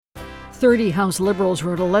30 House liberals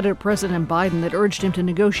wrote a letter to President Biden that urged him to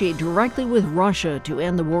negotiate directly with Russia to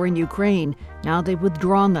end the war in Ukraine. Now they've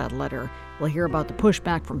withdrawn that letter. We'll hear about the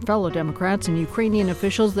pushback from fellow Democrats and Ukrainian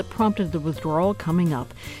officials that prompted the withdrawal coming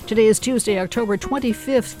up. Today is Tuesday, October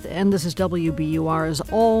 25th, and this is WBUR's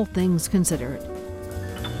All Things Considered.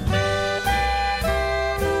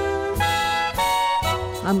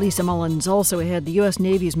 I'm Lisa Mullins. Also ahead, the U.S.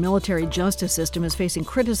 Navy's military justice system is facing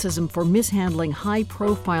criticism for mishandling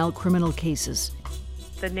high-profile criminal cases.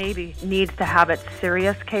 The Navy needs to have its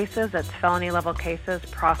serious cases, its felony-level cases,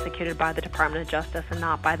 prosecuted by the Department of Justice and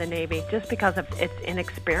not by the Navy, just because of its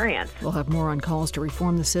inexperience. We'll have more on calls to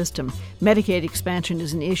reform the system. Medicaid expansion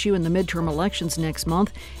is an issue in the midterm elections next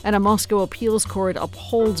month, and a Moscow appeals court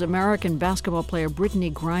upholds American basketball player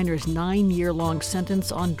Brittany Griner's 9-year-long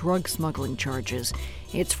sentence on drug smuggling charges.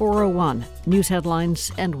 It's 4:01. News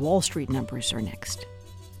headlines and Wall Street numbers are next.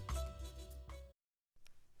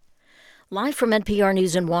 Live from NPR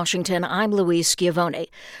News in Washington, I'm Louise Schiavone.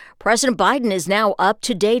 President Biden is now up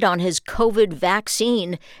to date on his COVID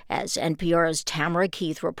vaccine. As NPR's Tamara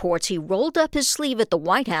Keith reports, he rolled up his sleeve at the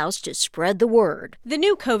White House to spread the word. The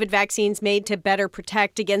new COVID vaccines made to better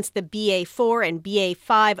protect against the BA4 and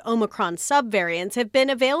BA5 Omicron subvariants have been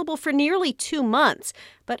available for nearly 2 months,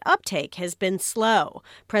 but uptake has been slow.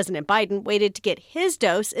 President Biden waited to get his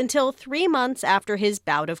dose until 3 months after his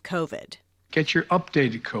bout of COVID. Get your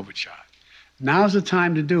updated COVID shot. Now's the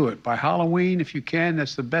time to do it. By Halloween, if you can,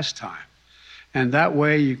 that's the best time. And that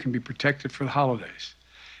way you can be protected for the holidays.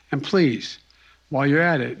 And please, while you're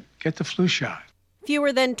at it, get the flu shot.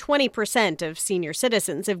 Fewer than 20% of senior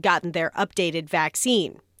citizens have gotten their updated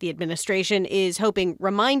vaccine. The administration is hoping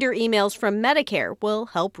reminder emails from Medicare will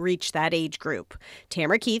help reach that age group.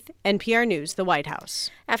 Tamara Keith, NPR News, the White House.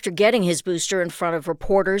 After getting his booster in front of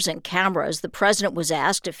reporters and cameras, the president was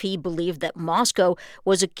asked if he believed that Moscow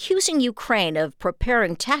was accusing Ukraine of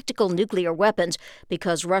preparing tactical nuclear weapons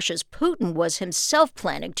because Russia's Putin was himself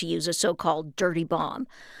planning to use a so-called dirty bomb.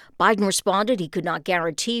 Biden responded he could not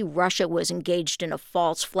guarantee Russia was engaged in a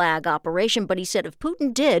false flag operation, but he said if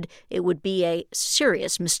Putin did, it would be a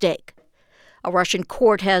serious mistake. A Russian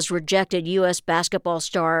court has rejected U.S. basketball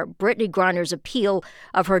star Brittany Griner's appeal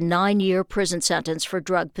of her 9-year prison sentence for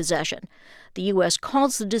drug possession. The U.S.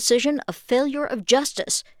 calls the decision a failure of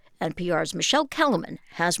justice. NPR's Michelle Kellerman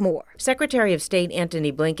has more. Secretary of State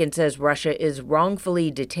Antony Blinken says Russia is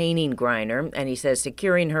wrongfully detaining Griner, and he says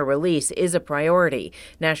securing her release is a priority.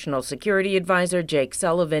 National Security Advisor Jake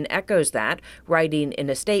Sullivan echoes that, writing in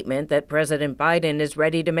a statement that President Biden is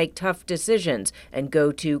ready to make tough decisions and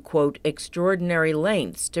go to, quote, extraordinary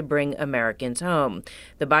lengths to bring Americans home.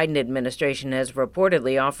 The Biden administration has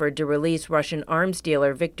reportedly offered to release Russian arms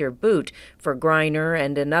dealer Victor Bout for Griner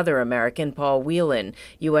and another American, Paul Whelan.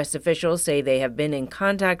 U.S. officials say they have been in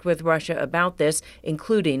contact with Russia about this,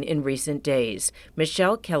 including in recent days.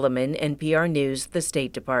 Michelle Kellerman, NPR News, the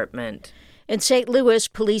State Department. In St. Louis,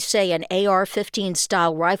 police say an AR-15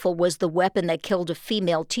 style rifle was the weapon that killed a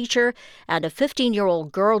female teacher and a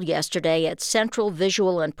 15-year-old girl yesterday at Central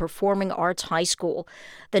Visual and Performing Arts High School.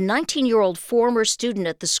 The 19-year-old former student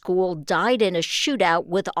at the school died in a shootout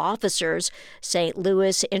with officers. St.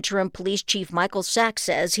 Louis Interim Police Chief Michael Sachs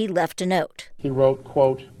says he left a note. He wrote,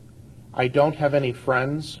 quote, I don't have any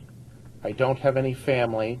friends. I don't have any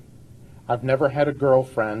family. I've never had a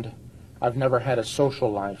girlfriend. I've never had a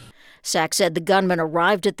social life. Sachs said the gunman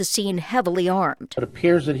arrived at the scene heavily armed. It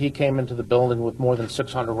appears that he came into the building with more than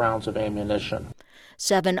 600 rounds of ammunition.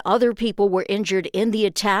 7 other people were injured in the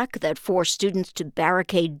attack that forced students to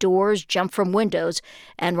barricade doors, jump from windows,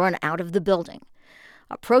 and run out of the building.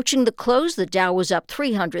 Approaching the close, the Dow was up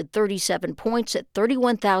 337 points at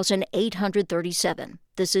 31,837.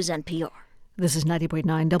 This is NPR. This is 90.9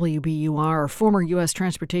 WBUR. Former U.S.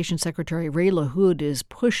 Transportation Secretary Ray LaHood is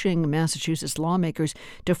pushing Massachusetts lawmakers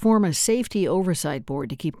to form a safety oversight board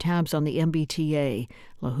to keep tabs on the MBTA.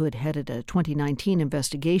 LaHood headed a 2019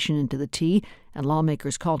 investigation into the T, and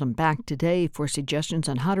lawmakers called him back today for suggestions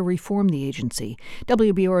on how to reform the agency.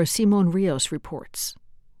 WBUR's Simon Rios reports.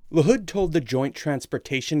 LaHood told the Joint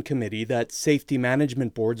Transportation Committee that safety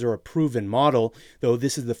management boards are a proven model, though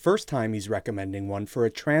this is the first time he's recommending one for a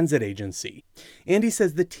transit agency. And he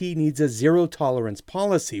says the T needs a zero-tolerance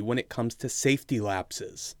policy when it comes to safety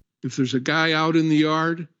lapses. If there's a guy out in the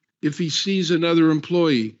yard, if he sees another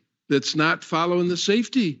employee that's not following the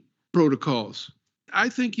safety protocols, I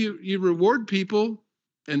think you reward people,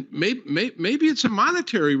 and maybe it's a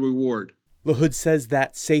monetary reward. LaHood says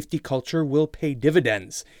that safety culture will pay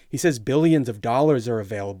dividends. He says billions of dollars are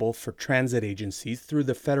available for transit agencies through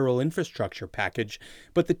the federal infrastructure package,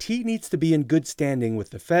 but the T needs to be in good standing with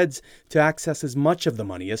the feds to access as much of the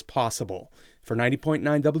money as possible. For 90.9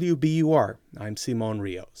 WBUR, I'm Simon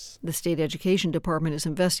Rios. The state education department is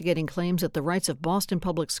investigating claims that the rights of Boston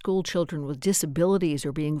public school children with disabilities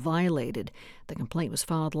are being violated. The complaint was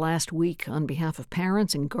filed last week on behalf of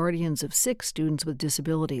parents and guardians of 6 students with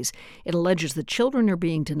disabilities. It alleges that children are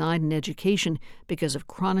being denied an education because of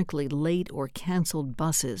chronically late or canceled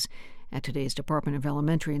buses. At today's Department of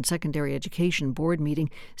Elementary and Secondary Education board meeting,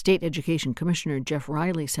 State Education Commissioner Jeff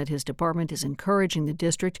Riley said his department is encouraging the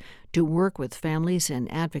district to work with families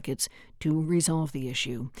and advocates to resolve the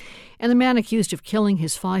issue. And the man accused of killing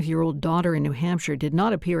his 5-year-old daughter in New Hampshire did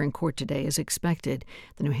not appear in court today as expected.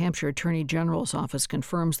 The New Hampshire Attorney General's office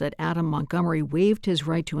confirms that Adam Montgomery waived his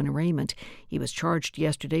right to an arraignment. He was charged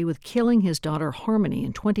yesterday with killing his daughter Harmony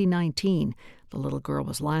in 2019. The little girl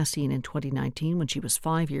was last seen in 2019 when she was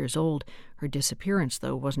 5 years old. Her disappearance,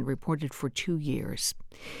 though, wasn't reported for 2 years.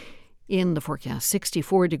 In the forecast,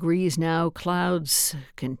 64 degrees now. Clouds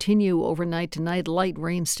continue overnight tonight. Light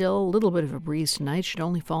rain still. A little bit of a breeze tonight. Should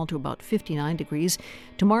only fall to about 59 degrees.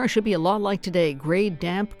 Tomorrow should be a lot like today. Gray,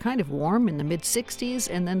 damp, kind of warm in the mid-60s.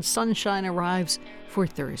 And then sunshine arrives for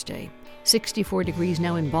Thursday. 64 degrees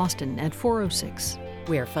now in Boston at 4:06.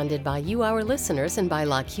 We're funded by you, our listeners, and by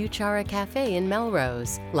La Cuchara Cafe in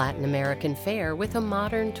Melrose. Latin American fare with a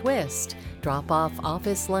modern twist. Drop-off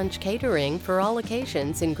office lunch catering for all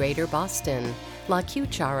occasions in Greater Boston.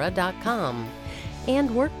 LaCuchara.com.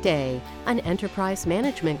 And Workday, an enterprise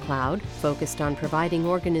management cloud focused on providing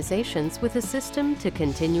organizations with a system to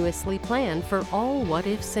continuously plan for all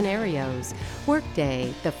what-if scenarios.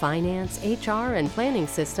 Workday, the finance, HR, and planning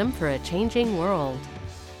system for a changing world.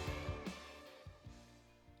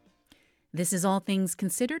 This is All Things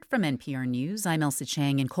Considered from NPR News. I'm Elsa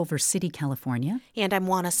Chang in Culver City, California. And I'm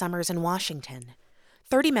Juana Summers in Washington.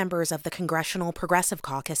 30 members of the Congressional Progressive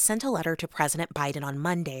Caucus sent a letter to President Biden on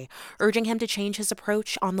Monday, urging him to change his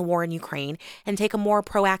approach on the war in Ukraine and take a more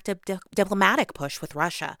proactive diplomatic push with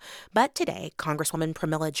Russia. But today, Congresswoman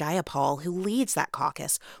Pramila Jayapal, who leads that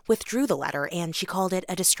caucus, withdrew the letter, and she called it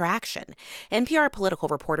a distraction. NPR political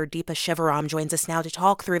reporter Deepa Shivaram joins us now to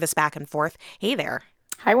talk through this back and forth. Hey there.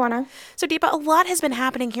 Hi, Juana. So, Deepa, a lot has been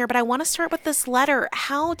happening here, but I want to start with this letter.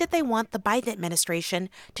 How did they want the Biden administration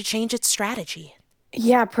to change its strategy?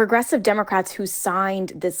 Yeah, progressive Democrats who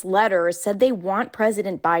signed this letter said they want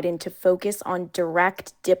President Biden to focus on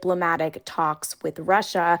direct diplomatic talks with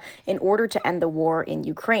Russia in order to end the war in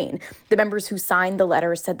Ukraine. The members who signed the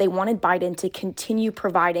letter said they wanted Biden to continue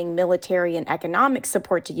providing military and economic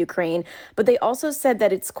support to Ukraine, but they also said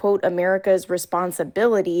that it's, quote, America's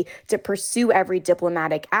responsibility to pursue every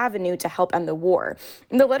diplomatic avenue to help end the war.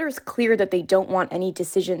 And the letter is clear that they don't want any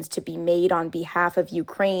decisions to be made on behalf of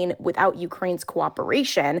Ukraine without Ukraine's cooperation.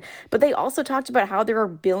 But they also talked about how there are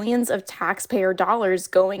billions of taxpayer dollars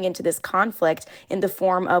going into this conflict in the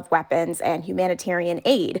form of weapons and humanitarian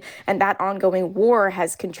aid. And that ongoing war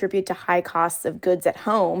has contributed to high costs of goods at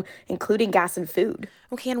home, including gas and food.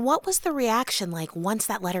 Okay, and what was the reaction like once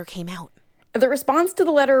that letter came out? The response to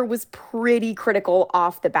the letter was pretty critical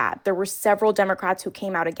off the bat. There were several Democrats who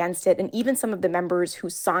came out against it, and even some of the members who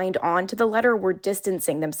signed on to the letter were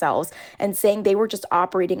distancing themselves and saying they were just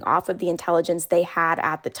operating off of the intelligence they had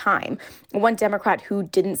at the time. One Democrat who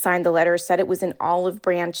didn't sign the letter said it was an olive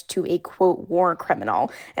branch to a, quote, war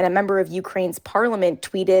criminal. And a member of Ukraine's parliament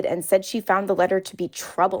tweeted and said she found the letter to be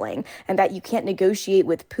troubling and that you can't negotiate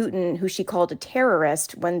with Putin, who she called a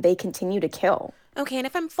terrorist, when they continue to kill. Okay, and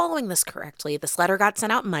if I'm following this correctly, this letter got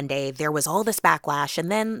sent out Monday, there was all this backlash,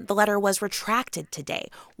 and then the letter was retracted today.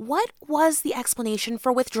 What was the explanation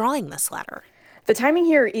for withdrawing this letter? The timing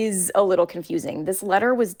here is a little confusing. This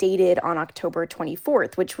letter was dated on October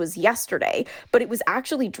 24th, which was yesterday, but it was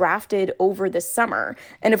actually drafted over the summer.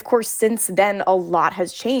 And of course, since then, a lot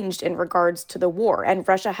has changed in regards to the war, and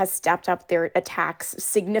Russia has stepped up their attacks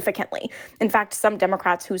significantly. In fact, some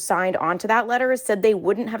Democrats who signed onto that letter said they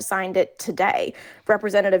wouldn't have signed it today.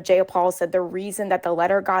 Representative Jayapal said the reason that the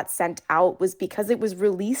letter got sent out was because it was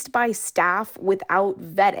released by staff without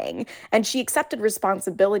vetting, and she accepted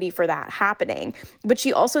responsibility for that happening. But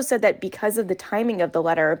she also said that because of the timing of the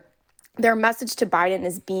letter, their message to Biden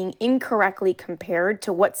is being incorrectly compared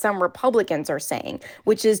to what some Republicans are saying,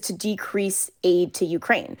 which is to decrease aid to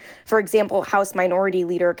Ukraine. For example, House Minority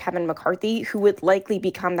Leader Kevin McCarthy, who would likely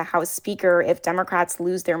become the House Speaker if Democrats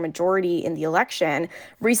lose their majority in the election,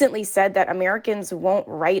 recently said that Americans won't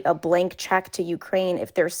write a blank check to Ukraine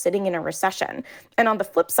if they're sitting in a recession. And on the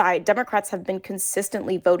flip side, Democrats have been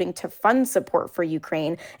consistently voting to fund support for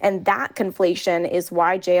Ukraine, and that conflation is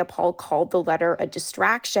why Jayapal called the letter a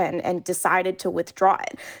distraction and decided to withdraw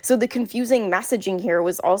it. So the confusing messaging here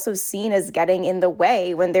was also seen as getting in the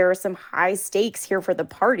way when there are some high stakes here for the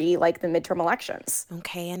party, like the midterm elections.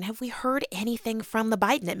 Okay, and have we heard anything from the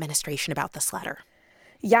Biden administration about this letter?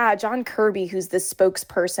 Yeah, John Kirby, who's the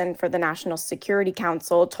spokesperson for the National Security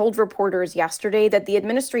Council, told reporters yesterday that the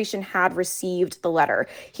administration had received the letter.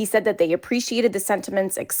 He said that they appreciated the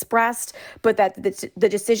sentiments expressed, but that the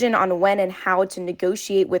decision on when and how to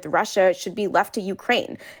negotiate with Russia should be left to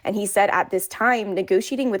Ukraine. And he said at this time,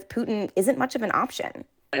 negotiating with Putin isn't much of an option.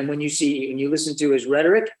 And when you listen to his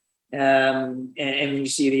rhetoric, and you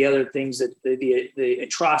see the other things, that the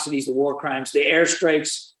atrocities, the war crimes, the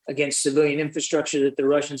airstrikes against civilian infrastructure that the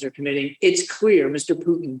Russians are committing, it's clear Mr.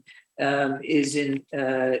 Putin is in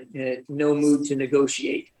no mood to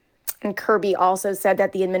negotiate. And Kirby also said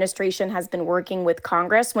that the administration has been working with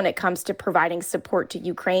Congress when it comes to providing support to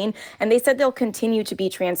Ukraine, and they said they'll continue to be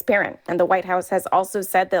transparent. And the White House has also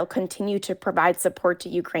said they'll continue to provide support to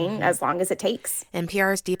Ukraine as long as it takes.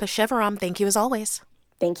 NPR's Deepa Shivaram, thank you as always.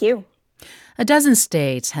 Thank you. A dozen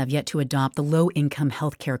states have yet to adopt the low-income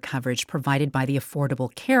health care coverage provided by the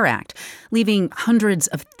Affordable Care Act, leaving hundreds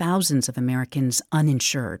of thousands of Americans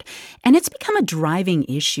uninsured. And it's become a driving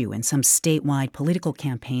issue in some statewide political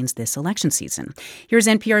campaigns this election season. Here's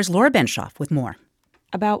NPR's Laura Benshoff with more.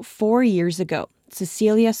 About 4 years ago,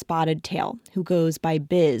 Cecilia Spotted Tail, who goes by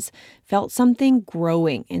Biz, felt something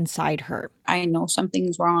growing inside her. I know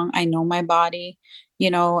something's wrong. I know my body.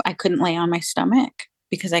 I couldn't lay on my stomach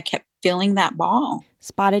because I kept feeling that ball.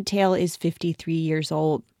 Spotted Tail is 53 years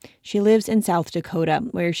old. She lives in South Dakota,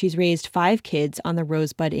 where she's raised 5 kids on the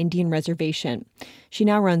Rosebud Indian Reservation. She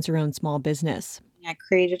now runs her own small business. I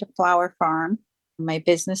created a flower farm. My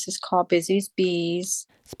business is called Busy's Bees.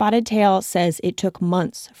 Spotted Tail says it took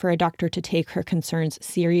months for a doctor to take her concerns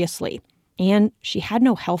seriously. And she had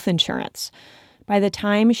no health insurance. By the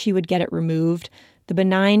time she would get it removed, the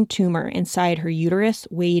benign tumor inside her uterus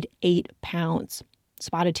weighed 8 pounds.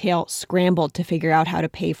 Spotted Tail scrambled to figure out how to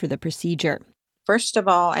pay for the procedure. First of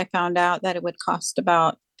all, I found out that it would cost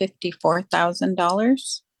about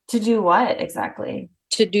 $54,000. To do what exactly?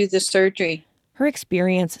 To do the surgery. Her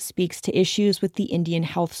experience speaks to issues with the Indian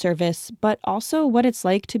Health Service, but also what it's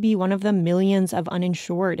like to be one of the millions of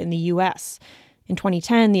uninsured in the U.S. In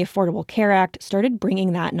 2010, the Affordable Care Act started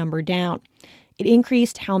bringing that number down. It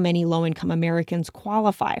increased how many low-income Americans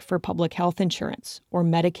qualify for public health insurance, or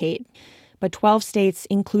Medicaid. But 12 states,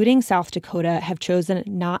 including South Dakota, have chosen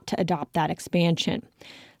not to adopt that expansion.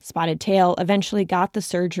 Spotted Tail eventually got the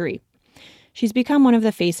surgery. She's become one of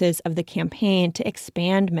the faces of the campaign to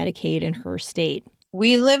expand Medicaid in her state.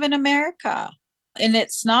 We live in America, and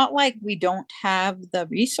it's not like we don't have the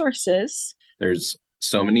resources. There's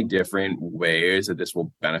so many different ways that this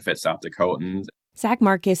will benefit South Dakotans. Zach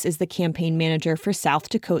Marcus is the campaign manager for South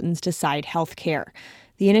Dakotans Decide Healthcare.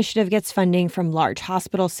 The initiative gets funding from large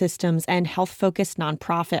hospital systems and health-focused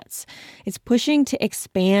nonprofits. It's pushing to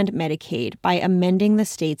expand Medicaid by amending the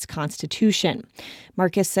state's constitution.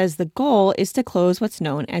 Marcus says the goal is to close what's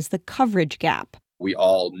known as the coverage gap. We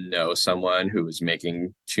all know someone who is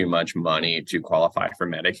making too much money to qualify for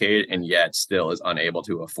Medicaid and yet still is unable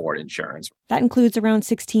to afford insurance. That includes around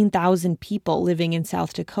 16,000 people living in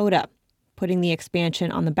South Dakota. Putting the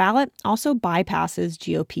expansion on the ballot also bypasses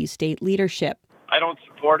GOP state leadership. I don't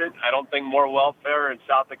support it. I don't think more welfare in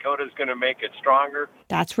South Dakota is going to make it stronger.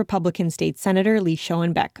 That's Republican State Senator Lee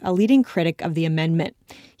Schoenbeck, a leading critic of the amendment.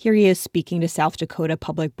 Here he is speaking to South Dakota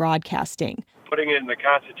Public Broadcasting. Putting it in the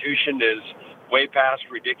Constitution is way past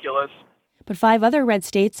ridiculous. But 5 other red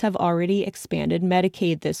states have already expanded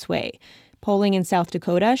Medicaid this way. Polling in South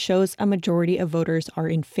Dakota shows a majority of voters are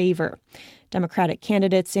in favor. Democratic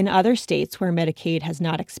candidates in other states where Medicaid has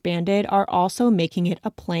not expanded are also making it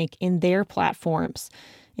a plank in their platforms.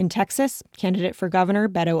 In Texas, candidate for governor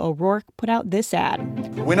Beto O'Rourke put out this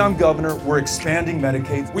ad. When I'm governor, we're expanding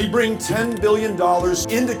Medicaid. We bring $10 billion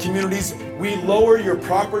into communities. We lower your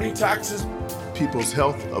property taxes. People's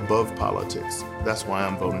health above politics. That's why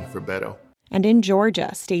I'm voting for Beto. And in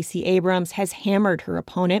Georgia, Stacey Abrams has hammered her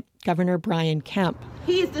opponent, Governor Brian Kemp.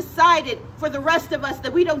 He has decided for the rest of us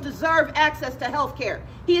that we don't deserve access to health care.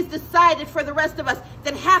 He has decided for the rest of us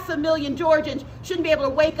that 500,000 Georgians shouldn't be able to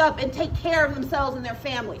wake up and take care of themselves and their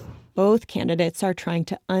families. Both candidates are trying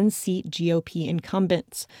to unseat GOP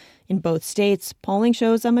incumbents. In both states, polling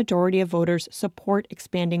shows a majority of voters support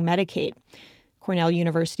expanding Medicaid. Cornell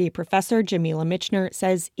University professor Jamila Michener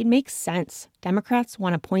says it makes sense. Democrats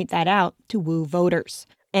want to point that out to woo voters.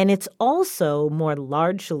 And it's also more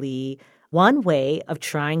largely one way of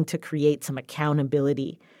trying to create some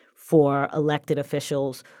accountability for elected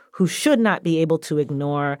officials who should not be able to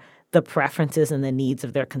ignore the preferences and the needs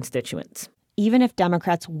of their constituents. Even if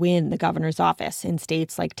Democrats win the governor's office in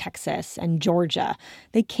states like Texas and Georgia,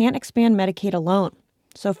 they can't expand Medicaid alone.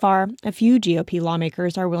 So far, a few GOP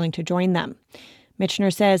lawmakers are willing to join them.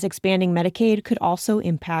 Michener says expanding Medicaid could also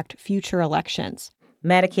impact future elections.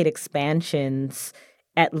 Medicaid expansions,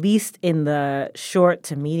 at least in the short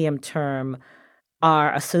to medium term,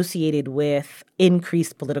 are associated with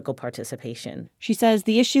increased political participation. She says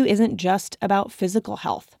the issue isn't just about physical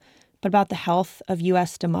health, but about the health of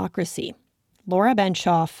U.S. democracy. Laura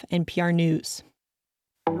Benshoff, NPR News.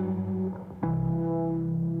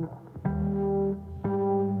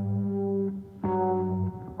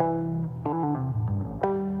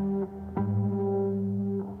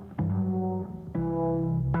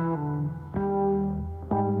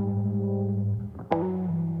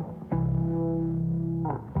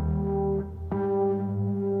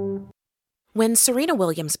 When Serena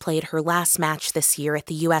Williams played her last match this year at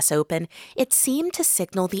the U.S. Open, it seemed to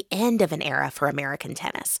signal the end of an era for American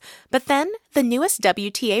tennis. But then, the newest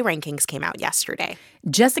WTA rankings came out yesterday.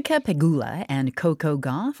 Jessica Pegula and Coco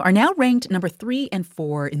Gauff are now ranked number 3 and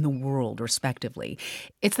 4 in the world, respectively.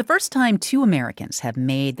 It's the first time two Americans have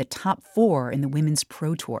made the top 4 in the Women's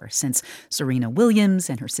Pro Tour since Serena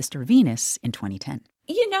Williams and her sister Venus in 2010.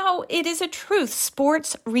 You know, it is a truth.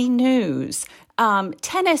 Sports renews.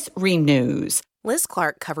 Tennis renews. Liz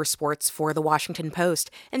Clark covers sports for The Washington Post,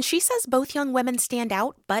 and she says both young women stand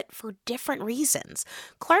out, but for different reasons.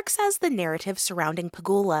 Clark says the narrative surrounding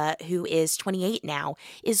Pegula, who is 28 now,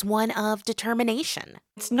 is one of determination.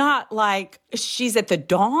 It's not like she's at the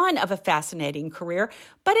dawn of a fascinating career,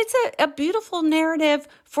 but it's a beautiful narrative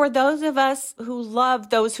for those of us who love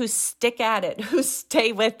those who stick at it, who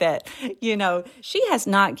stay with it. You know, she has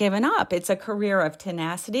not given up. It's a career of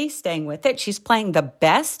tenacity, staying with it. She's playing the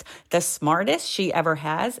best, the smartest she ever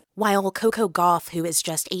has. While Coco Gauff, who is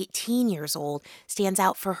just 18 years old, stands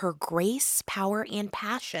out for her grace, power, and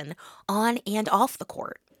passion on and off the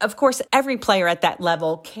court. Of course, every player at that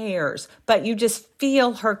level cares, but you just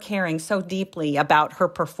feel her caring so deeply about her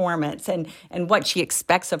performance and what she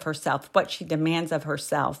expects of herself, what she demands of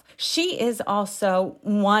herself. She is also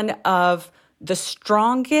one of the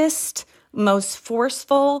strongest, most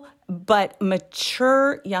forceful, but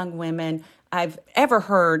mature young women I've ever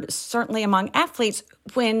heard, certainly among athletes,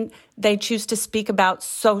 when they choose to speak about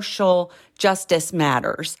social justice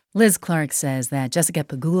matters. Liz Clark says that Jessica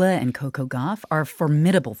Pegula and Coco Gauff are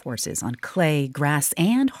formidable forces on clay, grass,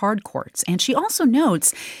 and hard courts. And she also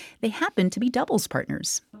notes they happen to be doubles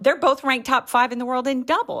partners. They're both ranked top 5 in the world in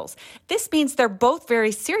doubles. This means they're both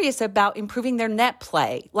very serious about improving their net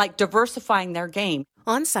play, like diversifying their game.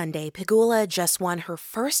 On Sunday, Pegula just won her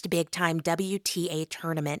first big-time WTA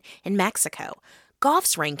tournament in Mexico.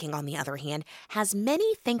 Gauff's ranking, on the other hand, has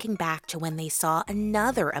many thinking back to when they saw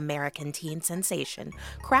another American teen sensation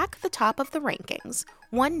crack the top of the rankings,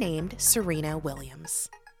 one named Serena Williams.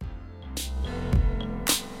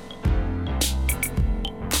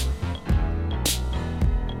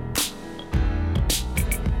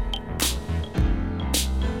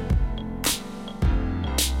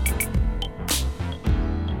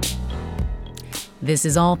 This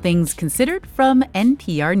is All Things Considered from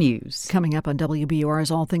NPR News. Coming up on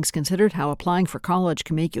WBUR's All Things Considered, how applying for college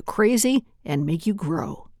can make you crazy and make you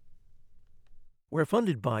grow. We're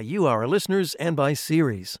funded by you, our listeners, and by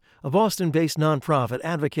Ceres, a Boston-based nonprofit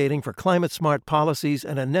advocating for climate-smart policies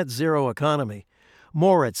and a net-zero economy.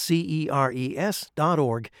 More at ceres.org/WBUR.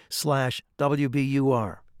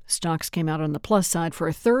 Stocks came out on the plus side for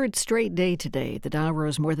a third straight day today. The Dow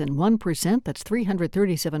rose more than 1%, that's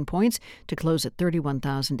 337 points, to close at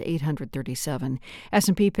 31,837.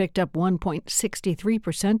 S&P picked up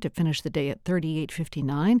 1.63% to finish the day at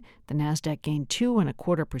 3859. The Nasdaq gained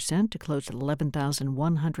 2.25% to close at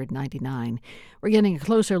 11,199. We're getting a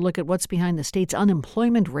closer look at what's behind the state's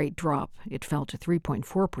unemployment rate drop. It fell to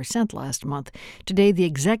 3.4% last month. Today, the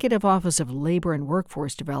Executive Office of Labor and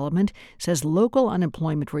Workforce Development says local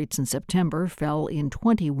unemployment rate rates in September fell in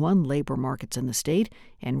 21 labor markets in the state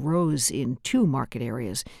and rose in 2 market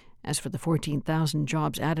areas. As for the 14,000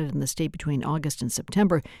 jobs added in the state between August and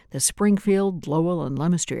September, the Springfield, Lowell, and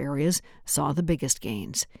Leominster areas saw the biggest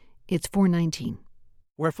gains. It's 419.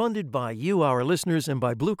 We're funded by you, our listeners, and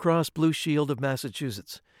by Blue Cross Blue Shield of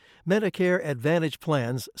Massachusetts. Medicare Advantage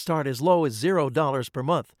plans start as low as $0 per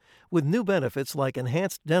month, with new benefits like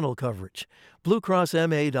enhanced dental coverage.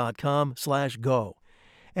 BlueCrossMA.com/go.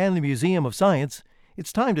 And the Museum of Science,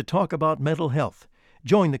 it's time to talk about mental health.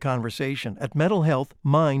 Join the conversation at Mental Health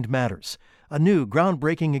Mind Matters, a new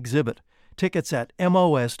groundbreaking exhibit. Tickets at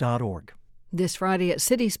MOS.org. This Friday at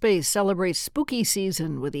City Space celebrates spooky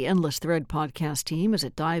season with the Endless Thread podcast team as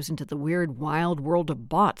it dives into the weird, wild world of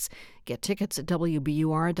bots. Get tickets at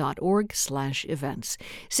wbur.org/events.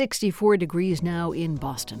 64 degrees now in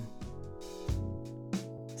Boston.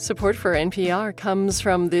 Support for NPR comes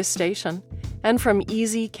from this station and from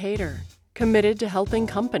Easy Cater, committed to helping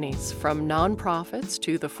companies from nonprofits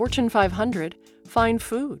to the Fortune 500 find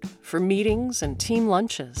food for meetings and team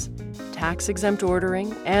lunches, tax-exempt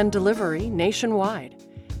ordering and delivery nationwide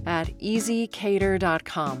at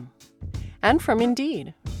easycater.com. And from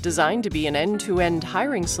Indeed, designed to be an end-to-end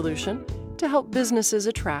hiring solution to help businesses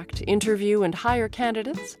attract, interview, and hire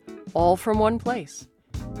candidates, all from one place.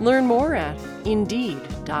 Learn more at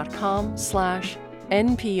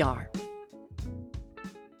indeed.com/NPR.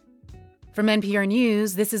 From NPR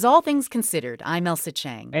News, this is All Things Considered. I'm Elsa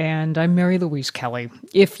Chang. And I'm Mary Louise Kelly.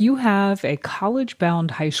 If you have a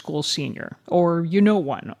college-bound high school senior, or you know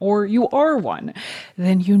one, or you are one,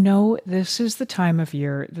 then you know this is the time of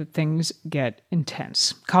year that things get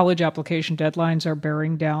intense. College application deadlines are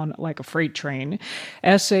bearing down like a freight train.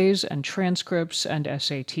 Essays and transcripts and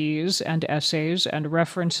SATs and essays and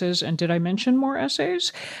references. And did I mention more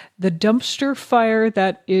essays? The dumpster fire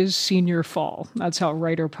that is senior fall. That's how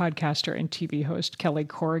writer, podcaster, and TV host Kelly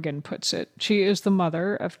Corrigan puts it. She is the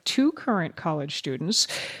mother of 2 current college students.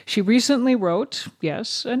 She recently wrote,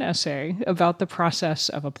 yes, an essay about the process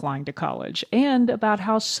of applying to college and about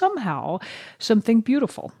how somehow something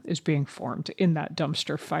beautiful is being formed in that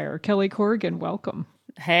dumpster fire. Kelly Corrigan, welcome.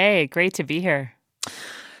 Hey, great to be here.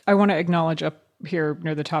 I want to acknowledge up here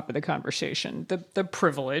near the top of the conversation, the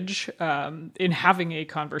privilege in having a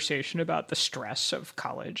conversation about the stress of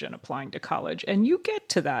college and applying to college. And you get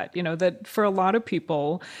to that, that for a lot of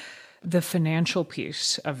people, the financial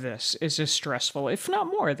piece of this is as stressful, if not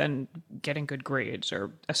more, than getting good grades or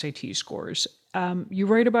SAT scores. You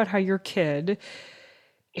write about how your kid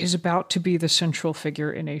is about to be the central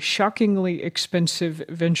figure in a shockingly expensive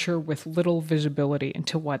venture with little visibility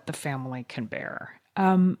into what the family can bear.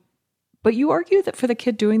 But you argue that for the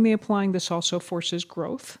kid doing the applying, this also forces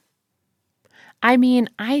growth? I mean,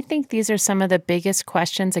 I think these are some of the biggest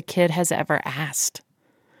questions a kid has ever asked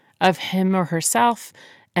of him or herself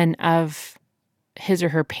and of his or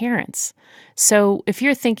her parents. So if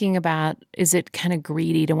you're thinking about, is it kind of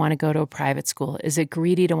greedy to want to go to a private school? Is it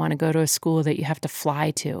greedy to want to go to a school that you have to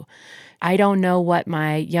fly to? I don't know what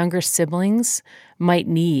my younger siblings might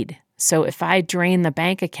need. So if I drain the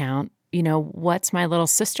bank account, what's my little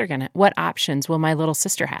sister what options will my little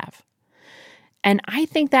sister have? And I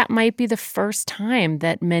think that might be the first time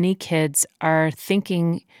that many kids are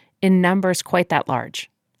thinking in numbers quite that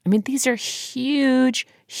large. I mean, these are huge,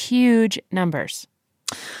 huge numbers.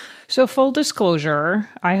 So full disclosure,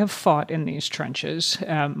 I have fought in these trenches.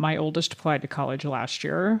 My oldest applied to college last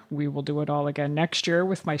year. We will do it all again next year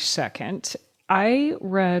with my second. I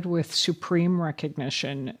read with supreme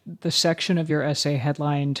recognition the section of your essay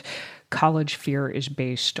headlined, "College Fear is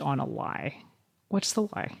Based on a Lie." What's the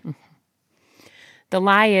lie? The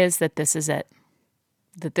lie is that this is it,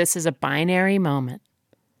 that this is a binary moment,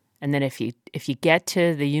 and that if you get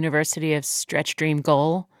to the University of Stretch Dream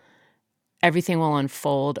goal, everything will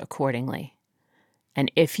unfold accordingly. And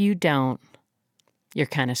if you don't, you're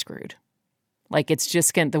kind of screwed. Like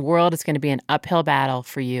the world is going to be an uphill battle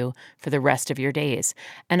for you for the rest of your days.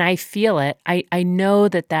 And I feel it. I know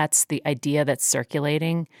that that's the idea that's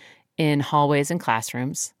circulating in hallways and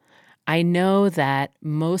classrooms. I know that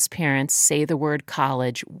most parents say the word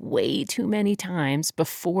college way too many times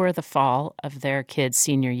before the fall of their kid's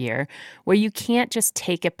senior year, where you can't just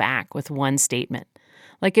take it back with one statement.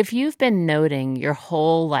 Like if you've been noting your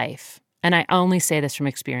whole life, and I only say this from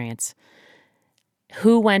experience,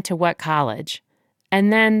 who went to what college,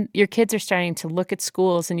 and then your kids are starting to look at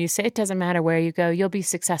schools and you say it doesn't matter where you go, you'll be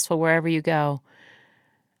successful wherever you go.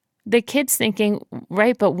 The kid's thinking,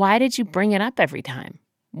 right, but why did you bring it up every time?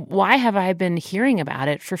 Why have I been hearing about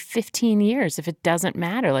it for 15 years if it doesn't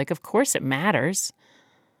matter? Like, of course it matters.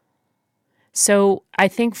 So I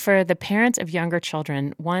think for the parents of younger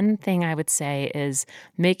children, one thing I would say is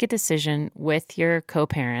make a decision with your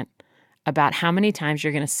co-parent about how many times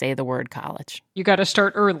you're going to say the word college. You got to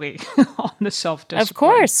start early on the self-discipline. Of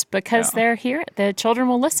course, because they're here. The children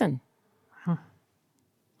will listen.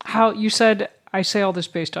 How you said, I say all this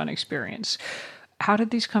based on experience. How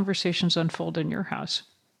did these conversations unfold in your house?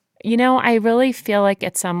 You know, I really feel like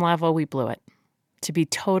at some level we blew it, to be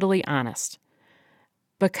totally honest,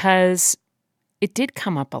 because it did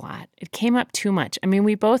come up a lot. It came up too much. I mean,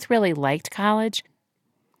 we both really liked college.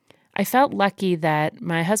 I felt lucky that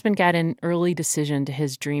my husband got an early decision to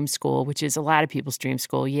his dream school, which is a lot of people's dream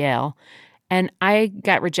school, Yale. And I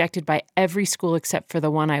got rejected by every school except for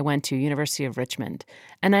the one I went to, University of Richmond.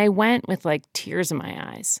 And I went with like tears in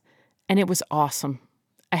my eyes. And it was awesome.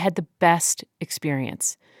 I had the best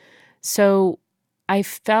experience. So I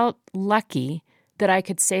felt lucky that I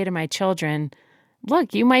could say to my children,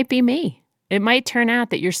 look, you might be me. It might turn out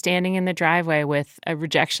that you're standing in the driveway with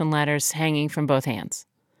rejection letters hanging from both hands.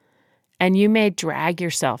 And you may drag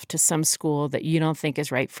yourself to some school that you don't think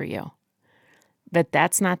is right for you. But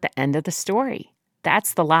that's not the end of the story.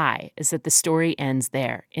 That's the lie, is that the story ends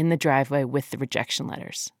there, in the driveway with the rejection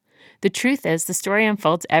letters. The truth is the story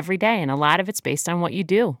unfolds every day, and a lot of it's based on what you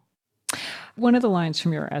do. One of the lines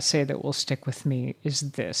from your essay that will stick with me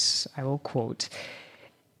is this. I will quote,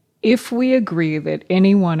 "If we agree that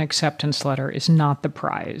any one acceptance letter is not the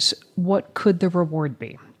prize, what could the reward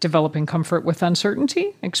be? Developing comfort with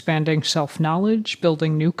uncertainty, expanding self-knowledge,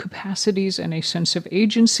 building new capacities and a sense of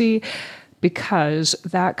agency, because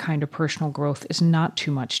that kind of personal growth is not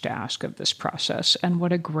too much to ask of this process, and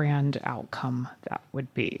what a grand outcome that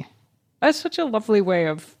would be." That's such a lovely way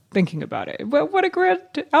of thinking about it. What a grand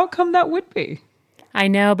outcome that would be. I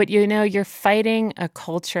know, but you know, you're fighting a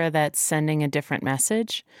culture that's sending a different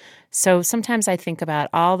message. So sometimes I think about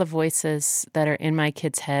all the voices that are in my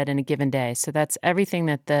kid's head in a given day. So that's everything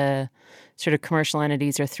that the sort of commercial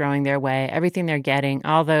entities are throwing their way, everything they're getting,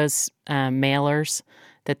 all those mailers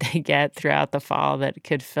that they get throughout the fall that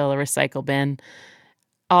could fill a recycle bin,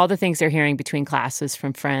 all the things they're hearing between classes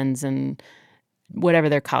from friends and whatever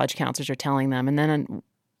their college counselors are telling them. And then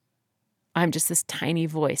I'm just this tiny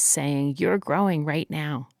voice saying, you're growing right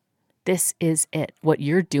now. This is it. What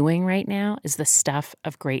you're doing right now is the stuff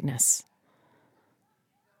of greatness.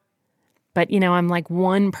 But, you know, I'm like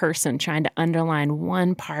one person trying to underline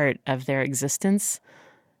one part of their existence.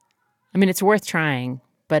 I mean, it's worth trying,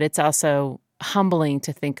 but it's also humbling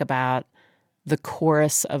to think about the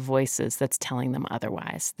chorus of voices that's telling them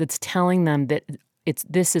otherwise, that's telling them that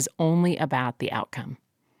this is only about the outcome.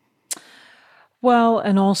 Well,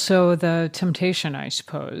 and also the temptation, I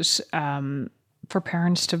suppose, for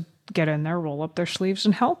parents to get in there, roll up their sleeves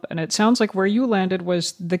and help. And it sounds like where you landed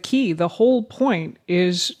was the key. The whole point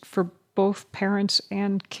is for both parents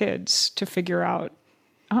and kids to figure out,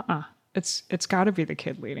 it's got to be the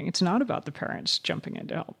kid leading. It's not about the parents jumping in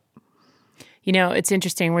to help. You know, it's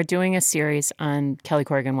interesting. We're doing a series on Kelly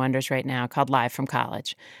Corrigan Wonders right now called Live from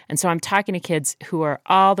College. And so I'm talking to kids who are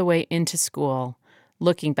all the way into school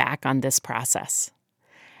looking back on this process.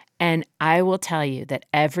 And I will tell you that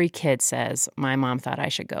every kid says, my mom thought I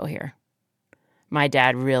should go here. My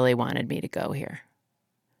dad really wanted me to go here.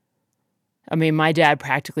 I mean, my dad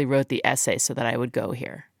practically wrote the essay so that I would go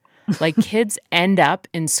here. Like kids end up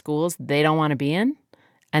in schools they don't want to be in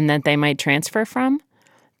and that they might transfer from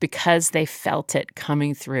because they felt it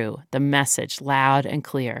coming through, the message loud and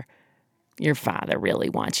clear. Your father really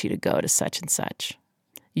wants you to go to such and such.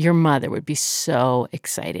 Your mother would be so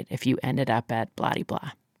excited if you ended up at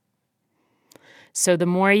blah-de-blah. So the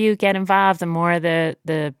more you get involved, the more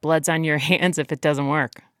the blood's on your hands if it doesn't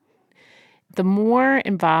work. The more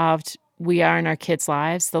involved we are in our kids'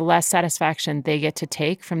 lives, the less satisfaction they get to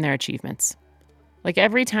take from their achievements. Like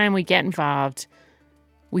every time we get involved,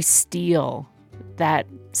 we steal that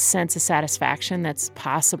sense of satisfaction that's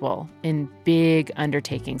possible in big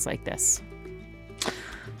undertakings like this.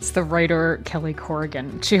 It's the writer Kelly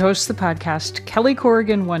Corrigan. She hosts the podcast Kelly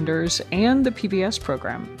Corrigan Wonders and the PBS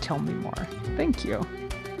program Tell Me More. Thank you.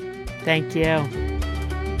 Thank you.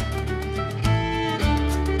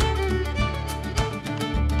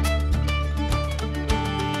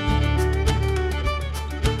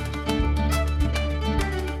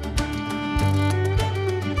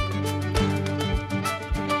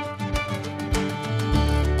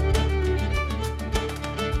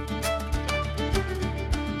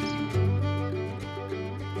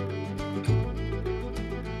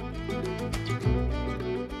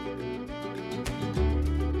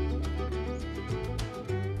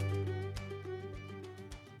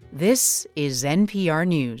 This is NPR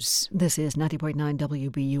News. This is 90.9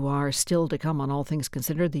 WBUR. Still to come on All Things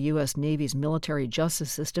Considered, the U.S. Navy's military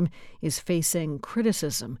justice system is facing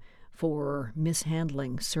criticism for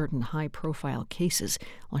mishandling certain high-profile cases.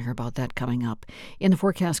 I'll hear about that coming up. In the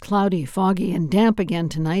forecast, cloudy, foggy, and damp again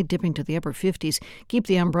tonight, dipping to the upper 50s. Keep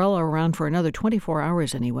the umbrella around for another 24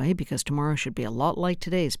 hours anyway, because tomorrow should be a lot like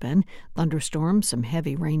today's been. Thunderstorms, some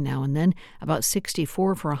heavy rain now and then, about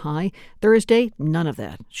 64 for a high. Thursday, none of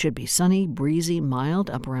that. Should be sunny, breezy, mild,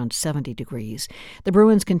 up around 70 degrees. The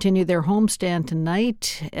Bruins continue their homestand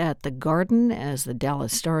tonight at the Garden as the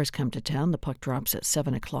Dallas Stars come to town. The puck drops at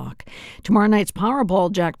 7 o'clock. Tomorrow night's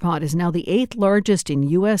Powerball jackpot is now the 8th largest in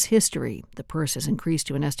U.S. history. The purse has increased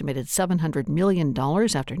to an estimated $700 million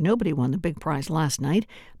after nobody won the big prize last night.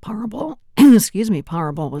 Powerball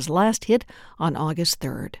was last hit on August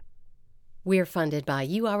 3rd. We're funded by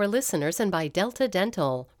you, our listeners, and by Delta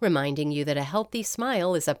Dental, reminding you that a healthy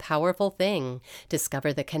smile is a powerful thing.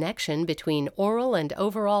 Discover the connection between oral and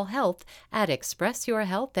overall health at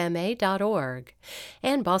expressyourhealthma.org.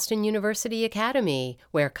 And Boston University Academy,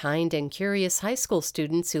 where kind and curious high school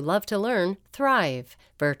students who love to learn thrive.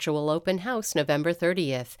 Virtual open house November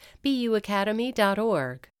 30th.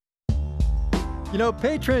 buacademy.org. You know,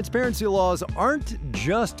 pay transparency laws aren't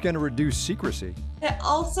just going to reduce secrecy. It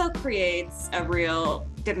also creates a real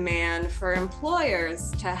demand for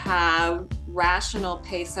employers to have rational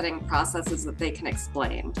pay-setting processes that they can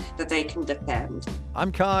explain, that they can defend.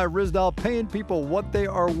 I'm Kai Rizdal, paying people what they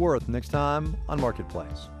are worth, next time on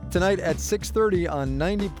Marketplace. Tonight at 6:30 on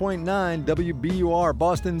 90.9 WBUR,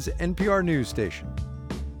 Boston's NPR news station.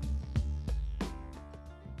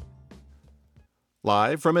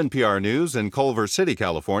 Live from NPR News in Culver City,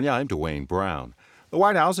 California, I'm Dwayne Brown. The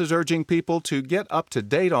White House is urging people to get up to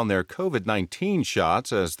date on their COVID-19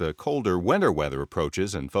 shots as the colder winter weather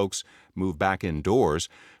approaches and folks move back indoors.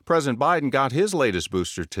 President Biden got his latest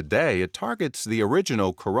booster today. It targets the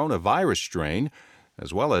original coronavirus strain,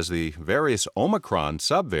 as well as the various Omicron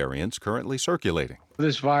subvariants currently circulating.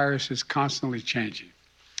 This virus is constantly changing.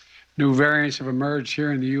 New variants have emerged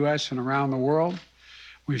here in the U.S. and around the world.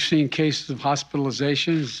 We've seen cases of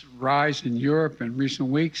hospitalizations rise in Europe in recent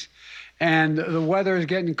weeks, and the weather is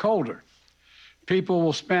getting colder. People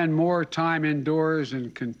will spend more time indoors,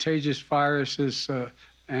 and contagious viruses like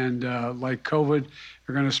COVID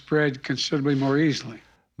are going to spread considerably more easily.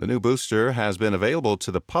 The new booster has been available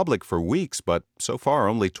to the public for weeks, but so far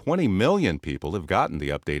only 20 million people have gotten the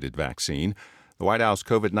updated vaccine. The White House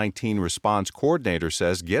COVID-19 response coordinator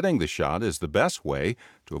says getting the shot is the best way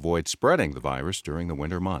to avoid spreading the virus during the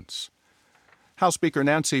winter months. House Speaker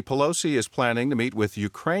Nancy Pelosi is planning to meet with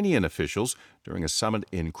Ukrainian officials during a summit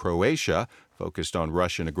in Croatia focused on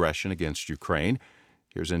Russian aggression against Ukraine.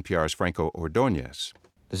 Here's NPR's Franco Ordóñez.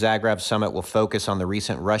 The Zagreb summit will focus on the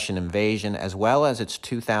recent Russian invasion as well as its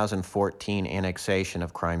 2014 annexation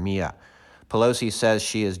of Crimea. Pelosi says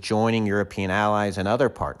she is joining European allies and other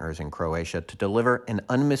partners in Croatia to deliver an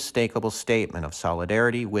unmistakable statement of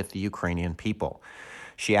solidarity with the Ukrainian people.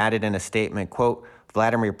 She added in a statement, quote,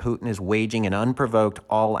 Vladimir Putin is waging an unprovoked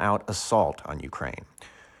all-out assault on Ukraine.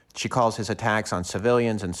 She calls his attacks on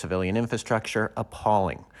civilians and civilian infrastructure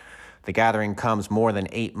appalling. The gathering comes more than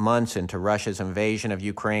 8 months into Russia's invasion of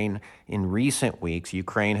Ukraine. In recent weeks,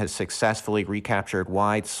 Ukraine has successfully recaptured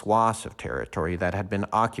wide swaths of territory that had been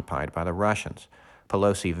occupied by the Russians.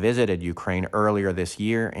 Pelosi visited Ukraine earlier this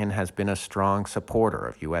year and has been a strong supporter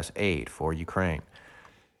of U.S. aid for Ukraine.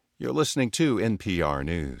 You're listening to NPR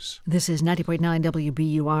News. This is 90.9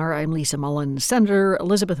 WBUR. I'm Lisa Mullin. Senator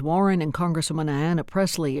Elizabeth Warren and Congresswoman Ayanna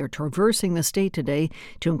Pressley are traversing the state today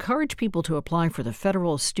to encourage people to apply for the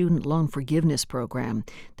federal student loan forgiveness program.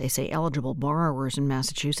 They say eligible borrowers in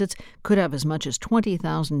Massachusetts could have as much as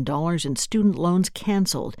 $20,000 in student loans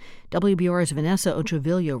canceled. WBUR's Vanessa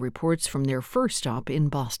Ochovillo reports from their first stop in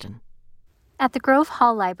Boston. At the Grove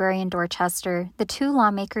Hall Library in Dorchester, the two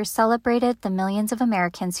lawmakers celebrated the millions of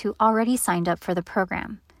Americans who already signed up for the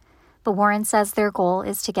program. But Warren says their goal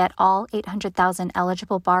is to get all 800,000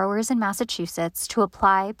 eligible borrowers in Massachusetts to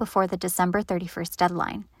apply before the December 31st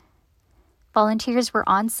deadline. Volunteers were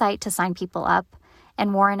on site to sign people up,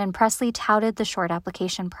 and Warren and Pressley touted the short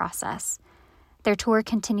application process. Their tour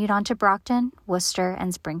continued on to Brockton, Worcester,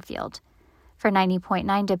 and Springfield. For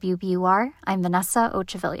 90.9 WBUR, I'm Vanessa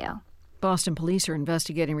Ochovillo. Boston police are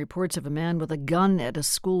investigating reports of a man with a gun at a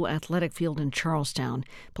school athletic field in Charlestown.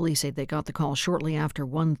 Police say they got the call shortly after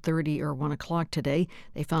 1:30 or 1 o'clock today.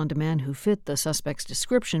 They found a man who fit the suspect's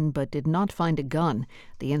description but did not find a gun.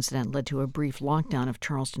 The incident led to a brief lockdown of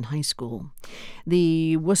Charleston High School.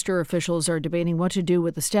 The Worcester officials are debating what to do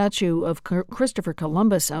with the statue of Christopher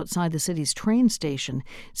Columbus outside the city's train station.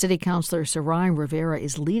 City Councilor Sarai Rivera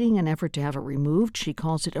is leading an effort to have it removed. She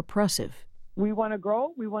calls it oppressive. We want to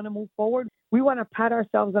grow. We want to move forward. We want to pat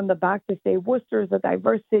ourselves on the back to say Worcester is a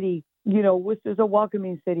diverse city. Worcester is a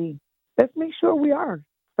welcoming city. Let's make sure we are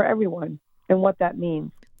for everyone and what that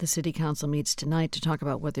means. The City Council meets tonight to talk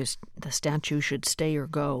about whether the statue should stay or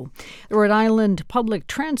go. The Rhode Island Public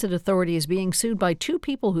Transit Authority is being sued by two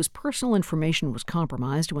people whose personal information was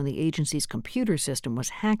compromised when the agency's computer system was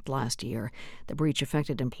hacked last year. The breach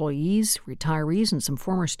affected employees, retirees, and some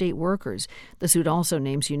former state workers. The suit also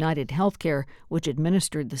names United Healthcare, which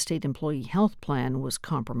administered the state employee health plan, was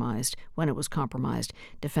compromised. When it was compromised,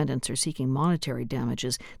 defendants are seeking monetary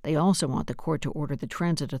damages. They also want the court to order the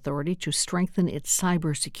Transit Authority to strengthen its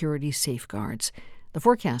cybersecurity safeguards. The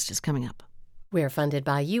forecast is coming up. We're funded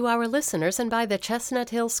by you, our listeners, and by the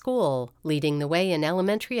Chestnut Hill School, leading the way in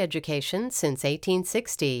elementary education since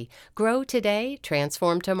 1860. Grow today,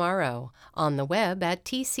 transform tomorrow. On the web at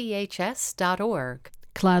tchs.org.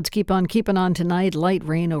 Clouds keep on keeping on tonight. Light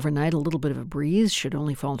rain overnight, a little bit of a breeze. Should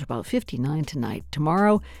only fall to about 59 tonight.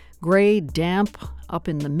 Tomorrow, gray, damp, up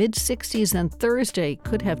in the mid-60s. Then Thursday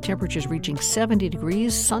could have temperatures reaching 70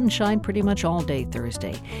 degrees. Sunshine pretty much all day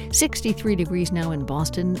Thursday. 63 degrees now in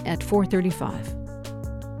Boston at 4:35.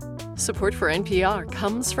 Support for NPR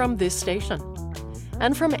comes from this station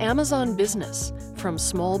and from Amazon Business. From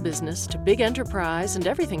small business to big enterprise and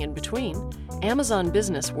everything in between, Amazon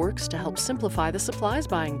Business works to help simplify the supplies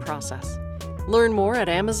buying process. Learn more at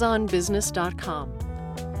amazonbusiness.com.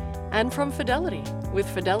 And from Fidelity. With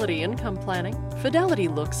Fidelity Income Planning, Fidelity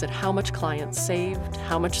looks at how much clients saved,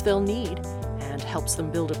 how much they'll need, and helps them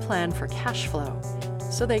build a plan for cash flow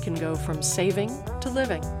so they can go from saving to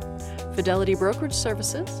living. Fidelity Brokerage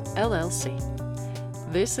Services, LLC.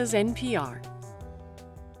 This is NPR.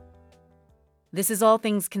 This is All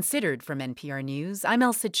Things Considered from NPR News. I'm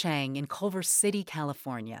Elsa Chang in Culver City,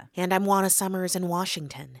 California. And I'm Juana Summers in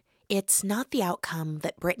Washington. It's not the outcome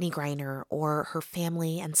that Brittany Griner or her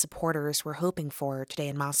family and supporters were hoping for today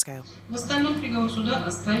in Moscow.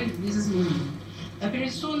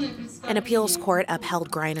 An appeals court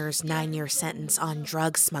upheld Griner's 9-year sentence on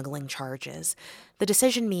drug smuggling charges. The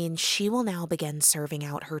decision means she will now begin serving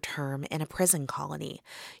out her term in a prison colony.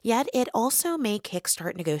 Yet it also may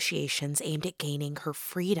kickstart negotiations aimed at gaining her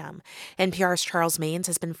freedom. NPR's Charles Maynes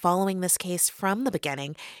has been following this case from the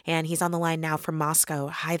beginning, and he's on the line now from Moscow.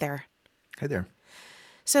 Hi there. Hi there.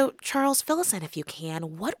 So, Charles, fill us in if you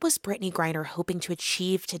can. What was Brittany Griner hoping to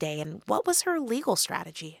achieve today, and what was her legal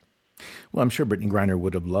strategy? Well, I'm sure Brittany Griner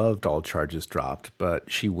would have loved all charges dropped,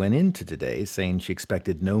 but she went into today saying she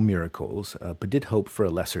expected no miracles, but did hope for a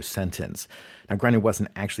lesser sentence. Now, Griner wasn't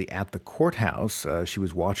actually at the courthouse. She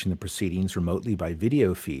was watching the proceedings remotely by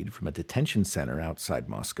video feed from a detention center outside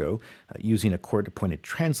Moscow, using a court-appointed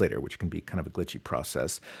translator, which can be kind of a glitchy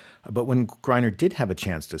process. But when Griner did have a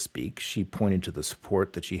chance to speak, she pointed to the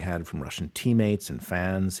support that she had from Russian teammates and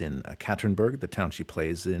fans in Katerinburg, the town she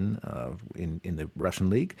plays in the Russian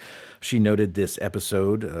League. She noted this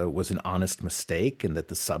episode was an honest mistake and that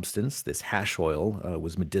the substance, this hash oil,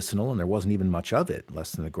 was medicinal and there wasn't even much of it,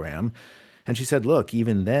 less than a gram. And she said, look,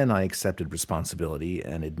 even then I accepted responsibility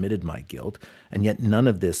and admitted my guilt, and yet none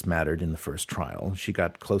of this mattered in the first trial. She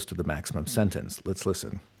got close to the maximum sentence. Let's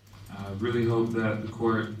listen. I really hope that the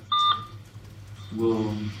court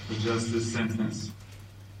will adjust this sentence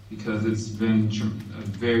because it's been a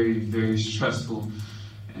very, very stressful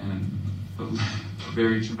and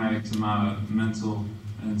very traumatic to my mental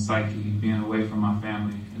and psyche, being away from my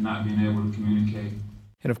family and not being able to communicate.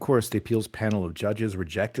 And of course, the appeals panel of judges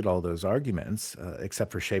rejected all those arguments,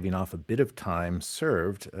 except for shaving off a bit of time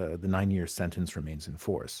served. The 9-year sentence remains in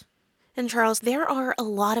force. And Charles, there are a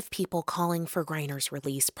lot of people calling for Griner's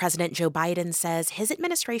release. President Joe Biden says his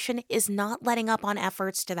administration is not letting up on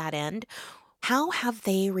efforts to that end. How have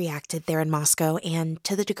they reacted there in Moscow and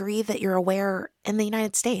to the degree that you're aware in the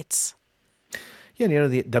United States? Yeah,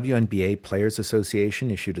 the WNBA Players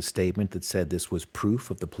Association issued a statement that said this was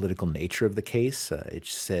proof of the political nature of the case.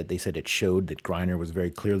 They said it showed that Griner was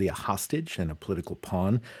very clearly a hostage and a political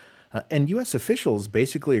pawn. And U.S. officials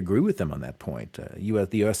basically agree with them on that point.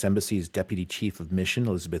 The U.S. Embassy's Deputy Chief of Mission,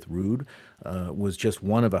 Elizabeth Rood, was just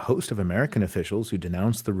one of a host of American officials who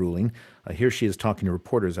denounced the ruling. Here she is talking to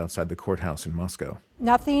reporters outside the courthouse in Moscow.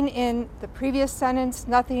 Nothing in the previous sentence,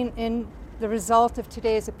 nothing in the result of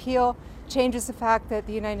today's appeal changes the fact that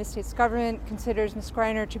the United States government considers Ms.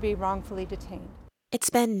 Greiner to be wrongfully detained. It's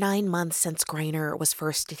been 9 months since Greiner was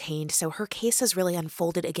first detained, so her case has really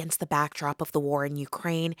unfolded against the backdrop of the war in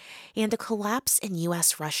Ukraine and a collapse in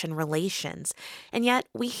U.S.-Russian relations. And yet,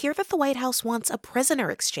 we hear that the White House wants a prisoner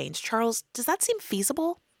exchange. Charles, does that seem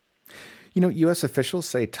feasible? You know, U.S. officials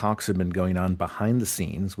say talks have been going on behind the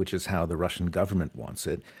scenes, which is how the Russian government wants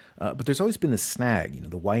it. But there's always been a snag. You know,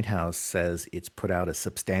 the White House says it's put out a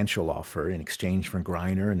substantial offer in exchange for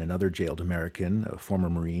Greiner and another jailed American, a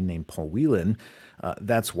former Marine named Paul Whelan.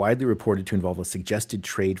 That's widely reported to involve a suggested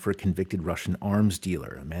trade for a convicted Russian arms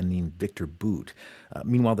dealer, a man named Victor Bout.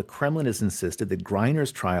 Meanwhile, the Kremlin has insisted that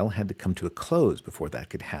Greiner's trial had to come to a close before that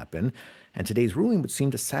could happen. And today's ruling would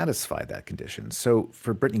seem to satisfy that condition. So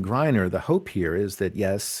for Brittany Griner, the hope here is that,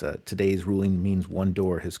 yes, today's ruling means one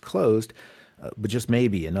door has closed, but just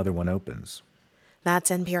maybe another one opens.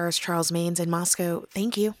 That's NPR's Charles Maynes in Moscow.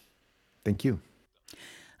 Thank you. Thank you.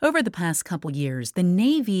 Over the past couple years, the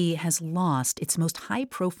Navy has lost its most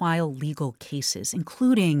high-profile legal cases,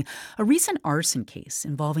 including a recent arson case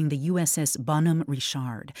involving the USS Bonhomme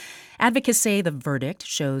Richard. Advocates say the verdict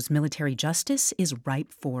shows military justice is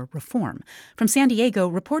ripe for reform. From San Diego,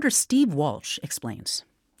 reporter Steve Walsh explains.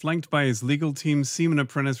 Flanked by his legal team, seaman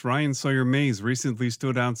apprentice Ryan Sawyer Mays recently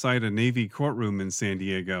stood outside a Navy courtroom in San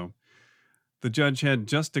Diego. The judge had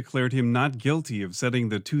just declared him not guilty of setting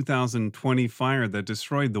the 2020 fire that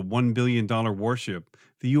destroyed the $1 billion warship,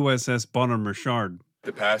 the USS Bonhomme Richard.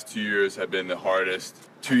 The past 2 years have been the hardest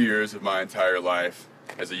 2 years of my entire life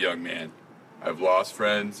as a young man. I've lost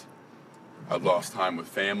friends, I've lost time with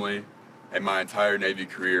family, and my entire Navy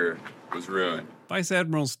career was ruined. Vice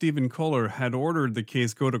Admiral Stephen Kohler had ordered the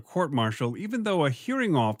case go to court-martial, even though a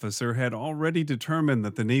hearing officer had already determined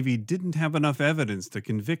that the Navy didn't have enough evidence to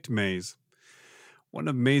convict Mays. One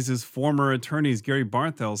of Mays' former attorneys, Gary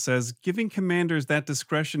Barthel, says giving commanders that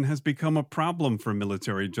discretion has become a problem for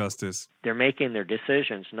military justice. They're making their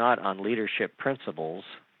decisions not on leadership principles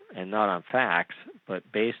and not on facts, but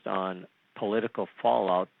based on political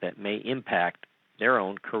fallout that may impact their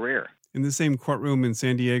own career. In the same courtroom in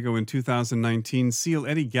San Diego in 2019, SEAL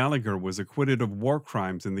Eddie Gallagher was acquitted of war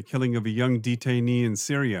crimes in the killing of a young detainee in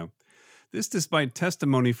Syria. This despite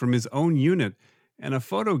testimony from his own unit and a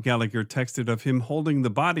photo Gallagher texted of him holding the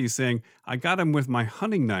body saying, "I got him with my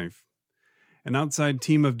hunting knife." An outside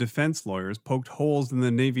team of defense lawyers poked holes in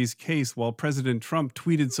the Navy's case while President Trump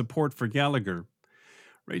tweeted support for Gallagher.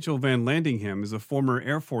 Rachel Van Landingham is a former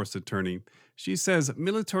Air Force attorney. She says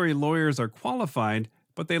military lawyers are qualified,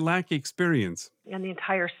 but they lack experience. And the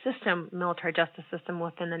entire system, military justice system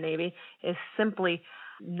within the Navy, is simply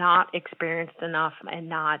not experienced enough and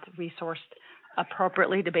not resourced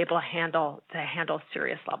appropriately to be able to handle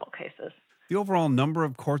serious level cases. The overall number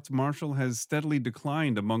of courts-martial has steadily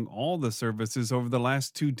declined among all the services over the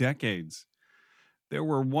last 2 decades. There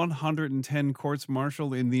were 110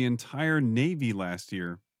 courts-martial in the entire Navy last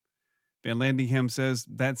year. Van Landingham says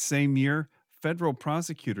that same year, federal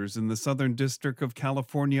prosecutors in the Southern District of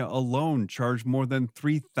California alone charged more than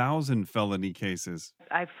 3,000 felony cases.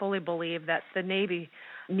 I fully believe that the Navy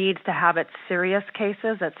needs to have its serious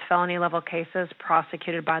cases, its felony level cases,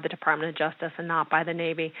 prosecuted by the Department of Justice and not by the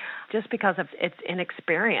Navy, just because of its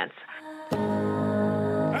inexperience.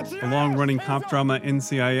 The long-running cop drama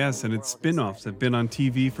NCIS and its spin-offs have been on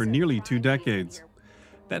TV for nearly 2 decades.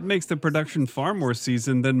 That makes the production far more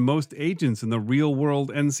seasoned than most agents in the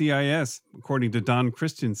real-world NCIS, according to Don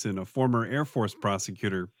Christensen, a former Air Force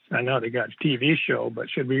prosecutor. I know they got a TV show, but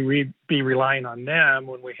should we be relying on them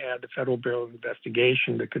when we had the Federal Bureau of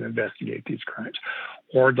Investigation that can investigate these crimes,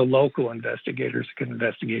 or the local investigators that can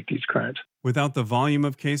investigate these crimes? Without the volume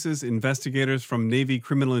of cases, investigators from Navy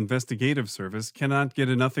Criminal Investigative Service cannot get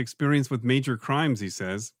enough experience with major crimes, he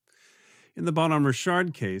says. In the Bonhomme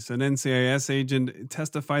Richard case, an NCIS agent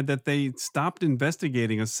testified that they stopped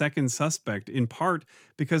investigating a second suspect in part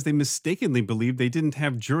because they mistakenly believed they didn't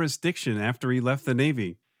have jurisdiction after he left the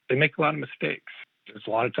Navy. They make a lot of mistakes. There's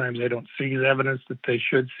a lot of times they don't see the evidence that they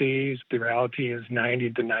should see. The reality is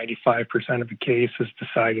 90 to 95% of the case is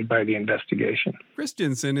decided by the investigation.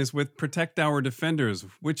 Christensen is with Protect Our Defenders,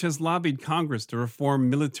 which has lobbied Congress to reform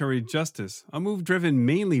military justice, a move driven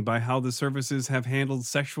mainly by how the services have handled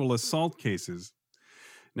sexual assault cases.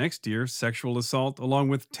 Next year, sexual assault, along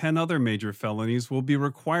with 10 other major felonies, will be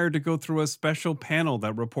required to go through a special panel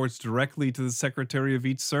that reports directly to the secretary of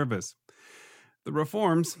each service. The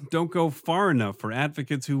reforms don't go far enough for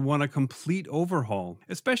advocates who want a complete overhaul,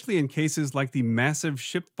 especially in cases like the massive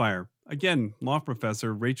ship fire. Again, law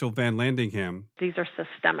professor Rachel Van Landingham. These are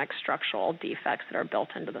systemic structural defects that are built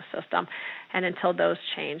into the system. And until those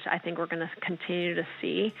change, I think we're going to continue to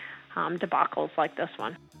see debacles like this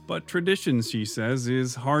one. But tradition, she says,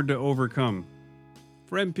 is hard to overcome.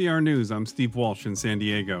 For NPR News, I'm Steve Walsh in San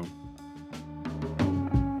Diego.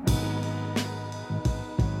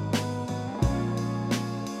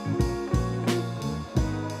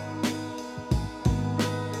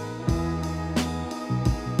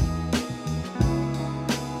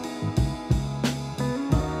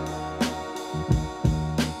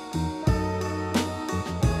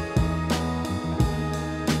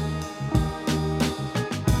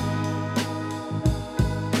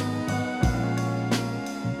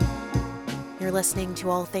 Listening to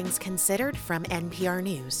All Things Considered from NPR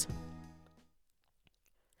News.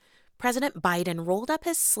 President Biden rolled up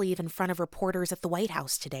his sleeve in front of reporters at the White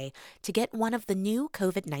House today to get one of the new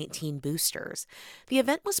COVID-19 boosters. The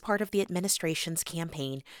event was part of the administration's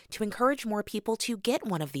campaign to encourage more people to get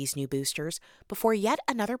one of these new boosters before yet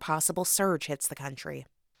another possible surge hits the country.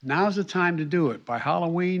 Now's the time to do it. By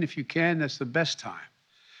Halloween, if you can, that's the best time.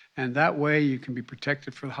 And that way you can be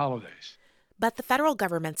protected for the holidays. But the federal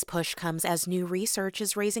government's push comes as new research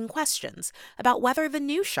is raising questions about whether the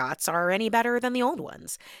new shots are any better than the old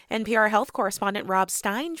ones. NPR health correspondent Rob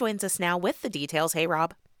Stein joins us now with the details. Hey,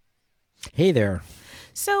 Rob. Hey there.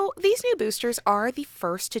 So these new boosters are the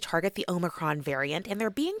first to target the Omicron variant, and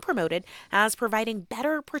they're being promoted as providing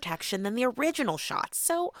better protection than the original shots.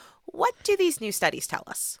 So what do these new studies tell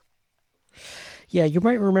us? Yeah, you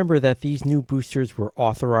might remember that these new boosters were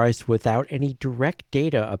authorized without any direct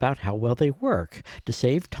data about how well they work. To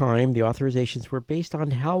save time, the authorizations were based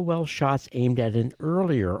on how well shots aimed at an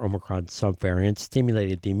earlier Omicron subvariant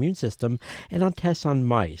stimulated the immune system and on tests on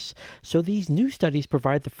mice. So these new studies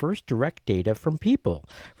provide the first direct data from people.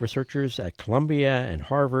 Researchers at Columbia and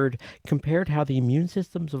Harvard compared how the immune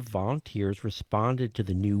systems of volunteers responded to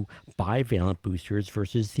the new bivalent boosters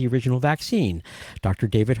versus the original vaccine. Dr.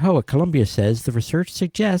 David Ho at Columbia says the research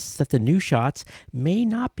suggests that the new shots may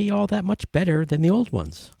not be all that much better than the old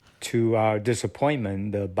ones. To our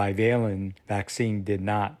disappointment, the bivalent vaccine did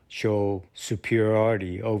not show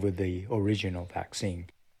superiority over the original vaccine.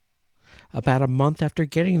 About a month after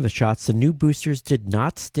getting the shots, the new boosters did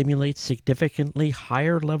not stimulate significantly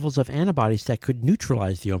higher levels of antibodies that could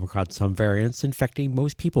neutralize the Omicron subvariants infecting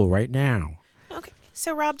most people right now. Okay,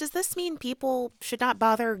 so Rob, does this mean people should not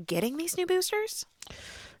bother getting these new boosters?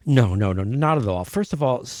 No, not at all. First of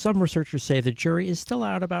all, some researchers say the jury is still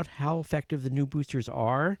out about how effective the new boosters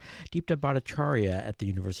are. Deepta Bhattacharya at the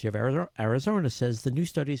University of Arizona says the new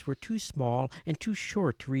studies were too small and too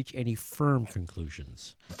short to reach any firm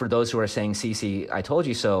conclusions. For those who are saying, Cece, I told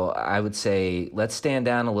you so, I would say let's stand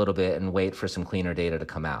down a little bit and wait for some cleaner data to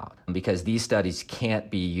come out, because these studies can't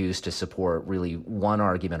be used to support really one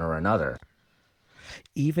argument or another.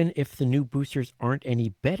 Even if the new boosters aren't any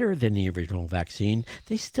better than the original vaccine,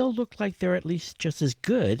 they still look like they're at least just as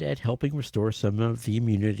good at helping restore some of the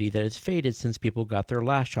immunity that has faded since people got their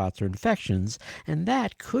last shots or infections, and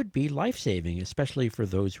that could be life-saving, especially for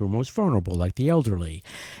those who are most vulnerable, like the elderly.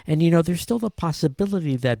 And, there's still the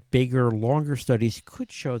possibility that bigger, longer studies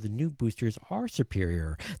could show the new boosters are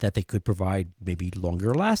superior, that they could provide maybe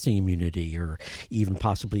longer-lasting immunity or even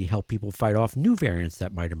possibly help people fight off new variants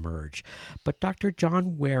that might emerge. But Dr. John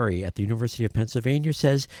Wary at the University of Pennsylvania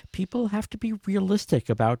says people have to be realistic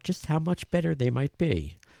about just how much better they might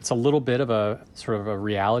be. It's a little bit of a sort of a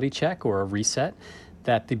reality check or a reset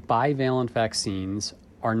that the bivalent vaccines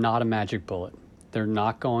are not a magic bullet. They're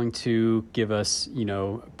not going to give us,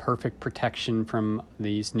 perfect protection from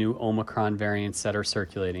these new Omicron variants that are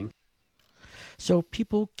circulating. So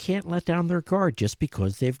people can't let down their guard just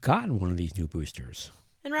because they've gotten one of these new boosters.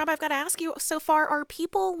 And Rob, I've got to ask you, so far, are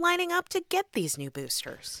people lining up to get these new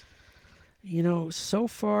boosters? So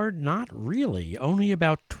far, not really. Only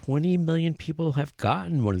about 20 million people have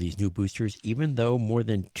gotten one of these new boosters, even though more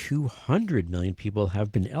than 200 million people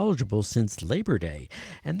have been eligible since Labor Day.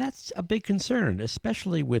 And that's a big concern,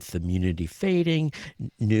 especially with immunity fading,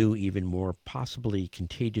 new, even more possibly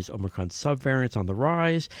contagious Omicron subvariants on the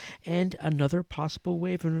rise, and another possible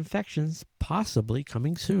wave of infections possibly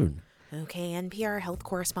coming soon. Okay, NPR health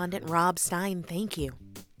correspondent Rob Stein, thank you.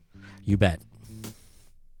 You bet.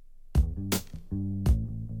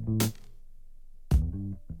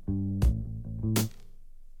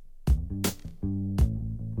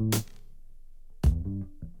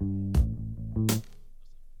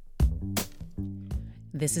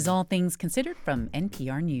 This is All Things Considered from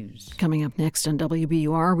NPR News. Coming up next on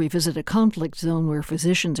WBUR, we visit a conflict zone where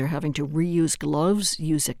physicians are having to reuse gloves,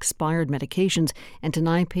 use expired medications, and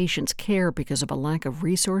deny patients care because of a lack of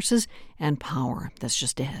resources and power. That's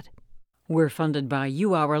just ahead. We're funded by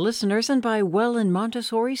you, our listeners, and by Welland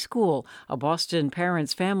Montessori School, a Boston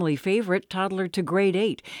Parents Family favorite, toddler to grade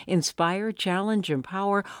 8. Inspire, challenge,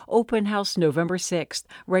 empower. Open house November 6th.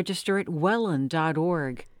 Register at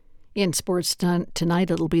welland.org. In sports tonight,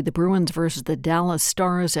 it'll be the Bruins versus the Dallas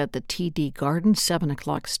Stars at the TD Garden, 7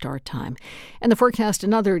 o'clock start time. And the forecast,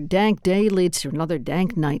 another dank day leads to another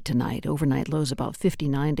dank night tonight. Overnight lows about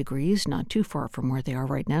 59 degrees, not too far from where they are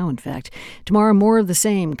right now, in fact. Tomorrow, more of the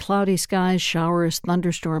same. Cloudy skies, showers,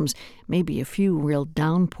 thunderstorms, maybe a few real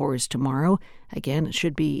downpours tomorrow. Again, it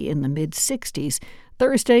should be in the mid-60s.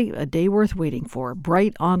 Thursday, a day worth waiting for.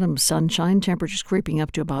 Bright autumn sunshine, temperatures creeping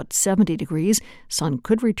up to about 70 degrees. Sun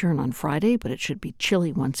could return on Friday, but it should be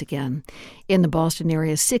chilly once again. In the Boston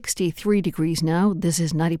area, 63 degrees now. This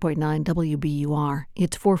is 90.9 WBUR.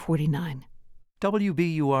 It's 4:49.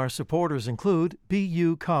 WBUR supporters include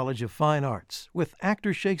BU College of Fine Arts with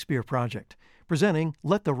Actors Shakespeare Project, presenting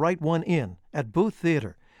Let the Right One In at Booth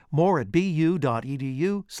Theater. More at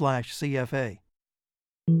bu.edu/CFA.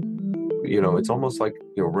 It's almost like,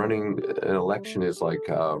 running an election is like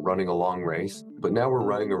running a long race. But now we're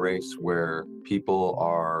running a race where people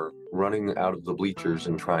are running out of the bleachers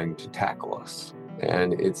and trying to tackle us.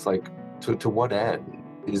 And it's like, to what end?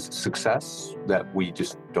 Is success that we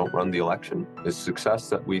just don't run the election? Is success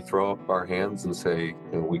that we throw up our hands and say,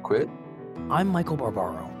 we quit? I'm Michael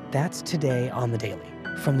Barbaro. That's Today on the Daily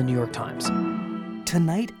from the New York Times.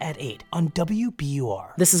 Tonight at 8 on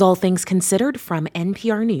WBUR. This is All Things Considered from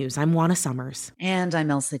NPR News. I'm Juana Summers. And I'm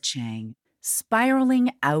Elsa Chang.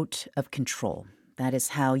 Spiraling out of control. That is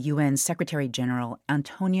how UN Secretary General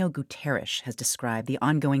Antonio Guterres has described the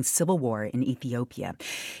ongoing civil war in Ethiopia.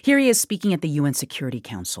 Here he is speaking at the UN Security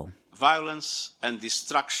Council. Violence and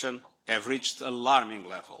destruction have reached alarming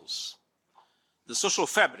levels. The social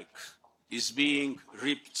fabric is being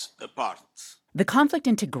ripped apart. The conflict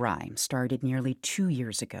in Tigray started nearly 2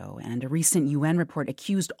 years ago, and a recent UN report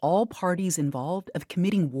accused all parties involved of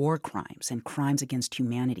committing war crimes and crimes against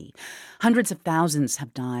humanity. Hundreds of thousands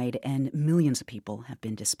have died, and millions of people have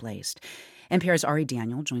been displaced. NPR's Ari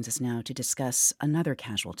Daniel joins us now to discuss another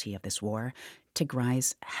casualty of this war,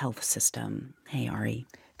 Tigray's health system. Hey, Ari.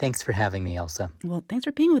 Thanks for having me, Elsa. Well, thanks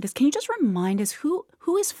for being with us. Can you just remind us who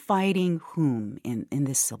is fighting whom in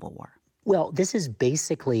this civil war? Well, this is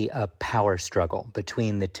basically a power struggle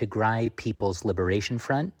between the Tigray People's Liberation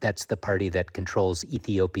Front, that's the party that controls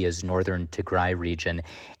Ethiopia's northern Tigray region,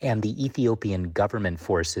 and the Ethiopian government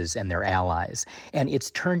forces and their allies. And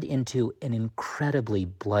it's turned into an incredibly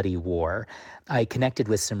bloody war. I connected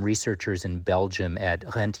with some researchers in Belgium at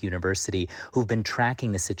Ghent University who've been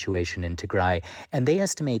tracking the situation in Tigray, and they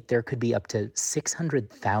estimate there could be up to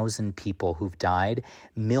 600,000 people who've died,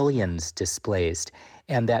 millions displaced,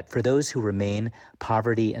 and that for those who remain,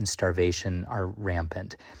 poverty and starvation are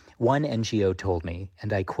rampant. One NGO told me,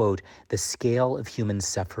 and I quote, "The scale of human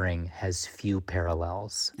suffering has few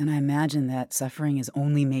parallels." And I imagine that suffering is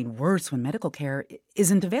only made worse when medical care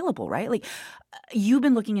isn't available, right? Like, you've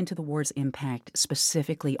been looking into the war's impact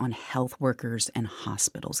specifically on health workers and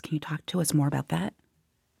hospitals. Can you talk to us more about that?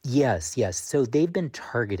 Yes. So they've been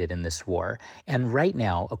targeted in this war. And right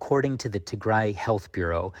now, according to the Tigray Health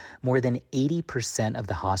Bureau, more than 80% of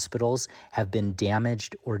the hospitals have been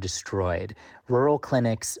damaged or destroyed. Rural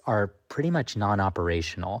clinics are pretty much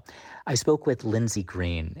non-operational. I spoke with Lindsay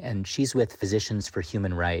Green, and she's with Physicians for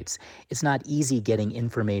Human Rights. It's not easy getting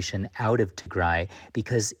information out of Tigray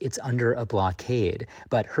because it's under a blockade,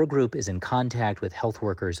 but her group is in contact with health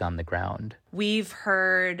workers on the ground. We've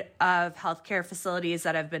heard of healthcare facilities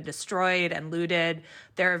that have been destroyed and looted.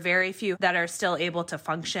 There are very few that are still able to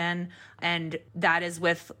function, and that is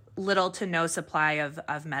with little to no supply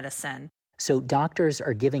of medicine. So doctors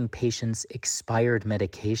are giving patients expired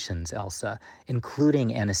medications, Elsa,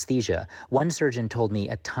 including anesthesia. One surgeon told me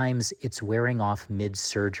at times it's wearing off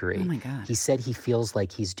mid-surgery. Oh, my God. He said he feels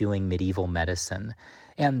like he's doing medieval medicine.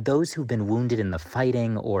 And those who've been wounded in the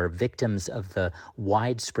fighting or victims of the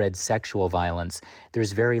widespread sexual violence,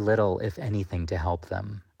 there's very little, if anything, to help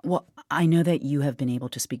them. Well, I know that you have been able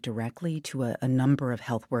to speak directly to a number of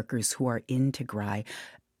health workers who are in Tigray.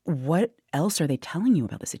 What else are they telling you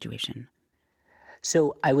about the situation?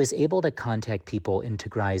 So I was able to contact people in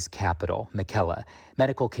Tigray's capital, Mekelle.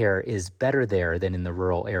 Medical care is better there than in the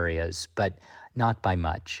rural areas, but not by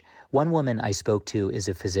much. One woman I spoke to is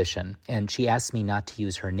a physician, and she asked me not to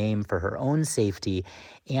use her name for her own safety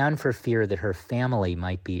and for fear that her family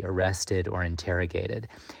might be arrested or interrogated.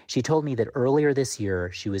 She told me that earlier this year,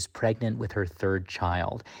 she was pregnant with her third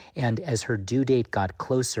child, and as her due date got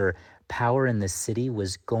closer, power in the city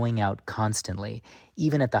was going out constantly,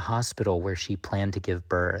 even at the hospital where she planned to give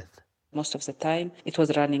birth. Most of the time, it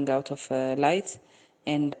was running out of light,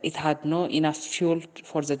 and it had no enough fuel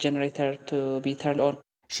for the generator to be turned on.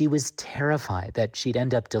 She was terrified that she'd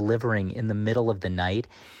end up delivering in the middle of the night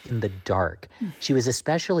in the dark. She was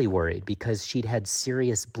especially worried because she'd had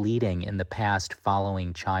serious bleeding in the past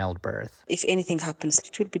following childbirth. If anything happens,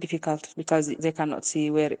 it will be difficult because they cannot see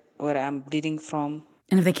where I'm bleeding from.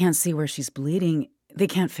 And if they can't see where she's bleeding, they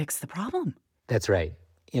can't fix the problem. That's right.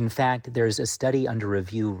 In fact, there's a study under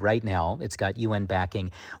review right now. It's got UN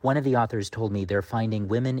backing. One of the authors told me they're finding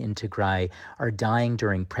women in Tigray are dying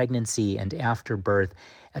during pregnancy and after birth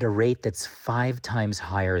at a rate that's 5 times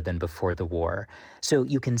higher than before the war. So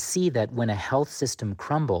you can see that when a health system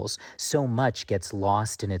crumbles, so much gets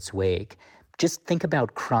lost in its wake. Just think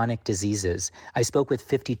about chronic diseases. I spoke with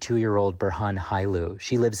 52-year-old Burhan Hailu.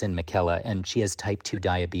 She lives in Mekelle, and she has type 2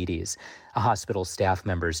 diabetes. A hospital staff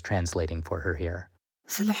member's translating for her here.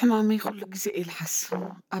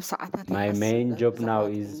 My main job now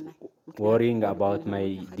is worrying about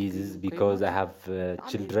my disease because I have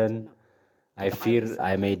children. I fear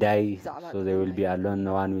I may die, so they will be alone.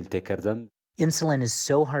 No one will take care of them. Insulin is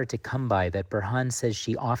so hard to come by that Burhan says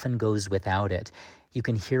she often goes without it. You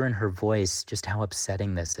can hear in her voice just how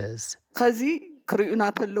upsetting this is.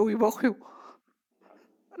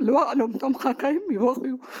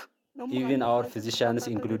 Even our physicians,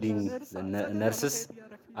 including the nurses,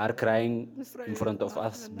 are crying in front of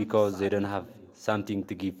us because they don't have something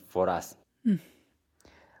to give for us.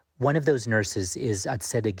 One of those nurses is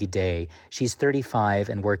Atseda Gidey. She's 35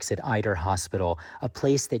 and works at Eider Hospital, a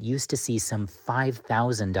place that used to see some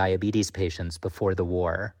 5,000 diabetes patients before the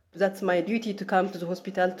war. That's my duty to come to the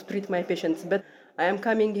hospital to treat my patients, but I am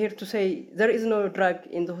coming here to say there is no drug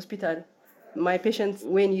in the hospital. My patients,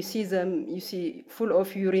 when you see them, you see full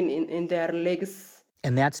of urine in their legs.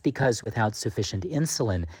 And that's because without sufficient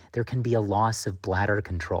insulin, there can be a loss of bladder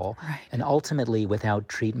control. Right. And ultimately, without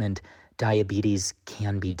treatment, diabetes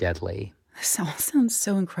can be deadly. This all sounds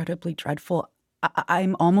so incredibly dreadful.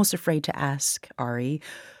 I'm almost afraid to ask, Ari,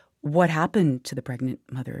 what happened to the pregnant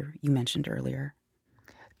mother you mentioned earlier?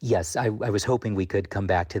 Yes, I was hoping we could come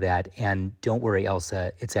back to that. And don't worry,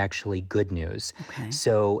 Elsa, it's actually good news. Okay.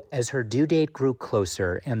 So as her due date grew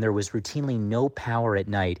closer and there was routinely no power at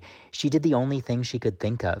night, she did the only thing she could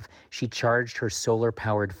think of. She charged her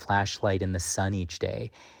solar-powered flashlight in the sun each day.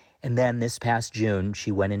 And then this past June,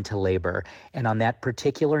 she went into labor. And on that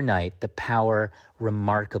particular night, the power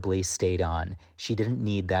remarkably stayed on. She didn't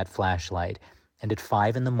need that flashlight. And at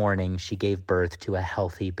 5 a.m, she gave birth to a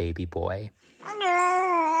healthy baby boy.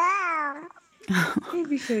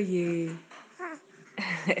 Baby for you.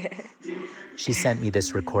 She sent me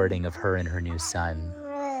this recording of her and her new son.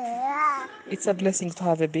 It's a blessing to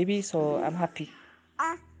have a baby, so I'm happy.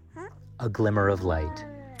 A glimmer of light.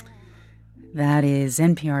 That is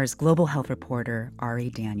NPR's global health reporter,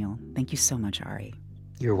 Ari Daniel. Thank you so much, Ari.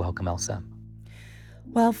 You're welcome, Elsa.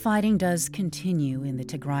 While fighting does continue in the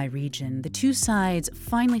Tigray region, the two sides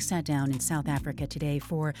finally sat down in South Africa today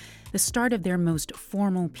for the start of their most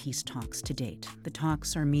formal peace talks to date. The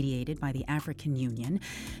talks are mediated by the African Union.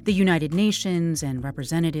 The United Nations and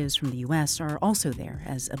representatives from the U.S. are also there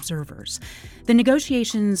as observers. The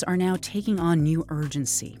negotiations are now taking on new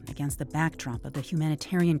urgency against the backdrop of the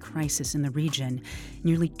humanitarian crisis in the region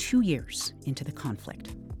nearly 2 years into the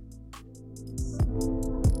conflict.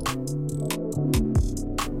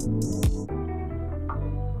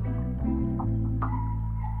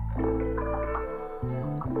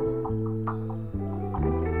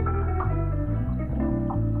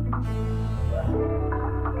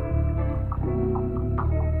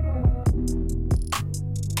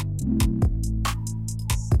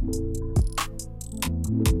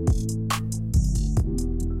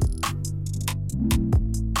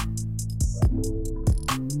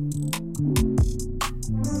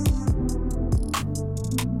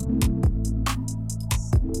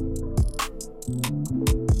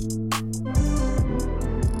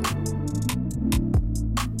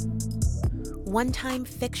 One-time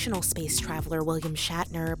fictional space traveler William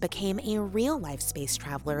Shatner became a real-life space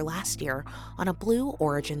traveler last year on a Blue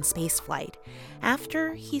Origin spaceflight.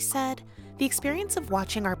 After, he said, the experience of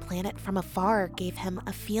watching our planet from afar gave him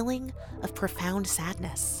a feeling of profound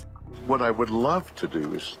sadness. What I would love to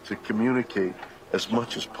do is to communicate as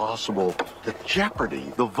much as possible the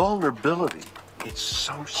jeopardy, the vulnerability. It's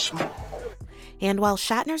so small. And while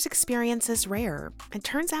Shatner's experience is rare, it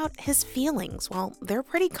turns out his feelings, well, they're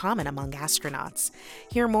pretty common among astronauts.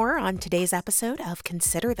 Hear more on today's episode of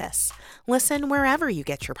Consider This. Listen wherever you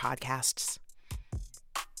get your podcasts.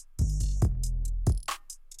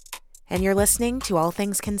 And you're listening to All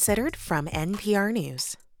Things Considered from NPR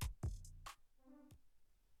News.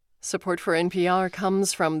 Support for NPR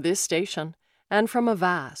comes from this station and from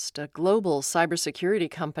Avast, a global cybersecurity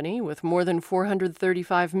company with more than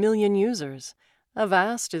 435 million users.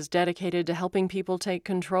 Avast is dedicated to helping people take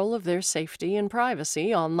control of their safety and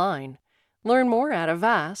privacy online. Learn more at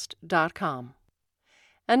avast.com.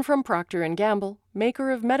 And from Procter & Gamble,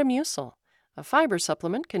 maker of Metamucil, a fiber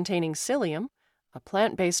supplement containing psyllium, a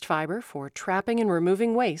plant-based fiber for trapping and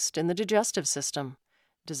removing waste in the digestive system,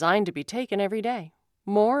 designed to be taken every day.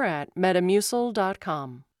 More at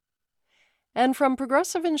metamucil.com. And from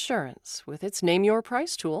Progressive Insurance, with its Name Your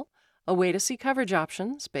Price tool, a way to see coverage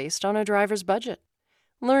options based on a driver's budget.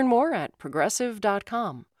 Learn more at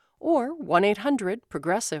progressive.com or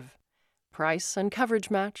 1-800-PROGRESSIVE. Price and coverage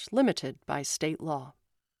match limited by state law.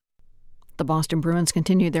 The Boston Bruins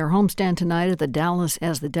continue their homestand tonight at the Dallas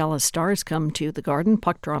Stars come to the Garden.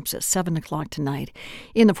 Puck drops at 7 o'clock tonight.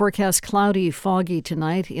 In the forecast, cloudy, foggy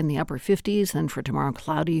tonight in the upper 50s. Then for tomorrow,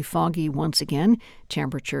 cloudy, foggy once again.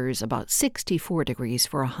 Temperatures about 64 degrees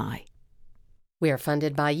for a high. We are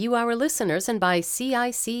funded by you, our listeners, and by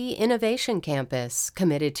CIC Innovation Campus,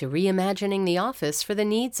 committed to reimagining the office for the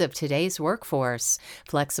needs of today's workforce.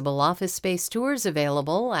 Flexible office space tours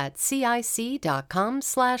available at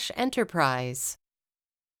cic.com/enterprise.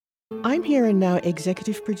 I'm here and now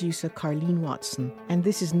executive producer Carlene Watson, and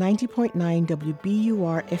this is 90.9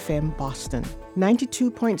 WBUR FM Boston,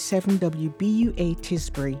 92.7 WBUA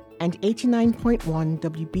Tisbury, and 89.1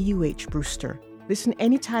 WBUH Brewster. Listen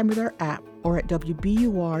anytime with our app or at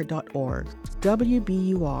WBUR.org.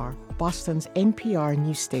 WBUR, Boston's NPR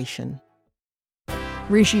news station.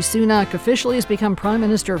 Rishi Sunak officially has become Prime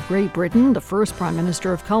Minister of Great Britain, the first Prime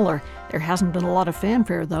Minister of color. There hasn't been a lot of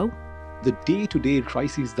fanfare, though. The day-to-day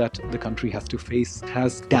crises that the country has to face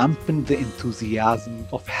has dampened the enthusiasm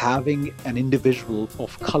of having an individual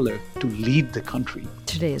of color to lead the country.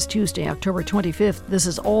 Today is Tuesday, October 25th. This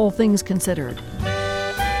is All Things Considered.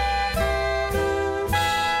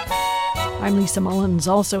 I'm Lisa Mullins.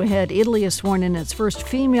 Also ahead, Italy has sworn in its first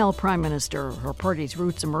female prime minister. Her party's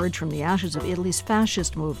roots emerge from the ashes of Italy's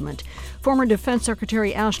fascist movement. Former Defense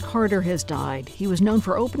Secretary Ash Carter has died. He was known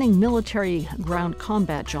for opening military ground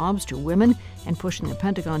combat jobs to women and pushing the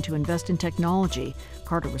Pentagon to invest in technology.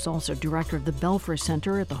 Carter was also director of the Belfer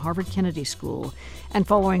Center at the Harvard Kennedy School. And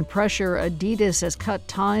following pressure, Adidas has cut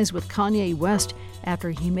ties with Kanye West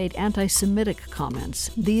after he made anti-Semitic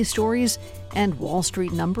comments. These stories and Wall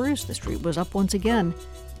Street numbers. The street was up once again.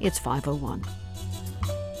 It's 5:01.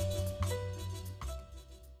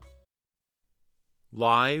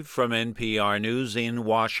 Live from NPR News in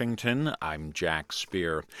Washington, I'm Jack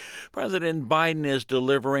Speer. President Biden is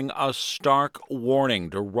delivering a stark warning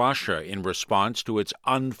to Russia in response to its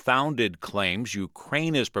unfounded claims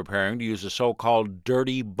Ukraine is preparing to use a so-called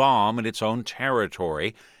dirty bomb in its own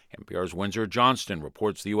territory. NPR's Windsor Johnston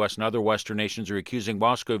reports the U.S. and other Western nations are accusing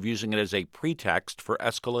Moscow of using it as a pretext for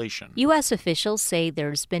escalation. U.S. officials say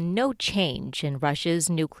there's been no change in Russia's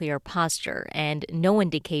nuclear posture and no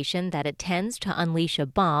indication that it tends to unleash a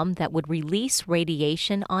bomb that would release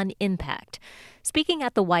radiation on impact. Speaking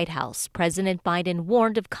at the White House, President Biden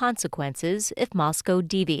warned of consequences if Moscow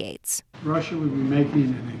deviates. Russia would be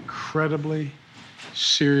making an incredibly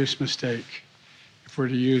serious mistake if we're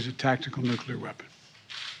to use a tactical nuclear weapon.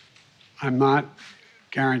 I'm not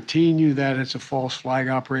guaranteeing you that it's a false flag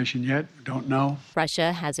operation yet. We don't know.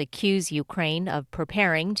 Russia has accused Ukraine of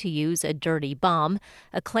preparing to use a dirty bomb,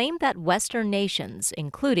 a claim that Western nations,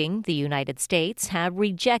 including the United States, have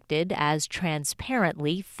rejected as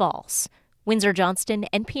transparently false. Windsor Johnston,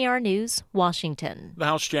 NPR News, Washington. The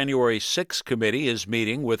House January 6 committee is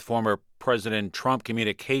meeting with former President Trump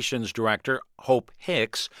Communications Director Hope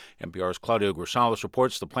Hicks. NPR's Claudio Grisales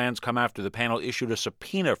reports the plans come after the panel issued a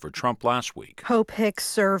subpoena for Trump last week. Hope Hicks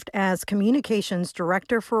served as communications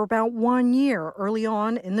director for about 1 year early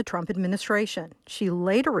on in the Trump administration. She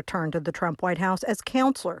later returned to the Trump White House as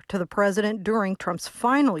counselor to the president during Trump's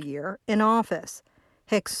final year in office.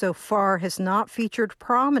 Hicks so far has not featured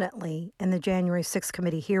prominently in the January 6th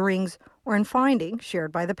committee hearings or in findings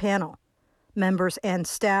shared by the panel. Members and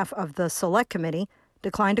staff of the Select Committee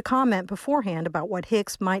declined to comment beforehand about what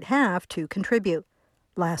Hicks might have to contribute.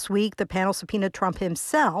 Last week, the panel subpoenaed Trump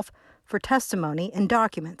himself for testimony and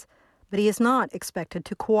documents, but he is not expected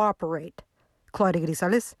to cooperate. Claudia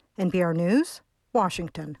Grisales, NPR News,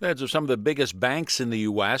 Washington. Heads of some of the biggest banks in the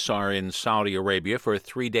U.S. are in Saudi Arabia for a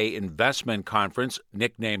three-day investment conference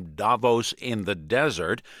nicknamed Davos in the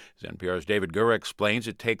Desert. As NPR's David Gura explains,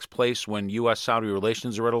 it takes place when U.S.-Saudi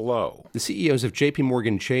relations are at a low. The CEOs of J.P.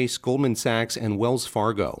 Morgan Chase, Goldman Sachs, and Wells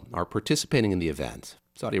Fargo are participating in the event.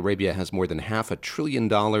 Saudi Arabia has more than $500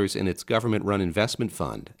 billion in its government-run investment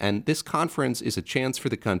fund, and this conference is a chance for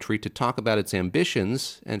the country to talk about its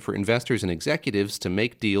ambitions and for investors and executives to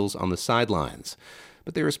make deals on the sidelines.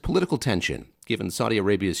 But there is political tension, given Saudi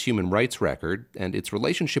Arabia's human rights record, and its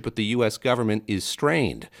relationship with the U.S. government is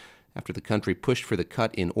strained after the country pushed for the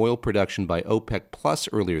cut in oil production by OPEC Plus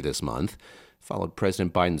earlier this month, followed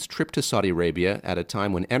President Biden's trip to Saudi Arabia at a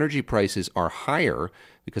time when energy prices are higher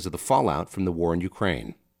because of the fallout from the war in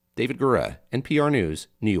Ukraine. David Gura, NPR News,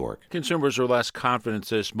 New York. Consumers are less confident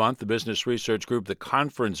this month. The business research group The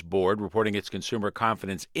Conference Board reporting its consumer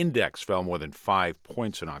confidence index fell more than 5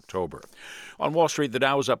 points in October. On Wall Street, the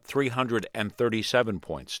Dow was up 337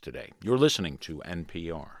 points today. You're listening to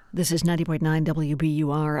NPR. This is 90.9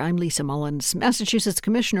 WBUR. I'm Lisa Mullins. Massachusetts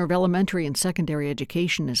Commissioner of Elementary and Secondary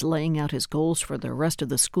Education is laying out his goals for the rest of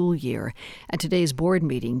the school year. At today's board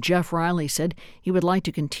meeting, Jeff Riley said he would like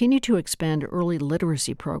to continue to expand early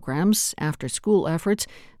literacy programs, after-school efforts,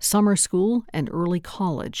 summer school, and early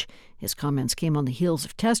college. His comments came on the heels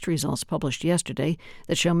of test results published yesterday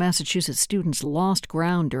that show Massachusetts students lost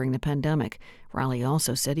ground during the pandemic. Riley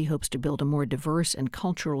also said he hopes to build a more diverse and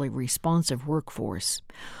culturally responsive workforce.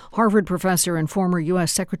 Harvard professor and former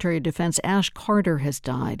U.S. Secretary of Defense Ash Carter has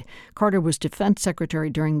died. Carter was Defense Secretary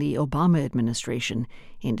during the Obama administration.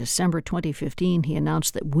 In December 2015, he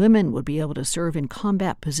announced that women would be able to serve in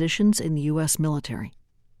combat positions in the U.S. military.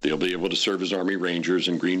 They'll be able to serve as Army Rangers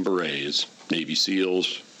and Green Berets, Navy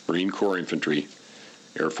SEALs, Marine Corps Infantry,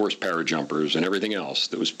 Air Force parajumpers, and everything else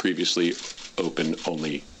that was previously open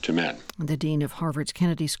only to men. The dean of Harvard's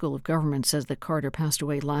Kennedy School of Government says that Carter passed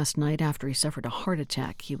away last night after he suffered a heart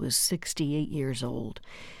attack. He was 68 years old.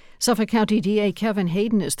 Suffolk County DA Kevin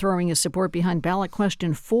Hayden is throwing his support behind ballot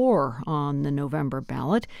question 4 on the November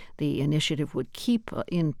ballot. The initiative would keep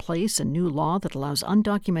in place a new law that allows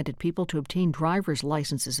undocumented people to obtain driver's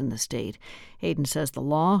licenses in the state. Hayden says the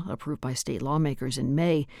law, approved by state lawmakers in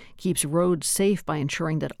May, keeps roads safe by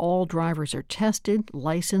ensuring that all drivers are tested,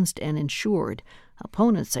 licensed, and insured.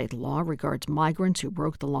 Opponents say the law regards migrants who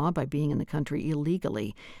broke the law by being in the country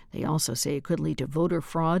illegally. They also say it could lead to voter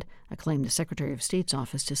fraud, a claim the Secretary of State's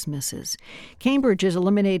office dismisses. Cambridge is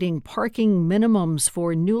eliminating parking minimums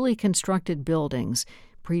for newly constructed buildings.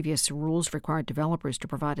 Previous rules required developers to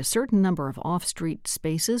provide a certain number of off-street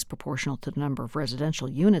spaces proportional to the number of residential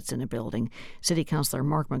units in a building. City Councilor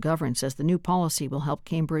Mark McGovern says the new policy will help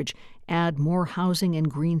Cambridge add more housing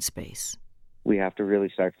and green space. We have to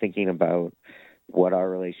really start thinking about what our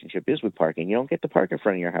relationship is with parking. You don't get to park in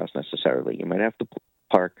front of your house necessarily. You might have to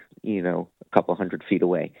park, a couple hundred feet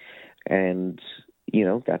away. And,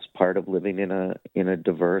 that's part of living in a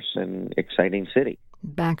diverse and exciting city.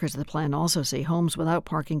 Backers of the plan also say homes without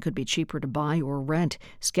parking could be cheaper to buy or rent.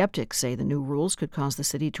 Skeptics say the new rules could cause the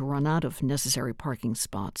city to run out of necessary parking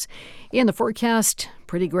spots. In the forecast,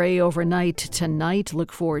 pretty gray overnight tonight.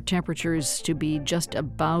 Look for temperatures to be just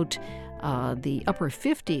about the upper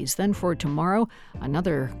 50s. Then for tomorrow,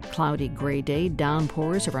 another cloudy gray day,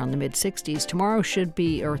 downpours around the mid-60s. Tomorrow should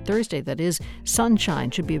be, or Thursday that is,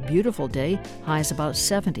 sunshine. Should be a beautiful day, highs about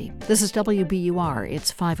 70. This is WBUR.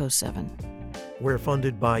 It's 5:07. We're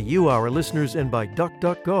funded by you, our listeners, and by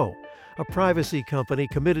DuckDuckGo, a privacy company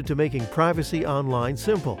committed to making privacy online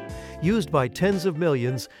simple. Used by tens of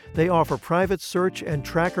millions, they offer private search and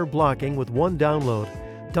tracker blocking with one download.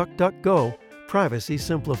 DuckDuckGo, privacy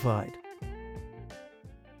simplified.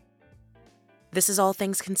 This is All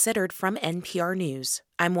Things Considered from NPR News.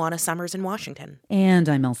 I'm Juana Summers in Washington. And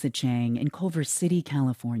I'm Elsa Chang in Culver City,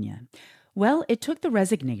 California. Well, it took the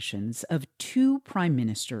resignations of 2 prime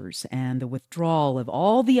ministers and the withdrawal of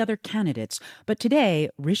all the other candidates, but today,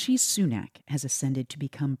 Rishi Sunak has ascended to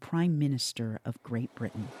become Prime Minister of Great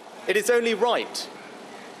Britain. It is only right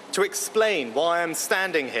to explain why I'm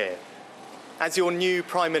standing here as your new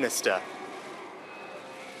Prime Minister.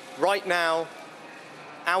 Right now,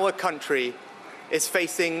 our country is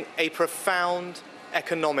facing a profound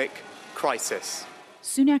economic crisis.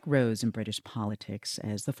 Sunak rose in British politics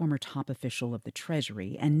as the former top official of the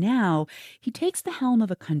Treasury, and now he takes the helm of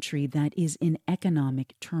a country that is in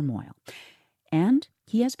economic turmoil. And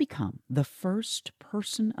he has become the first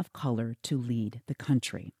person of color to lead the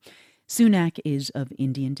country. Sunak is of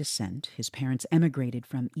Indian descent. His parents emigrated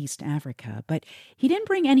from East Africa, but he didn't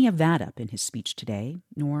bring any of that up in his speech today,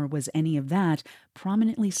 nor was any of that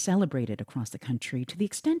prominently celebrated across the country to the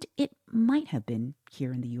extent it might have been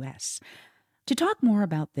here in the U.S. To talk more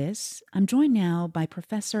about this, I'm joined now by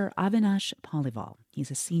Professor Avinash Paliwal.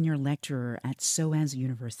 He's a senior lecturer at SOAS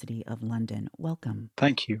University of London. Welcome.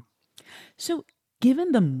 Thank you. So,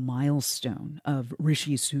 given the milestone of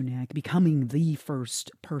Rishi Sunak becoming the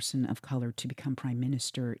first person of color to become prime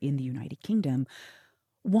minister in the United Kingdom,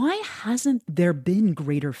 why hasn't there been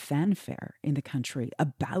greater fanfare in the country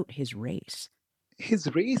about his race?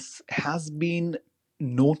 His race has been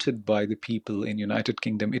noted by the people in United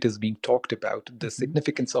Kingdom. It is being talked about. The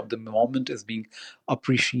significance of the moment is being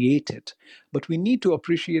appreciated. But we need to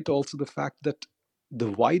appreciate also the fact that the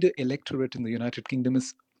wider electorate in the United Kingdom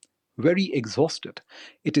is very exhausted.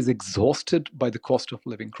 It is exhausted by the cost of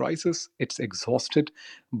living crisis. It's exhausted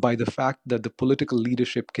by the fact that the political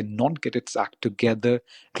leadership cannot get its act together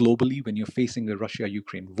globally when you're facing a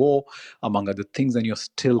Russia-Ukraine war, among other things, and you're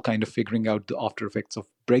still kind of figuring out the after effects of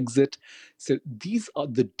Brexit. So these are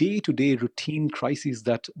the day-to-day routine crises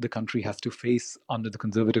that the country has to face under the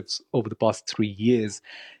Conservatives over the past 3 years,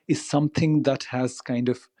 is something that has kind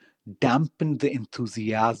of dampened the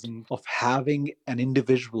enthusiasm of having an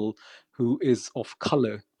individual who is of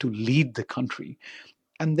color to lead the country.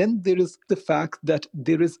 And then there is the fact that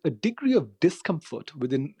there is a degree of discomfort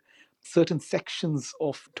within certain sections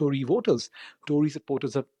of Tory voters. Tory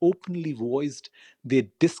supporters have openly voiced their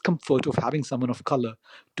discomfort of having someone of color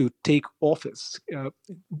to take office,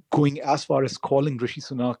 going as far as calling Rishi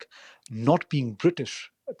Sunak not being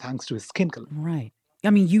British thanks to his skin color. Right. I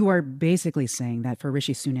mean, you are basically saying that for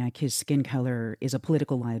Rishi Sunak, his skin color is a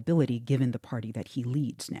political liability given the party that he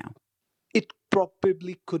leads now. It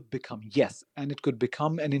probably could become, yes, and it could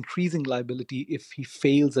become an increasing liability if he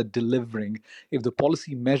fails at delivering, if the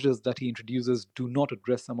policy measures that he introduces do not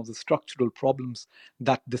address some of the structural problems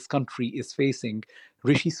that this country is facing.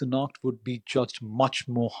 Rishi Sunak would be judged much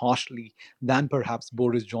more harshly than perhaps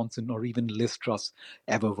Boris Johnson or even Liz Truss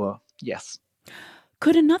ever were, yes.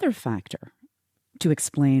 Could another factor to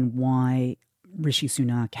explain why Rishi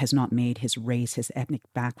Sunak has not made his race, his ethnic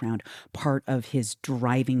background, part of his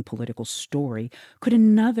driving political story, could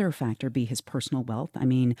another factor be his personal wealth? I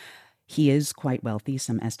mean, he is quite wealthy.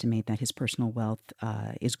 Some estimate that his personal wealth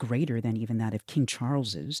is greater than even that of King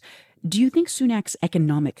Charles's. Do you think Sunak's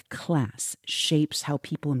economic class shapes how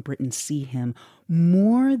people in Britain see him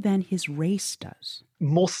more than his race does?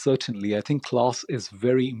 Most certainly. I think class is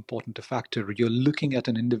very important a factor. You're looking at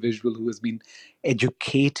an individual who has been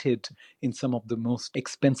educated in some of the most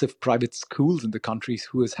expensive private schools in the country,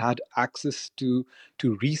 who has had access to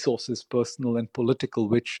resources, personal and political,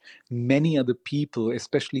 which many other people,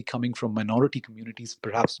 especially coming from minority communities,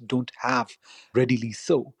 perhaps don't have readily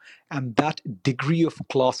so. And that degree of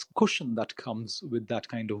class cushion that comes with that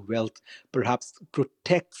kind of wealth perhaps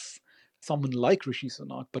protects someone like Rishi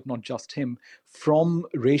Sunak, but not just him, from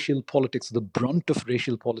racial politics, the brunt of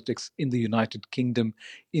racial politics in the United Kingdom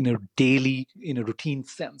in a routine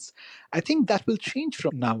sense. I think that will change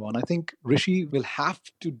from now on. I think Rishi will have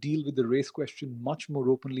to deal with the race question much more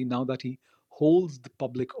openly now that he holds the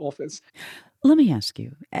public office. Let me ask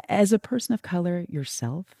you, as a person of color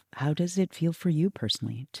yourself, how does it feel for you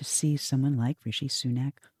personally to see someone like Rishi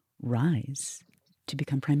Sunak rise to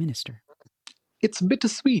become prime minister? It's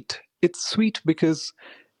bittersweet. It's sweet because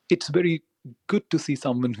it's very good to see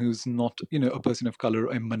someone who's not, a person of color,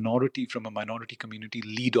 a minority from a minority community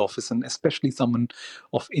lead office, and especially someone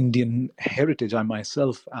of Indian heritage. I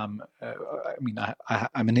myself am,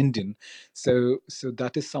 I'm an Indian. So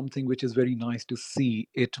that is something which is very nice to see.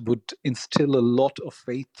 It would instill a lot of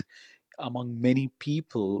faith among many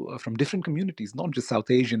people from different communities, not just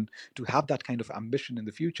South Asian, to have that kind of ambition in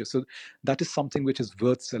the future. So that is something which is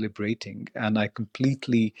worth celebrating. And I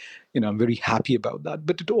completely, I'm very happy about that.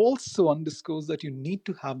 But it also underscores that you need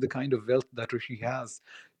to have the kind of wealth that Rishi has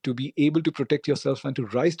to be able to protect yourself and to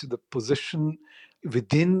rise to the position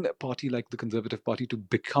within a party like the Conservative Party to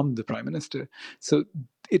become the prime minister. So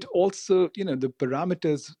it also, the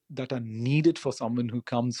parameters that are needed for someone who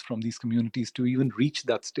comes from these communities to even reach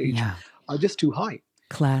that stage are just too high.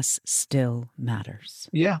 Class still matters.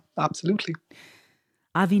 Yeah, absolutely.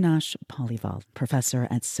 Avinash Paliwal, professor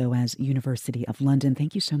at SOAS University of London,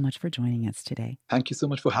 thank you so much for joining us today. Thank you so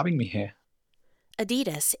much for having me here.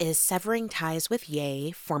 Adidas is severing ties with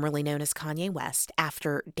Ye, formerly known as Kanye West,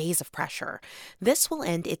 after days of pressure. This will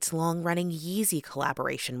end its long-running Yeezy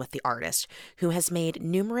collaboration with the artist, who has made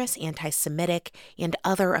numerous anti-Semitic and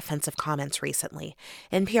other offensive comments recently.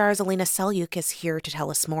 NPR's Alina Selyuk is here to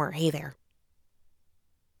tell us more. Hey there.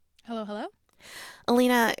 Hello, hello.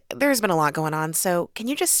 Alina, there's been a lot going on, so can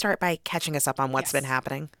you just start by catching us up on what's been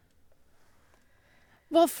happening?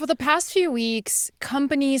 Well, for the past few weeks,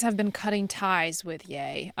 companies have been cutting ties with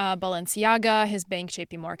Ye. Balenciaga, his bank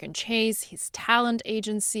JP Morgan Chase, his talent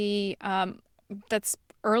agency. That's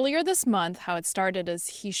earlier this month. How it started is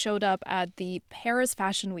he showed up at the Paris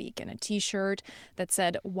Fashion Week in a T-shirt that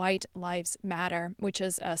said "White Lives Matter," which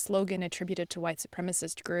is a slogan attributed to white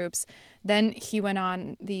supremacist groups. Then he went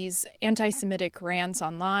on these anti-Semitic rants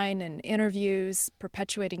online and interviews,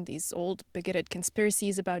 perpetuating these old bigoted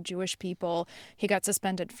conspiracies about Jewish people. He got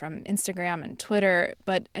suspended from Instagram and Twitter,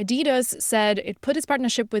 but Adidas said it put its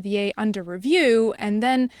partnership with Ye under review, and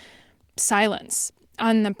then silence.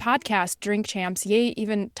 On the podcast Drink Champs, Ye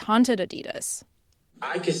even taunted Adidas.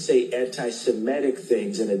 I can say anti-Semitic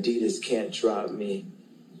things and Adidas can't drop me.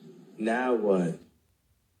 Now what?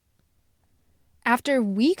 After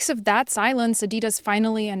weeks of that silence, Adidas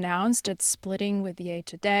finally announced it's splitting with Ye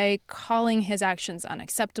today, calling his actions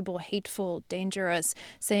unacceptable, hateful, dangerous,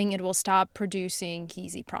 saying it will stop producing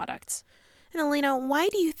Yeezy products. And Alina, why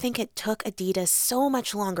do you think it took Adidas so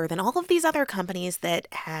much longer than all of these other companies that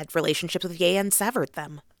had relationships with Ye and severed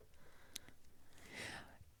them?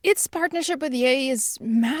 Its partnership with Ye is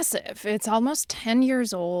massive. It's almost 10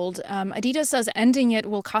 years old. Adidas says ending it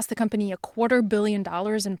will cost the company $250 million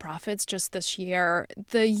in profits just this year.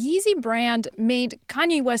 The Yeezy brand made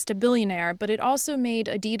Kanye West a billionaire, but it also made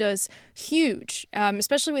Adidas huge,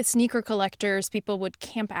 especially with sneaker collectors. People would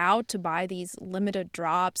camp out to buy these limited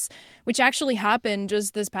drops, which actually happened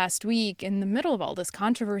just this past week. In the middle of all this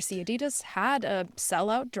controversy, Adidas had a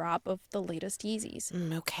sellout drop of the latest Yeezys.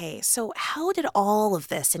 Okay, so how did all of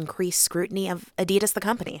this increase scrutiny of Adidas, the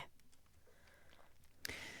company?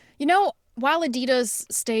 You know, while Adidas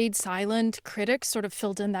stayed silent, critics sort of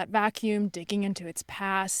filled in that vacuum, digging into its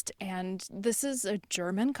past. And this is a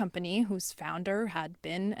German company whose founder had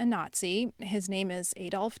been a Nazi. His name is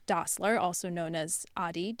Adolf Dassler, also known as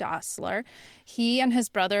Adi Dassler. He and his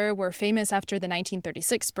brother were famous after the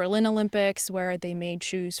 1936 Berlin Olympics, where they made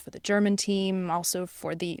shoes for the German team, also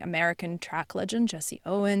for the American track legend Jesse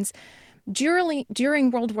Owens.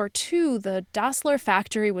 During World War II, the Dassler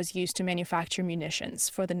factory was used to manufacture munitions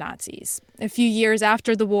for the Nazis. A few years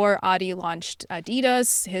after the war, Adi launched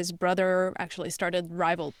Adidas. His brother actually started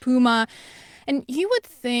rival Puma. And you would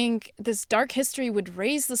think this dark history would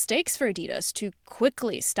raise the stakes for Adidas to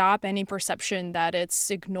quickly stop any perception that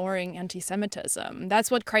it's ignoring anti-Semitism.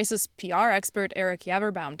 That's what crisis PR expert Eric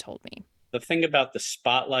Yaverbaum told me. The thing about the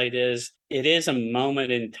spotlight is it is a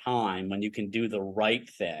moment in time when you can do the right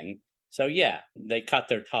thing. So yeah, they cut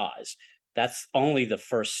their ties. That's only the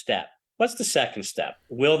first step. What's the second step?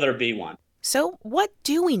 Will there be one? So what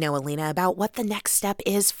do we know, Alina, about what the next step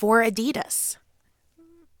is for Adidas?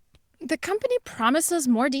 The company promises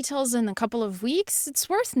more details in a couple of weeks. It's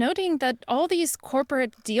worth noting that all these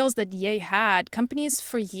corporate deals that Ye had, companies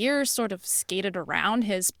for years sort of skated around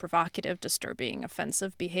his provocative, disturbing,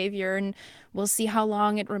 offensive behavior, and we'll see how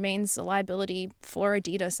long it remains a liability for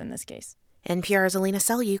Adidas in this case. NPR's Alina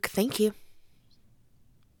Selyuk, thank you.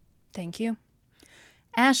 Thank you.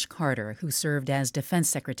 Ash Carter, who served as defense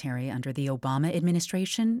secretary under the Obama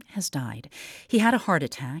administration, has died. He had a heart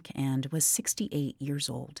attack and was 68 years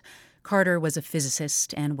old. Carter was a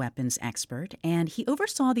physicist and weapons expert, and he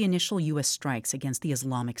oversaw the initial U.S. strikes against the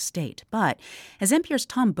Islamic State. But as NPR's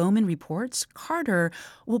Tom Bowman reports, Carter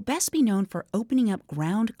will best be known for opening up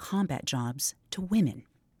ground combat jobs to women.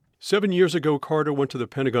 7 years ago, Carter went to the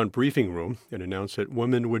Pentagon briefing room and announced that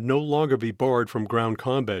women would no longer be barred from ground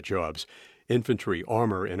combat jobs, infantry,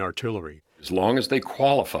 armor, and artillery. As long as they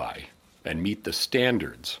qualify and meet the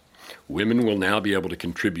standards, women will now be able to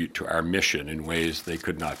contribute to our mission in ways they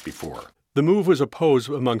could not before. The move was opposed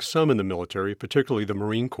among some in the military, particularly the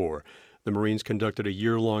Marine Corps. The Marines conducted a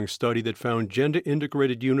year-long study that found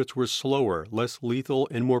gender-integrated units were slower, less lethal,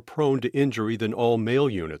 and more prone to injury than all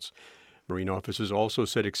male units. Marine officers also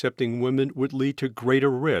said accepting women would lead to greater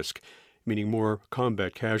risk, meaning more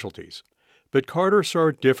combat casualties. But Carter saw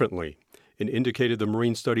it differently and indicated the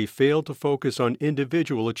Marine study failed to focus on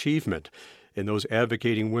individual achievement. And those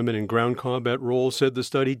advocating women in ground combat roles said the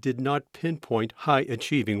study did not pinpoint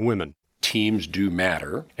high-achieving women. Teams do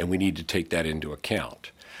matter, and we need to take that into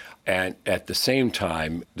account. And at the same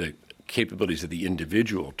time, the capabilities of the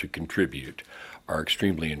individual to contribute are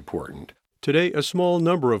extremely important. Today, a small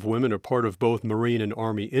number of women are part of both Marine and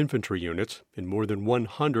Army infantry units, and more than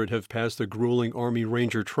 100 have passed the grueling Army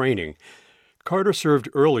Ranger training. Carter served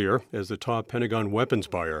earlier as the top Pentagon weapons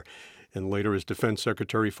buyer, and later as Defense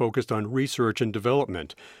Secretary focused on research and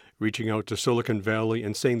development, reaching out to Silicon Valley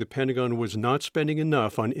and saying the Pentagon was not spending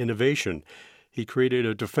enough on innovation. He created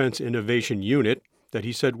a Defense Innovation Unit that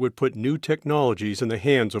he said would put new technologies in the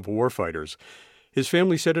hands of warfighters. His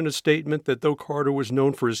family said in a statement that though Carter was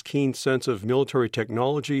known for his keen sense of military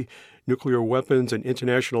technology, nuclear weapons, and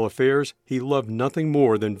international affairs, he loved nothing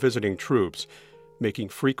more than visiting troops, making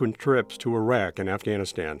frequent trips to Iraq and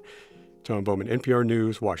Afghanistan. Tom Bowman, NPR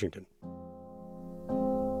News, Washington.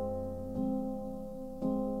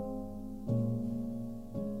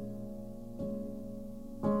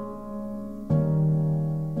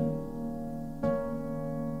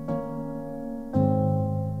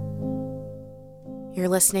 You're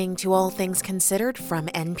listening to All Things Considered from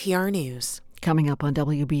NPR News. Coming up on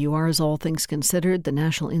WBUR's All Things Considered, the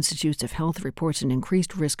National Institutes of Health reports an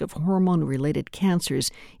increased risk of hormone-related cancers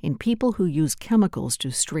in people who use chemicals to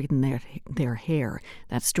straighten their hair.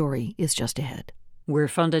 That story is just ahead. We're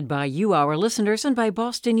funded by you, our listeners, and by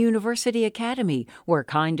Boston University Academy, where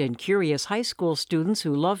kind and curious high school students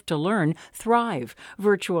who love to learn thrive.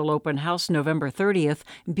 Virtual open house November 30th,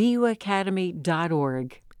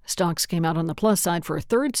 buacademy.org. Stocks came out on the plus side for a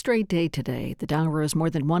third straight day today. The Dow rose more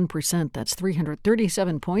than 1%. That's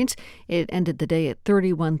 337 points. It ended the day at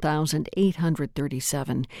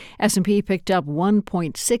 31,837. S&P picked up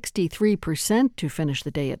 1.63% to finish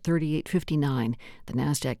the day at 3859. The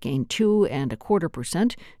Nasdaq gained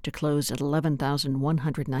 2.25% to close at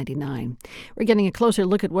 11,199. We're getting a closer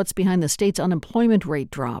look at what's behind the state's unemployment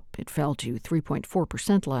rate drop. It fell to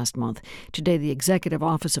 3.4% last month. Today, the Executive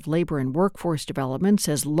Office of Labor and Workforce Development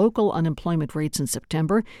says local unemployment rates in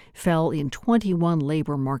September fell in 21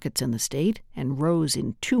 labor markets in the state and rose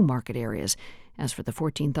in 2 market areas. As for the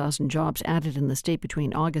 14,000 jobs added in the state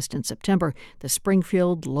between August and September, the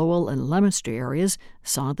Springfield, Lowell, and Leominster areas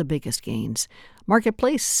saw the biggest gains.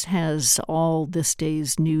 Marketplace has all this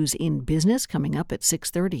day's news in business coming up at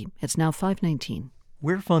 6:30. It's now 5:19.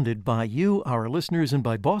 We're funded by you, our listeners, and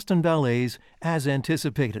by Boston Ballets, as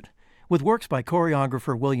anticipated, with works by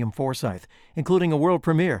choreographer William Forsythe, including a world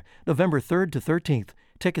premiere, November 3rd to 13th.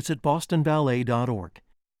 Tickets at bostonballet.org.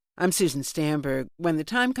 I'm Susan Stamberg. When the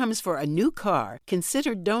time comes for a new car,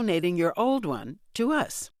 consider donating your old one to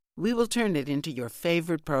us. We will turn it into your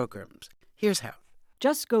favorite programs. Here's how.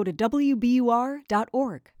 Just go to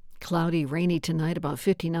WBUR.org. Cloudy, rainy tonight, about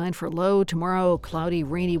 59 for low. Tomorrow, cloudy,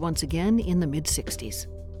 rainy once again in the mid-60s.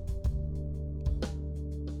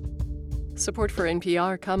 Support for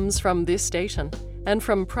NPR comes from this station and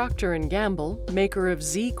from Procter & Gamble, maker of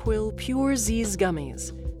ZzzQuil Pure Z's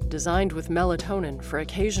Gummies, designed with melatonin for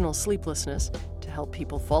occasional sleeplessness to help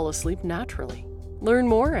people fall asleep naturally. Learn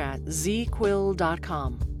more at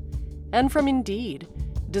zzquil.com. And from Indeed,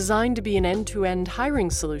 designed to be an end-to-end hiring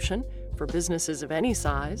solution for businesses of any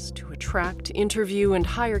size to attract, interview, and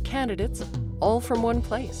hire candidates, all from one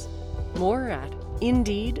place. More at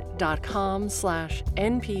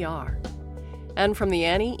indeed.com/NPR. And from the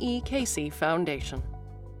Annie E. Casey Foundation.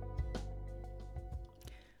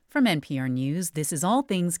 From NPR News, this is All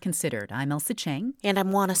Things Considered. I'm Elsa Chang. And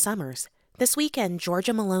I'm Juana Summers. This weekend,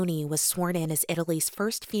 Giorgia Meloni was sworn in as Italy's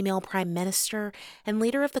first female prime minister and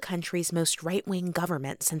leader of the country's most right-wing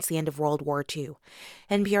government since the end of World War II.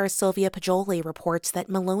 NPR's Sylvia Poggioli reports that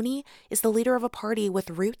Meloni is the leader of a party with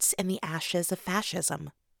roots in the ashes of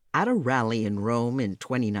fascism. At a rally in Rome in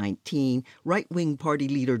 2019, right-wing party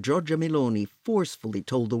leader Giorgia Meloni forcefully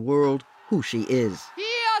told the world who she is.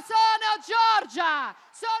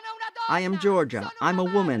 I am Georgia. I'm a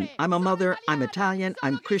woman. I'm a mother. I'm Italian.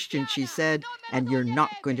 I'm Christian, she said, and you're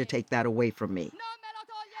not going to take that away from me.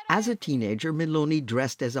 As a teenager, Meloni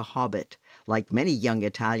dressed as a hobbit. Like many young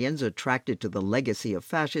Italians attracted to the legacy of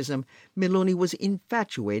fascism, Meloni was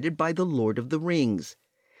infatuated by the Lord of the Rings.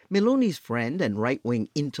 Meloni's friend and right-wing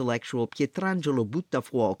intellectual Pietrangelo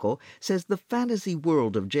Buttafuoco says the fantasy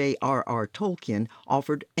world of J.R.R. Tolkien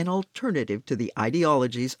offered an alternative to the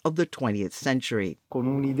ideologies of the 20th century.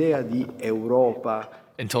 In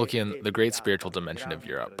Tolkien, the great spiritual dimension of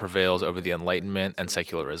Europe prevails over the Enlightenment and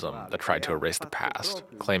secularism that tried to erase the past,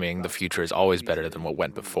 claiming the future is always better than what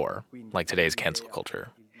went before, like today's cancel culture.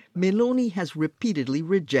 Meloni has repeatedly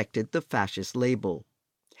rejected the fascist label.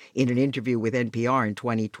 In an interview with NPR in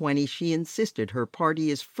 2020, she insisted her party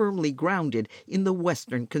is firmly grounded in the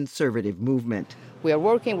Western conservative movement. We are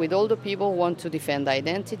working with all the people who want to defend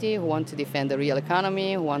identity, who want to defend the real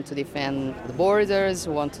economy, who want to defend the borders,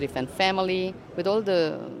 who want to defend family, with all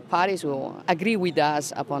the parties who agree with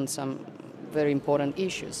us upon some very important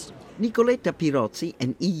issues. Nicoletta Pirozzi,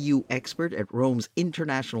 an EU expert at Rome's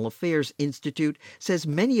International Affairs Institute, says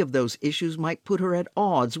many of those issues might put her at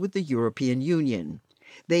odds with the European Union.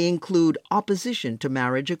 They include opposition to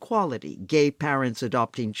marriage equality, gay parents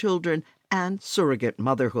adopting children, and surrogate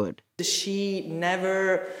motherhood. She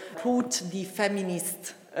never put the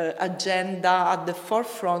feminist agenda at the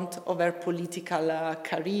forefront of her political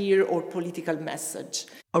career or political message.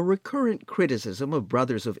 A recurrent criticism of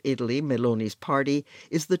Brothers of Italy, Meloni's party,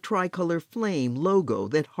 is the tricolor flame logo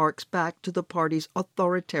that harks back to the party's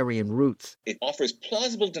authoritarian roots. It offers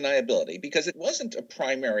plausible deniability because it wasn't a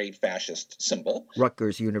primary fascist symbol.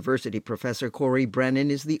 Rutgers University professor Corey Brennan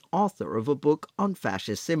is the author of a book on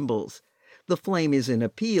fascist symbols. The flame is an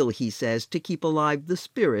appeal, he says, to keep alive the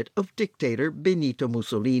spirit of dictator Benito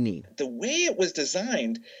Mussolini. The way it was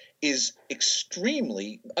designed is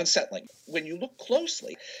extremely unsettling. When you look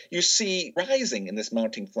closely, you see rising in this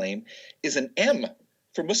mounting flame is an M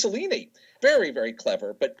for Mussolini. Very, very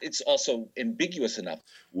clever, but it's also ambiguous enough.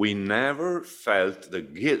 We never felt the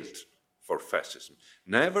guilt for fascism,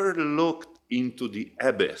 never looked into the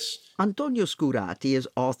abyss. Antonio Scurati is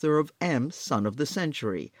author of M, Son of the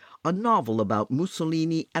Century, a novel about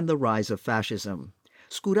Mussolini and the rise of fascism.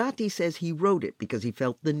 Scurati says he wrote it because he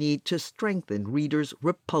felt the need to strengthen readers'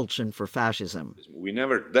 repulsion for fascism. We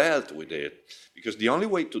never dealt with it because the only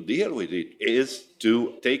way to deal with it is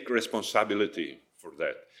to take responsibility for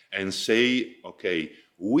that and say, okay,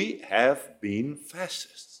 we have been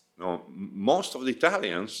fascists. No, most of the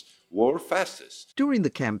Italians were fascists. During the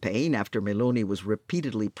campaign, after Meloni was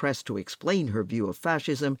repeatedly pressed to explain her view of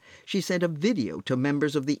fascism, she sent a video to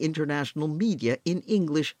members of the international media in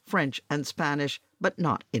English, French, and Spanish, but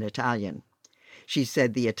not in Italian. She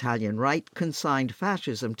said the Italian right consigned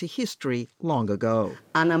fascism to history long ago.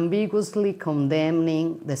 Unambiguously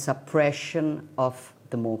condemning the suppression of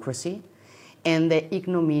democracy and the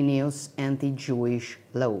ignominious anti-Jewish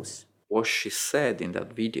laws. What she said in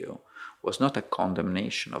that video was not a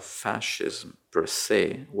condemnation of fascism per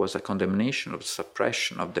se, was a condemnation of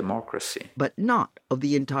suppression of democracy. But not of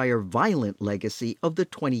the entire violent legacy of the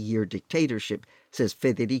 20-year dictatorship, says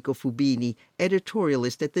Federico Fubini,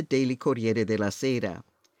 editorialist at the daily Corriere della Sera.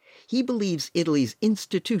 He believes Italy's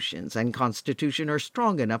institutions and constitution are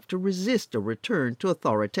strong enough to resist a return to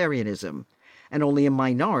authoritarianism, and only a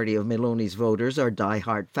minority of Meloni's voters are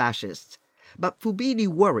die-hard fascists. But Fubini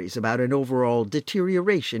worries about an overall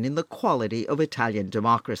deterioration in the quality of Italian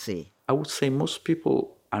democracy. I would say most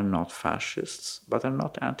people are not fascists, but are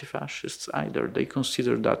not anti-fascists either. They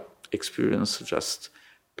consider that experience just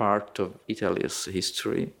part of Italy's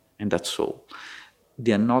history, and that's all.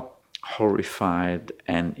 They are not horrified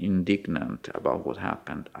and indignant about what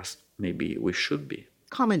happened, as maybe we should be.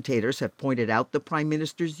 Commentators have pointed out the Prime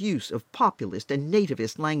Minister's use of populist and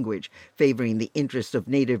nativist language, favoring the interests of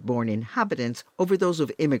native-born inhabitants over those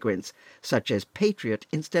of immigrants, such as patriot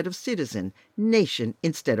instead of citizen, nation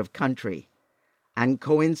instead of country. And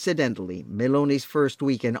coincidentally, Meloni's first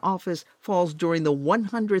week in office falls during the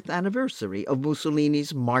 100th anniversary of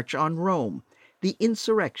Mussolini's March on Rome, the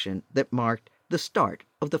insurrection that marked the start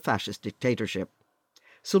of the fascist dictatorship.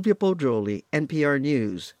 Silvia Poggioli, NPR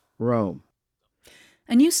News, Rome.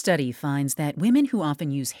 A new study finds that women who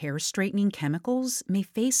often use hair straightening chemicals may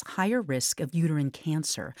face higher risk of uterine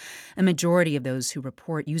cancer. A majority of those who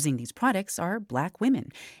report using these products are Black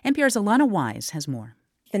women. NPR's Alana Wise has more.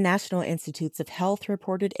 The National Institutes of Health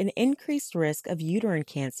reported an increased risk of uterine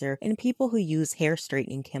cancer in people who use hair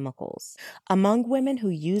straightening chemicals. Among women who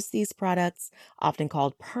use these products, often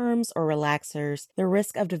called perms or relaxers, the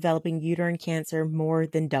risk of developing uterine cancer more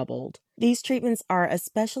than doubled. These treatments are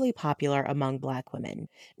especially popular among Black women.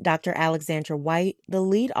 Dr. Alexandra White, the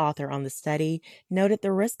lead author on the study, noted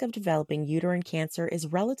the risk of developing uterine cancer is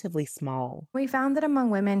relatively small. We found that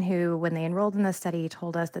among women who, when they enrolled in the study,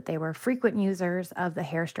 told us that they were frequent users of the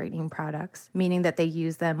hair straightening products, meaning that they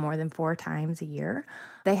use them more than 4 times a year,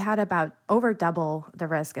 they had about over double the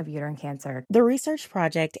risk of uterine cancer. The research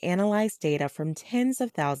project analyzed data from tens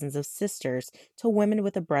of thousands of sisters to women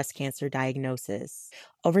with a breast cancer diagnosis.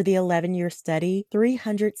 Over the 11-year study,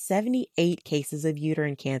 378 cases of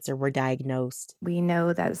uterine cancer were diagnosed. We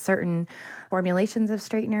know that certain formulations of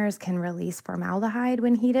straighteners can release formaldehyde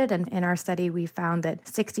when heated, and in our study we found that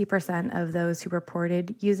 60% of those who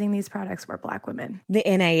reported using these products were Black women. The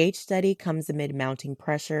NIH study comes amid mounting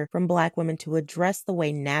pressure from Black women to address the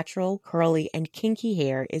way natural, curly, and kinky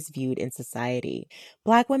hair is viewed in society.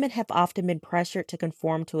 Black women have often been pressured to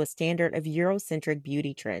conform to a standard of Eurocentric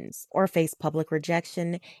beauty trends or face public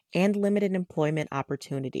rejection and and limited employment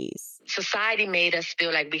opportunities. Society made us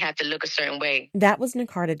feel like we have to look a certain way. That was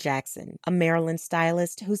Nakarta Jackson, a Maryland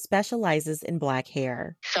stylist who specializes in Black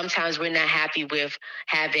hair. Sometimes we're not happy with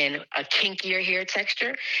having a kinkier hair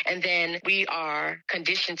texture, and then we are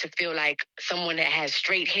conditioned to feel like someone that has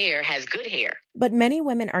straight hair has good hair. But many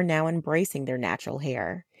women are now embracing their natural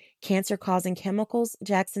hair. Cancer-causing chemicals,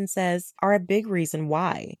 Jackson says, are a big reason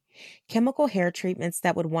why. Chemical hair treatments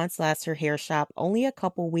that would once last her hair shop only a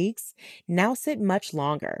couple weeks now sit much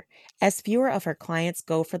longer, as fewer of her clients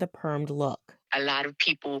go for the permed look. A lot of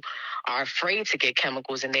people are afraid to get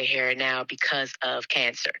chemicals in their hair now because of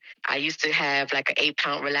cancer. I used to have like an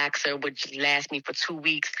 8-pound relaxer, which lasts me for 2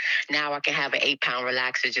 weeks. Now I can have an 8-pound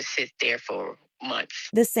relaxer just sit there for months.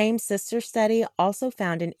 The same sister study also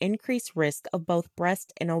found an increased risk of both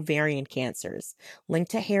breast and ovarian cancers linked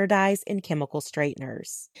to hair dyes and chemical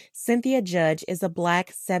straighteners. Cynthia Judge is a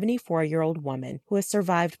Black 74-year-old woman who has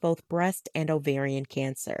survived both breast and ovarian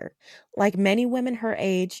cancer. Like many women her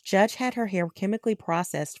age, Judge had her hair chemically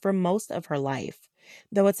processed for most of her life,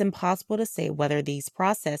 though it's impossible to say whether these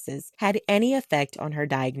processes had any effect on her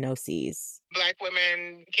diagnoses. Black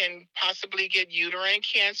women can possibly get uterine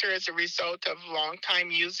cancer as a result of long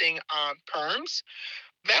time using perms.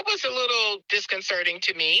 That was a little disconcerting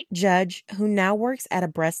to me. Judge, who now works at a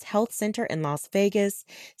breast health center in Las Vegas,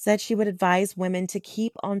 said she would advise women to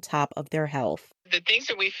keep on top of their health. The things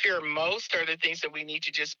that we fear most are the things that we need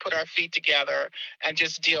to just put our feet together and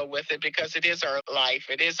just deal with it, because it is our life,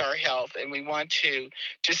 it is our health, and we want to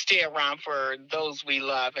just stay around for those we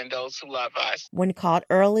love and those who love us. When caught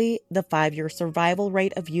early, the 5-year survival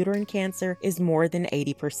rate of uterine cancer is more than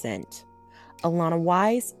 80%. Alana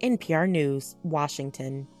Wise, NPR News,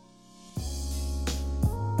 Washington.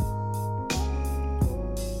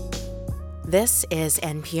 This is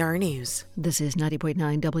NPR News. This is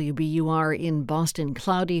 90.9 WBUR in Boston.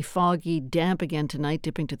 Cloudy, foggy, damp again tonight,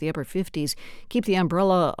 dipping to the upper 50s. Keep the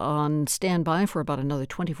umbrella on standby for about another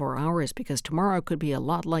 24 hours because tomorrow could be a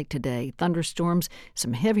lot like today. Thunderstorms,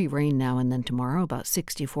 some heavy rain now and then tomorrow, about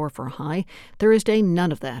 64 for high. Thursday,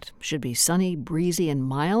 none of that. Should be sunny, breezy, and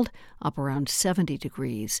mild, up around 70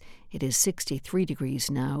 degrees. It is 63 degrees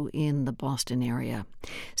now in the Boston area.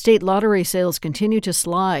 State lottery sales continue to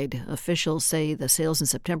slide. Officials say the sales in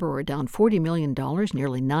September were down $40 million,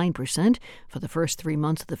 nearly 9%. For the first 3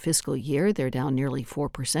 months of the fiscal year, they're down nearly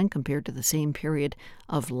 4% compared to the same period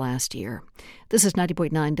of last year. This is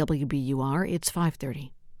 90.9 WBUR. It's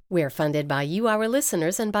 5:30. We're funded by you, our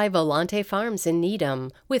listeners, and by Volante Farms in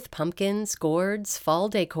Needham, with pumpkins, gourds, fall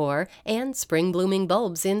decor, and spring blooming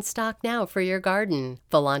bulbs in stock now for your garden.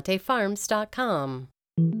 VolanteFarms.com.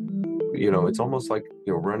 You know, it's almost like,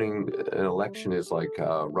 running an election is like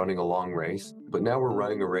running a long race, but now we're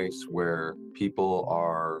running a race where people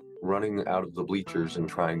are running out of the bleachers and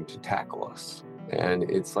trying to tackle us. And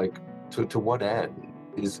it's like, to what end?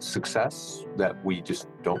 Is success that we just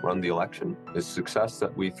don't run the election? Is success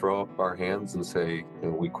that we throw up our hands and say,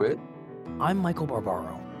 we quit? I'm Michael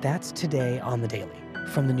Barbaro. That's Today on the Daily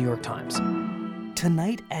from the New York Times.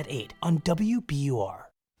 Tonight at 8 on WBUR.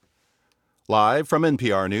 Live from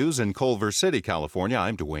NPR News in Culver City, California,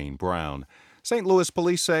 I'm Dwayne Brown. St. Louis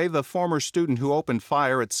police say the former student who opened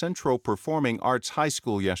fire at Central Performing Arts High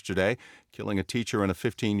School yesterday, killing a teacher and a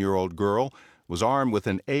 15-year-old girl, was armed with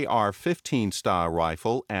an AR-15 style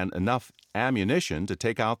rifle and enough ammunition to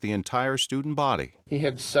take out the entire student body. He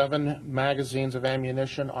had 7 magazines of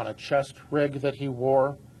ammunition on a chest rig that he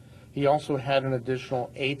wore. He also had an additional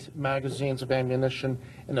 8 magazines of ammunition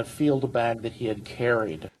in a field bag that he had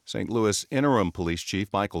carried. St. Louis Interim Police Chief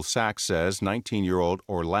Michael Sachs says 19-year-old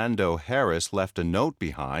Orlando Harris left a note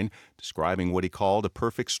behind describing what he called a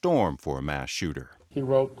perfect storm for a mass shooter. He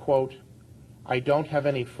wrote, quote, "I don't have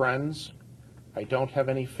any friends. I don't have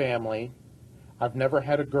any family. I've never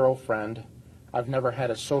had a girlfriend. I've never had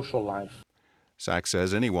a social life." Sachs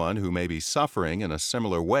says anyone who may be suffering in a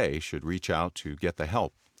similar way should reach out to get the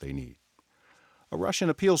help they need. A Russian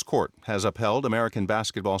appeals court has upheld American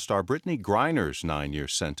basketball star Brittany Griner's 9-year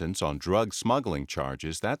sentence on drug smuggling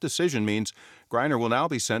charges. That decision means Griner will now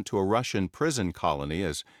be sent to a Russian prison colony.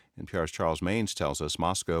 As NPR's Charles Maines tells us,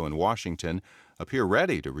 Moscow and Washington appear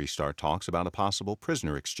ready to restart talks about a possible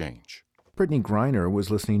prisoner exchange. Brittany Griner was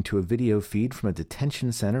listening to a video feed from a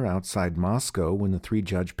detention center outside Moscow when the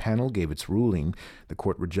three-judge panel gave its ruling. The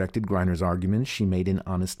court rejected Griner's argument she made an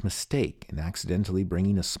honest mistake in accidentally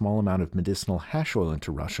bringing a small amount of medicinal hash oil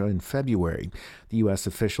into Russia in February. The U.S.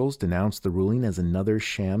 officials denounced the ruling as another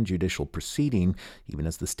sham judicial proceeding, even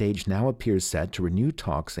as the stage now appears set to renew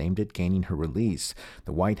talks aimed at gaining her release.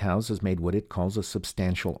 The White House has made what it calls a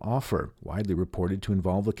substantial offer, widely reported to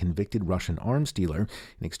involve a convicted Russian arms dealer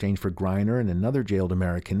in exchange for Griner and another jailed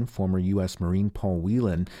American, former U.S. Marine Paul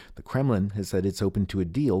Whelan. The Kremlin has said it's open to a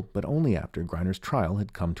deal, but only after Griner's trial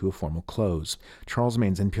had come to a formal close. Charles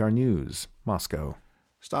Maines, NPR News, Moscow.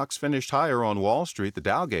 Stocks finished higher on Wall Street. The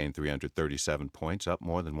Dow gained 337 points, up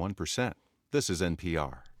more than 1%. This is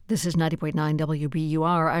NPR. This is 90.9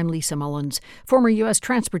 WBUR. I'm Lisa Mullins. Former U.S.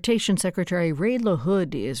 Transportation Secretary Ray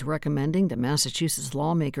LaHood is recommending that Massachusetts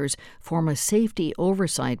lawmakers form a safety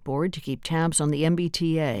oversight board to keep tabs on the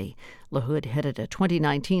MBTA. LaHood headed a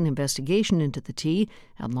 2019 investigation into the T,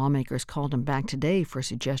 and lawmakers called him back today for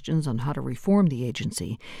suggestions on how to reform the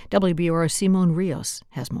agency. WBUR's Simon Rios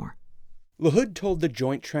has more. LaHood told the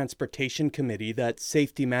Joint Transportation Committee that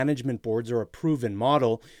safety management boards are a proven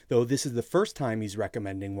model, though this is the first time he's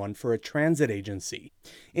recommending one for a transit agency.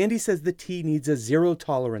 And he says the T needs a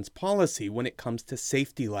zero-tolerance policy when it comes to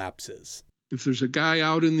safety lapses. If there's a guy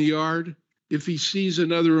out in the yard, if he sees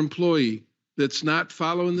another employee that's not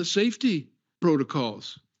following the safety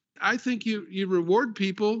protocols, I think you reward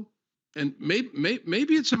people, and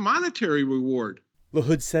maybe it's a monetary reward.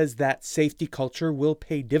 LaHood says that safety culture will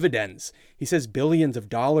pay dividends. He says billions of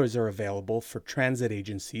dollars are available for transit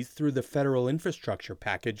agencies through the federal infrastructure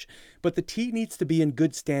package, but the T needs to be in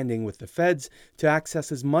good standing with the feds to access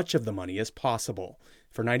as much of the money as possible.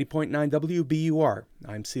 For 90.9 WBUR,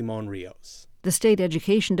 I'm Simon Rios. The state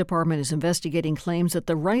education department is investigating claims that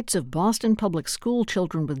the rights of Boston public school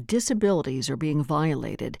children with disabilities are being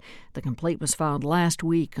violated. The complaint was filed last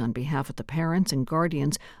week on behalf of the parents and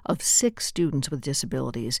guardians of 6 students with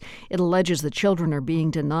disabilities. It alleges the children are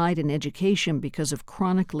being denied an education because of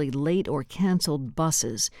chronically late or canceled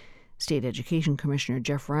buses. State Education Commissioner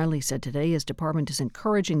Jeff Riley said today his department is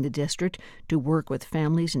encouraging the district to work with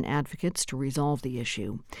families and advocates to resolve the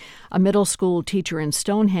issue. A middle school teacher in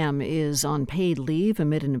Stoneham is on paid leave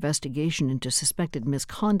amid an investigation into suspected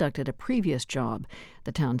misconduct at a previous job.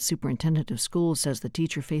 The town's superintendent of schools says the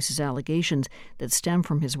teacher faces allegations that stem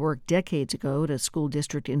from his work decades ago at a school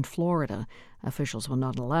district in Florida. Officials will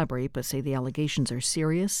not elaborate, but say the allegations are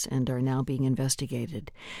serious and are now being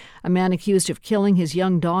investigated. A man accused of killing his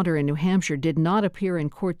young daughter in New Hampshire did not appear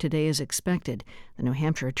in court today as expected. The New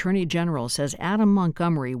Hampshire Attorney General says Adam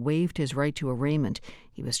Montgomery waived his right to arraignment.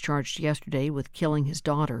 He was charged yesterday with killing his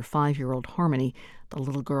daughter, 5-year-old Harmony. The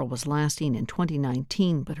little girl was last seen in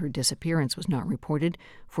 2019, but her disappearance was not reported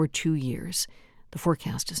for 2 years. The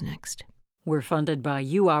forecast is next. We're funded by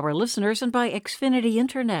you, our listeners, and by Xfinity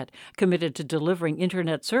Internet, committed to delivering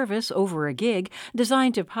Internet service over a gig,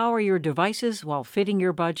 designed to power your devices while fitting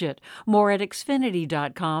your budget. More at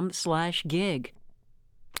xfinity.com/gig.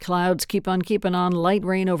 Clouds keep on keeping on. Light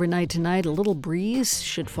rain overnight tonight. A little breeze.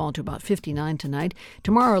 Should fall to about 59 tonight.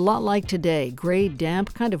 Tomorrow, a lot like today. Gray,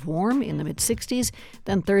 damp, kind of warm in the mid-60s.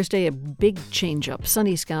 Then Thursday, a big change-up.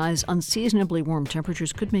 Sunny skies, unseasonably warm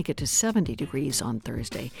temperatures could make it to 70 degrees on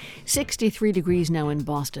Thursday. 63 degrees now in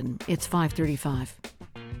Boston. It's 5:35.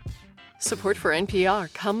 Support for NPR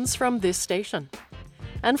comes from this station.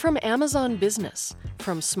 And from Amazon Business.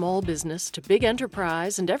 From small business to big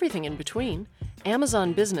enterprise and everything in between,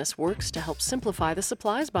 Amazon Business works to help simplify the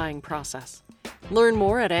supplies buying process. Learn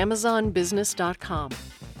more at amazonbusiness.com.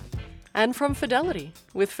 And from Fidelity.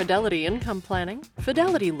 With Fidelity Income Planning,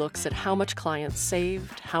 Fidelity looks at how much clients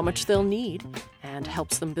saved, how much they'll need, and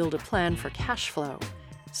helps them build a plan for cash flow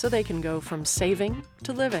so they can go from saving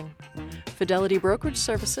to living. Fidelity Brokerage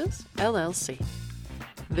Services, LLC.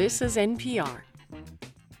 This is NPR.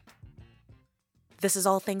 This is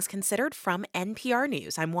All Things Considered from NPR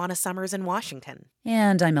News. I'm Juana Summers in Washington.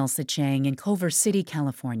 And I'm Elsa Chang in Culver City,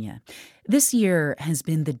 California. This year has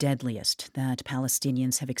been the deadliest that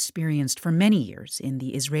Palestinians have experienced for many years in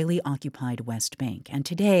the Israeli-occupied West Bank. And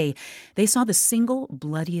today, they saw the single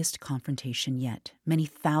bloodiest confrontation yet. Many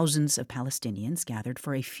thousands of Palestinians gathered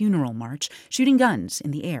for a funeral march, shooting guns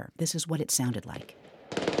in the air. This is what it sounded like.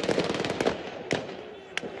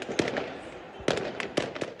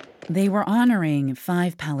 They were honoring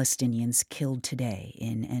 5 Palestinians killed today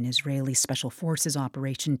in an Israeli Special Forces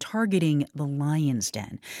operation targeting the Lion's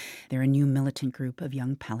Den. They're a new militant group of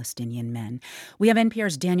young Palestinian men. We have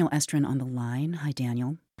NPR's Daniel Estrin on the line. Hi,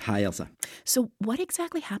 Daniel. Hi, Elsa. So what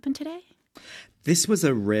exactly happened today? This was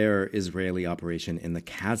a rare Israeli operation in the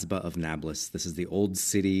Kasbah of Nablus. This is the old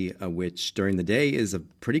city, which during the day is a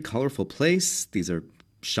pretty colorful place. These are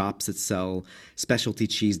shops that sell specialty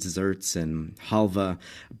cheese desserts and halva,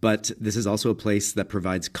 but this is also a place that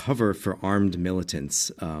provides cover for armed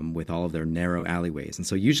militants with all of their narrow alleyways. And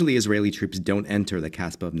so usually Israeli troops don't enter the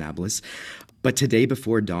Kasbah of Nablus, but today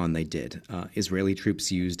before dawn they did. Israeli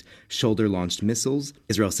troops used shoulder-launched missiles.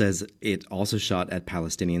 Israel says it also shot at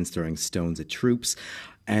Palestinians, throwing stones at troops.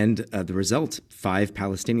 And the result, 5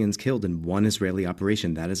 Palestinians killed in one Israeli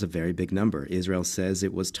operation. That is a very big number. Israel says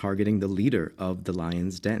it was targeting the leader of the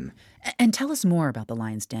Lion's Den. And tell us more about the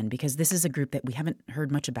Lion's Den, because this is a group that we haven't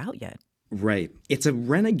heard much about yet. Right. It's a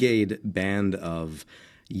renegade band of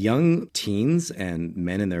young teens and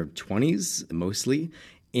men in their 20s, mostly,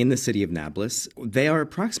 in the city of Nablus. They are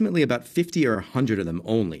approximately about 50 or 100 of them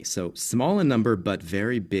only, so small in number but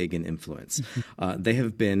very big in influence. They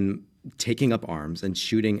have been taking up arms and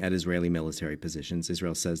shooting at Israeli military positions.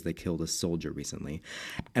 Israel says they killed a soldier recently.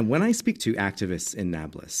 And when I speak to activists in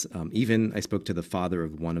Nablus, even I spoke to the father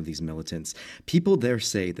of one of these militants, people there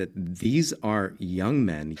say that these are young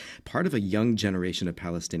men, part of a young generation of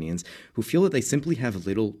Palestinians who feel that they simply have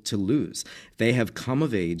little to lose. They have come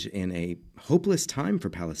of age in a hopeless time for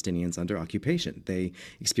Palestinians under occupation. They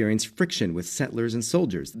experience friction with settlers and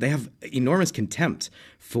soldiers. They have enormous contempt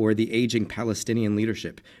for the aging Palestinian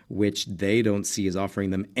leadership, which they don't see as offering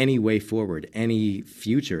them any way forward, any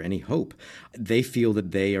future, any hope. They feel that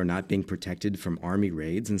they are not being protected from army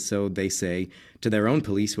raids, and so they say to their own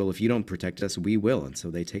police, well, if you don't protect us, we will. And so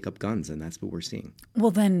they take up guns, and that's what we're seeing.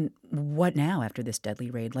 Well, then what now after this deadly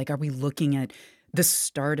raid? Like, are we looking at the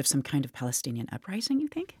start of some kind of Palestinian uprising, you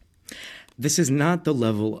think? This is not the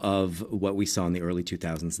level of what we saw in the early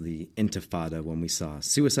 2000s, the Intifada, when we saw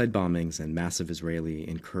suicide bombings and massive Israeli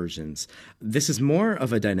incursions. This is more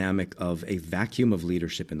of a dynamic of a vacuum of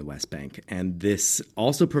leadership in the West Bank, and this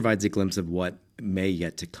also provides a glimpse of what may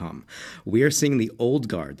yet to come. We are seeing the old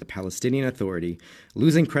guard, the Palestinian Authority,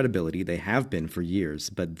 losing credibility. They have been for years,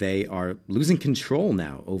 but they are losing control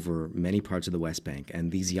now over many parts of the West Bank,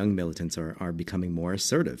 and these young militants are becoming more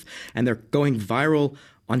assertive, and they're going viral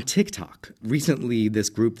on TikTok. Recently, this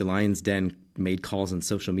group, the Lion's Den, made calls on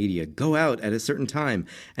social media, go out at a certain time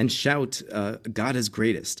and shout, God is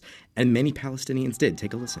greatest. And many Palestinians did.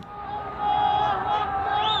 Take a listen.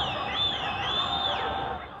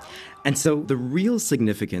 And so the real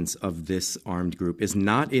significance of this armed group is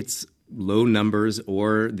not its low numbers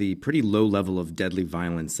or the pretty low level of deadly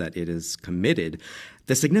violence that it has committed.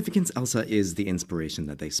 The significance, Elsa, is the inspiration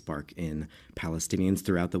that they spark in Palestinians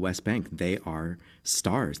throughout the West Bank. They are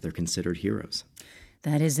stars. They're considered heroes.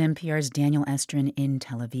 That is NPR's Daniel Estrin in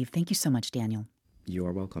Tel Aviv. Thank you so much, Daniel. You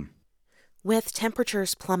are welcome. With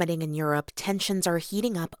temperatures plummeting in Europe, tensions are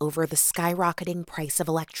heating up over the skyrocketing price of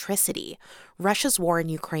electricity. Russia's war in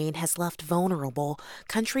Ukraine has left vulnerable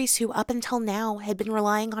countries who up until now had been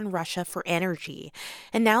relying on Russia for energy.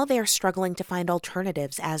 And now they are struggling to find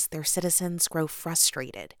alternatives as their citizens grow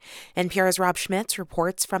frustrated. NPR's Rob Schmitz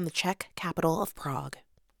reports from the Czech capital of Prague.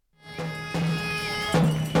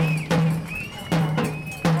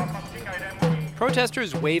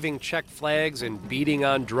 Protesters waving Czech flags and beating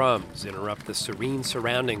on drums interrupt the serene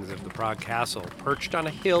surroundings of the Prague castle, perched on a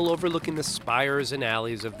hill overlooking the spires and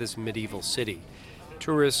alleys of this medieval city.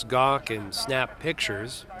 Tourists gawk and snap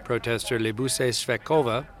pictures. Protester Libuse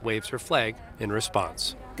Svekova waves her flag in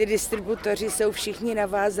response. The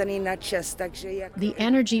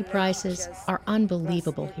energy prices are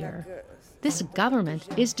unbelievable here. This government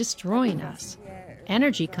is destroying us.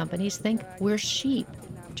 Energy companies think we're sheep,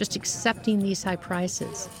 just accepting these high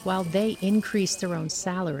prices while they increase their own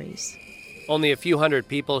salaries. Only a few hundred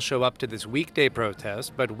people show up to this weekday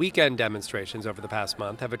protest, but weekend demonstrations over the past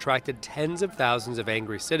month have attracted tens of thousands of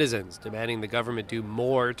angry citizens, demanding the government do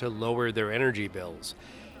more to lower their energy bills.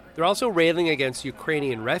 They're also railing against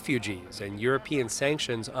Ukrainian refugees and European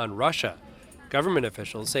sanctions on Russia. Government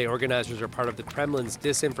officials say organizers are part of the Kremlin's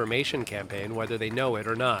disinformation campaign, whether they know it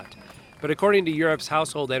or not. But according to Europe's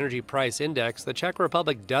Household Energy Price Index, the Czech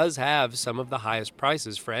Republic does have some of the highest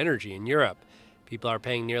prices for energy in Europe. People are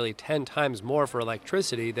paying nearly 10 times more for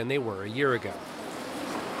electricity than they were a year ago.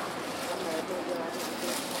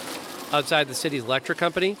 Outside the city's electric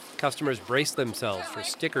company, customers brace themselves for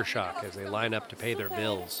sticker shock as they line up to pay their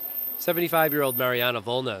bills. 75-year-old Mariana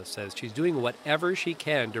Volna says she's doing whatever she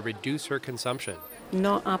can to reduce her consumption.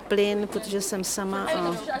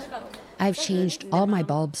 I've changed all my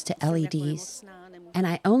bulbs to LEDs, and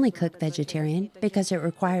I only cook vegetarian because it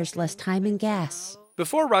requires less time and gas.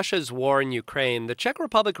 Before Russia's war in Ukraine, the Czech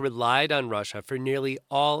Republic relied on Russia for nearly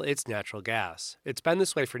all its natural gas. It's been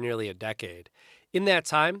this way for nearly a decade. In that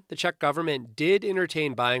time, the Czech government did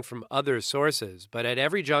entertain buying from other sources, but at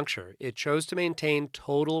every juncture, it chose to maintain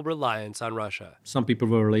total reliance on Russia. Some people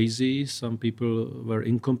were lazy, some people were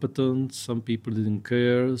incompetent, some people didn't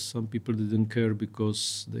care, some people didn't care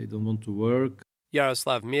because they don't want to work.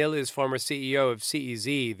 Yaroslav Mil is former CEO of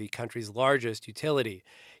CEZ, the country's largest utility.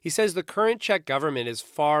 He says the current Czech government is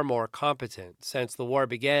far more competent. Since the war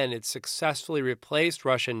began, it's successfully replaced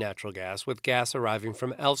Russian natural gas with gas arriving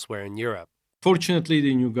from elsewhere in Europe. Fortunately,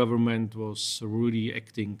 the new government was really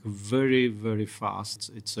acting very, very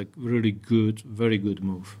fast. It's a really good, very good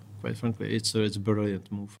move. Quite frankly, it's a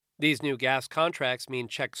brilliant move. These new gas contracts mean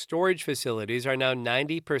Czech storage facilities are now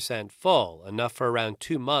 90% full, enough for around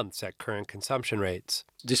 2 months at current consumption rates.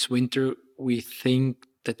 This winter, we think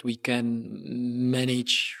that we can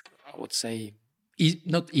manage, I would say,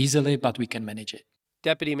 not easily, but we can manage it.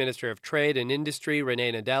 Deputy Minister of Trade and Industry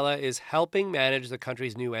René Nadella is helping manage the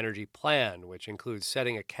country's new energy plan, which includes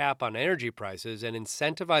setting a cap on energy prices and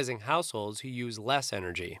incentivizing households who use less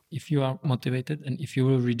energy. If you are motivated and if you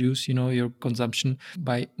will reduce, your consumption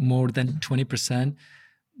by more than 20%,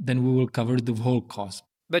 then we will cover the whole cost.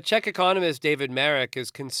 But Czech economist David Marek is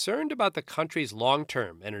concerned about the country's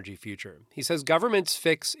long-term energy future. He says government's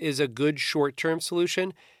fix is a good short-term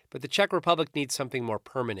solution, but the Czech Republic needs something more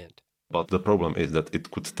permanent. But the problem is that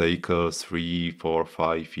it could take 3, 4,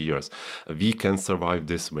 5 years. We can survive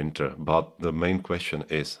this winter, but the main question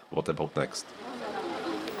is, what about next?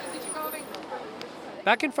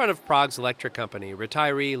 Back in front of Prague's electric company,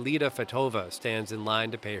 retiree Lida Fatova stands in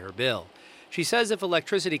line to pay her bill. She says if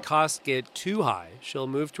electricity costs get too high, she'll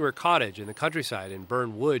move to her cottage in the countryside and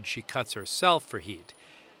burn wood she cuts herself for heat.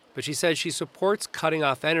 But she says she supports cutting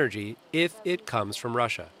off energy if it comes from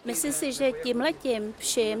Russia.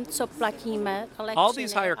 All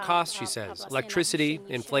these higher costs, she says, electricity,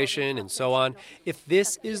 inflation, and so on, if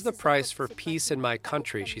this is the price for peace in my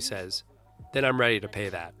country, she says, then I'm ready to pay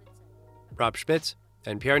that. Rob Schmitz,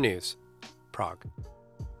 NPR News, Prague.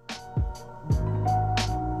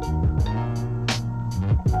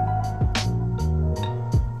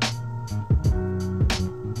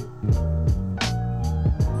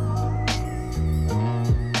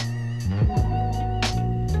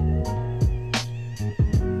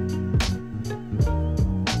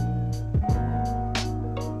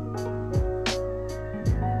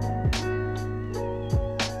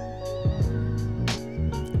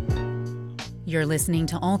 You're listening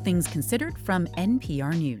to All Things Considered from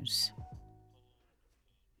NPR News.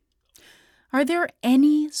 Are there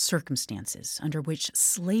any circumstances under which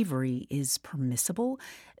slavery is permissible?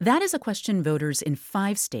 That is a question voters in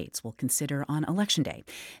 5 states will consider on Election Day.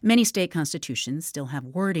 Many state constitutions still have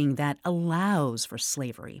wording that allows for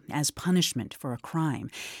slavery as punishment for a crime.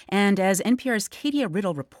 And as NPR's Katia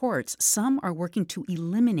Riddle reports, some are working to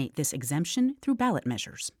eliminate this exemption through ballot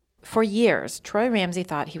measures. For years, Troy Ramsey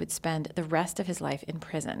thought he would spend the rest of his life in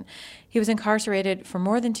prison. He was incarcerated for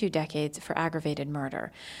more than 2 decades for aggravated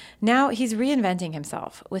murder. Now he's reinventing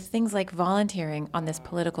himself with things like volunteering on this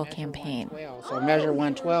political campaign. So Measure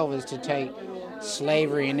 112 is to take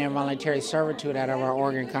slavery and involuntary servitude out of our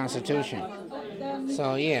Oregon Constitution.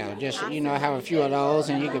 So just, have a few of those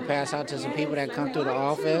and you can pass out to some people that come through the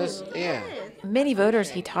office. Yeah. Many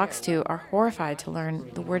voters he talks to are horrified to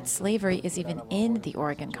learn the word slavery is even in the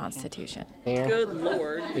Oregon Constitution. Good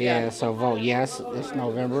Lord. Yeah, so vote yes this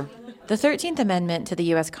November. The 13th Amendment to the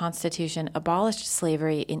U.S. Constitution abolished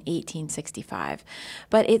slavery in 1865,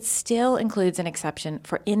 but it still includes an exception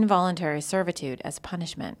for involuntary servitude as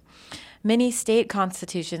punishment. Many state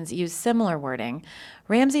constitutions use similar wording.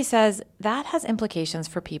 Ramsey says that has implications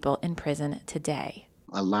for people in prison today.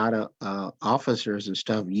 A lot of officers and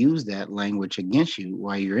stuff use that language against you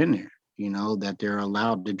while you're in there, that they're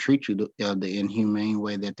allowed to treat you the inhumane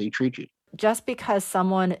way that they treat you. Just because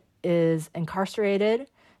someone is incarcerated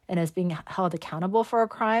and is being held accountable for a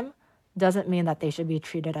crime doesn't mean that they should be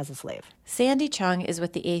treated as a slave. Sandy Chung is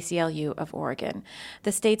with the ACLU of Oregon.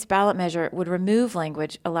 The state's ballot measure would remove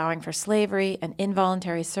language allowing for slavery and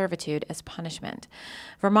involuntary servitude as punishment.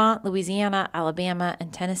 Vermont, Louisiana, Alabama,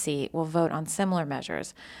 and Tennessee will vote on similar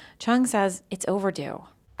measures. Chung says it's overdue.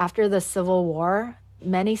 After the Civil War,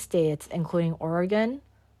 many states, including Oregon,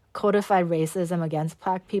 codified racism against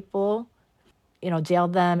Black people,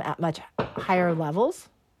 jailed them at much higher levels,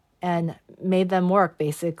 and made them work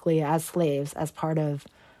basically as slaves as part of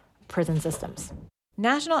prison systems.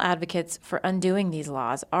 National advocates for undoing these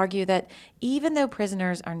laws argue that even though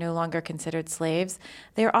prisoners are no longer considered slaves,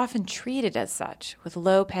 they are often treated as such, with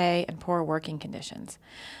low pay and poor working conditions.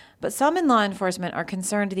 But some in law enforcement are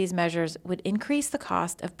concerned these measures would increase the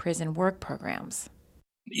cost of prison work programs.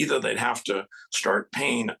 Either they'd have to start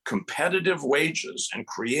paying competitive wages and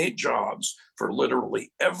create jobs for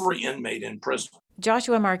literally every inmate in prison.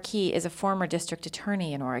 Joshua Markey is a former district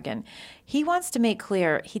attorney in Oregon. He wants to make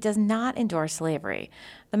clear he does not endorse slavery.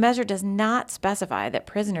 The measure does not specify that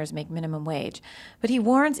prisoners make minimum wage, but he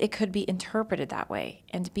warns it could be interpreted that way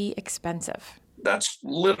and be expensive. That's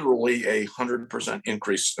literally a 100%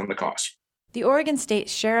 increase in the cost. The Oregon State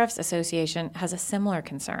Sheriff's Association has a similar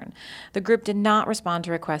concern. The group did not respond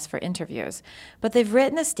to requests for interviews, but they've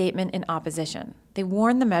written a statement in opposition. They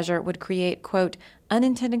warn the measure would create, quote,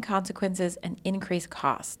 unintended consequences and increase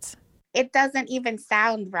costs. It doesn't even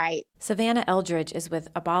sound right. Savannah Eldridge is with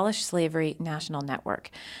Abolish Slavery National Network.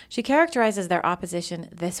 She characterizes their opposition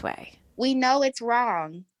this way. We know it's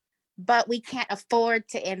wrong, but we can't afford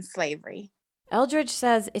to end slavery. Eldridge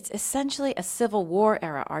says it's essentially a Civil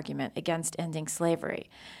War-era argument against ending slavery.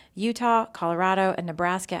 Utah, Colorado, and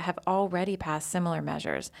Nebraska have already passed similar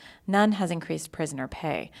measures. None has increased prisoner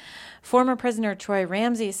pay. Former prisoner Troy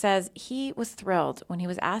Ramsey says he was thrilled when he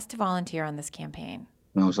was asked to volunteer on this campaign.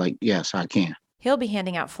 I was like, yes, I can. He'll be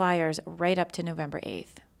handing out flyers right up to November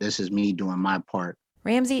 8th. This is me doing my part.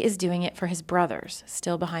 Ramsey is doing it for his brothers,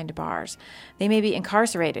 still behind bars. They may be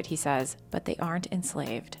incarcerated, he says, but they aren't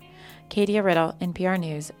enslaved. Katia Riddle, NPR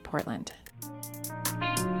News, Portland.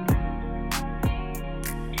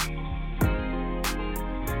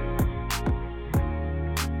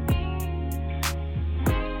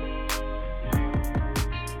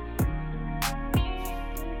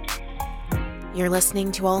 You're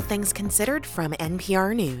listening to All Things Considered from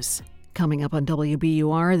NPR News. Coming up on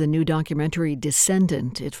WBUR, the new documentary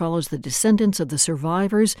Descendant. It follows the descendants of the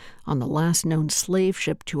survivors on the last known slave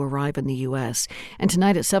ship to arrive in the U.S. And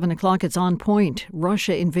tonight at 7 o'clock, it's On Point.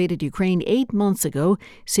 Russia invaded Ukraine 8 months ago,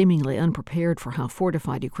 seemingly unprepared for how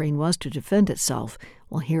fortified Ukraine was to defend itself.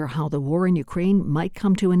 We'll hear how the war in Ukraine might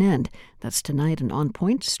come to an end. That's tonight and On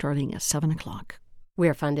Point, starting at 7 o'clock.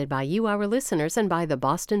 We're funded by you, our listeners, and by the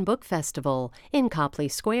Boston Book Festival in Copley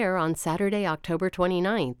Square on Saturday, October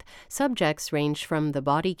 29th. Subjects range from The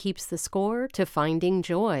Body Keeps the Score to Finding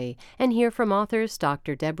Joy, and hear from authors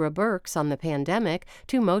Dr. Deborah Birx on the pandemic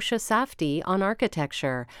to Moshe Safdie on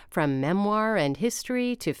architecture. From memoir and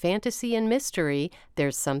history to fantasy and mystery,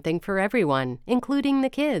 there's something for everyone, including the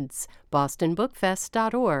kids.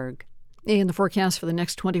 bostonbookfest.org. In the forecast for the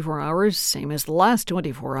next 24 hours, same as the last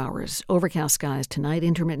 24 hours. Overcast skies tonight,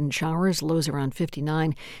 intermittent showers, lows around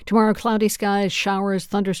 59. Tomorrow, cloudy skies, showers,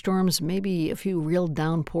 thunderstorms, maybe a few real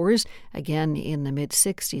downpours, again in the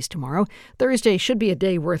mid-60s tomorrow. Thursday should be a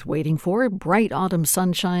day worth waiting for. Bright autumn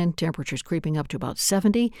sunshine, temperatures creeping up to about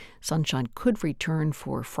 70. Sunshine could return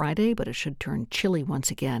for Friday, but it should turn chilly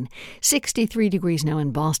once again. 63 degrees now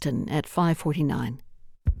in Boston at 5:49.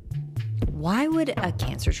 Why would a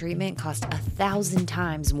cancer treatment cost 1,000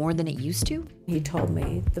 times more than it used to? He told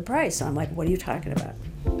me the price. I'm like, what are you talking about?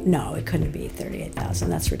 No, it couldn't be $38,000.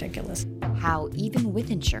 That's ridiculous. How even with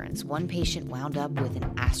insurance, one patient wound up with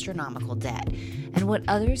an astronomical debt, and what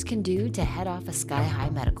others can do to head off a sky-high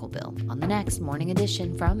medical bill on the next Morning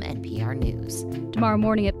Edition from NPR News. Tomorrow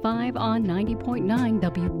morning at 5 on 90.9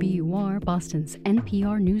 WBUR, Boston's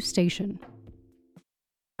NPR News Station.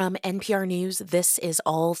 From NPR News, this is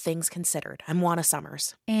All Things Considered. I'm Juana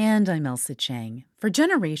Summers. And I'm Elsa Chang. For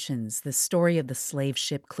generations, the story of the slave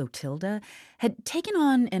ship Clotilda had taken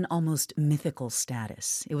on an almost mythical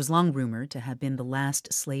status. It was long rumored to have been the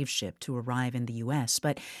last slave ship to arrive in the U.S.,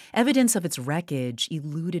 but evidence of its wreckage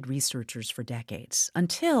eluded researchers for decades,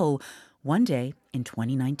 until one day in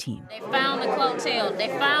 2019. They found the Clotilda. They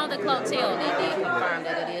did confirm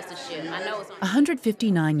that it is the ship. I know it's on.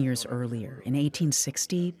 159 years earlier, in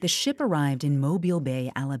 1860, the ship arrived in Mobile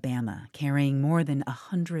Bay, Alabama, carrying more than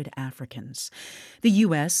 100 Africans. The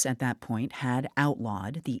U.S. at that point had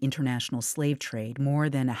outlawed the international slave trade more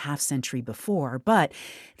than a half-century before, but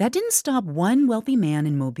that didn't stop one wealthy man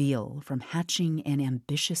in Mobile from hatching an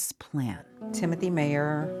ambitious plan. Timothy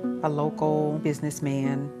Mayer, a local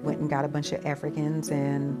businessman, went and got a bunch of Africans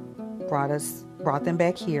and brought them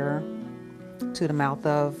back here to the mouth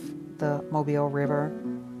of the Mobile River,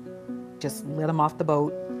 just lit them off the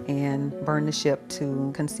boat and burned the ship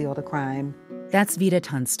to conceal the crime. That's Vida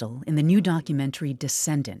Tunstall in the new documentary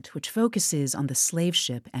Descendant, which focuses on the slave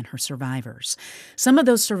ship and her survivors. Some of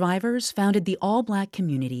those survivors founded the all-black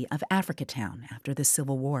community of Africatown after the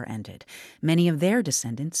Civil War ended. Many of their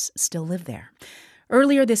descendants still live there.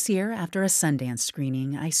 Earlier this year, after a Sundance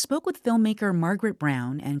screening, I spoke with filmmaker Margaret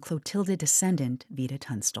Brown and Clotilda descendant Vida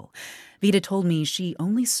Tunstall. Vida told me she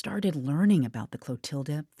only started learning about the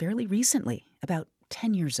Clotilda fairly recently, about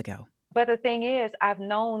 10 years ago. But the thing is, I've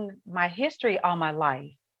known my history all my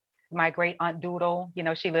life. My great aunt Doodle,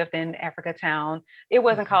 she lived in Africa Town. It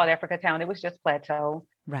wasn't called Africa Town, it was just Plateau.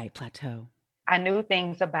 Right, Plateau. I knew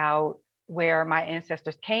things about where my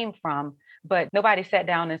ancestors came from, but nobody sat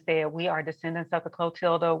down and said, we are descendants of the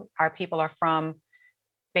Clotilda. Our people are from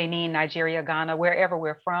Benin, Nigeria, Ghana, wherever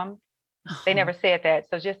we're from. They never said that.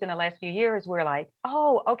 So just in the last few years, we're like,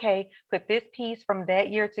 oh, okay, put this piece from that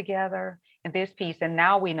year together and this piece. And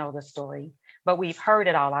now we know the story, but we've heard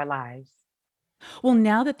it all our lives. Well,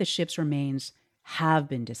 now that the ship's remains have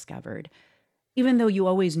been discovered, even though you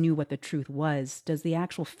always knew what the truth was, does the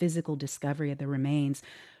actual physical discovery of the remains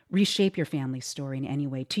reshape your family's story in any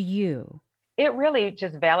way to you? It really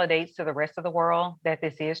just validates to the rest of the world that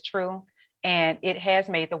this is true. And it has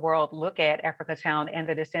made the world look at Africa Town and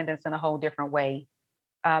the descendants in a whole different way,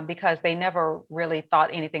 because they never really thought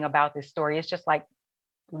anything about this story. It's just like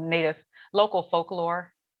native local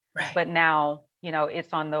folklore. Right. But now,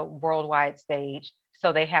 it's on the worldwide stage,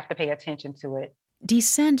 so they have to pay attention to it.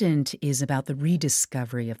 Descendant is about the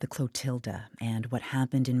rediscovery of the Clotilda and what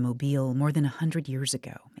happened in Mobile more than 100 years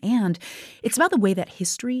ago. And it's about the way that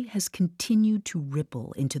history has continued to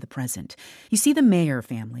ripple into the present. You see, the Mayer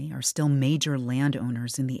family are still major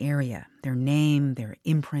landowners in the area. Their name, their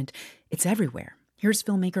imprint, it's everywhere. Here's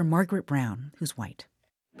filmmaker Margaret Brown, who's white.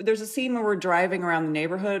 There's a scene where we're driving around the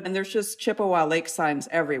neighborhood and there's just Chippewa Lake signs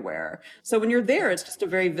everywhere. So when you're there, it's just a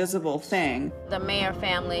very visible thing. The Mayer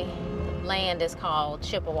family land is called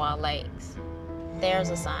Chippewa Lakes. There's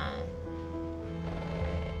a sign.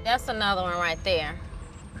 That's another one right there.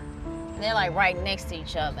 They're like right next to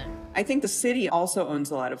each other. I think the city also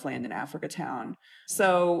owns a lot of land in Africa Town.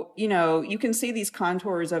 So, you can see these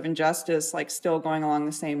contours of injustice like still going along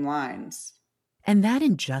the same lines. And that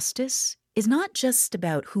injustice is not just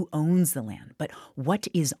about who owns the land, but what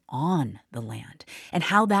is on the land and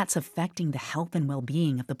how that's affecting the health and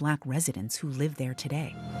well-being of the Black residents who live there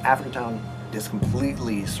today. Africatown is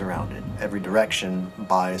completely surrounded every direction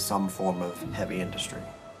by some form of heavy industry.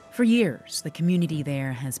 For years, the community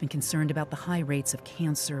there has been concerned about the high rates of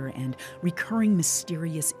cancer and recurring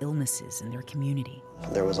mysterious illnesses in their community.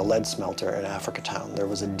 There was a lead smelter in Africa Town. There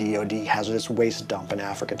was a DOD hazardous waste dump in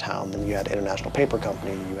Africa Town. Then you had International Paper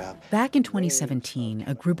Company. Back in 2017,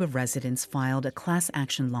 a group of residents filed a class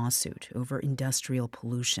action lawsuit over industrial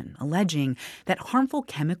pollution, alleging that harmful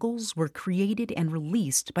chemicals were created and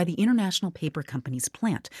released by the International Paper Company's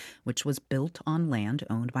plant, which was built on land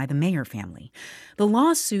owned by the Mayer family. The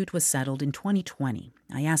lawsuit was settled in 2020.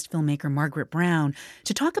 I asked filmmaker Margaret Brown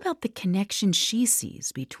to talk about the connection she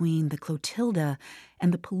sees between the Clotilda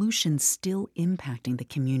and the pollution still impacting the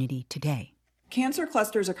community today. Cancer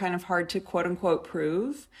clusters are kind of hard to quote unquote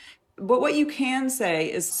prove, but what you can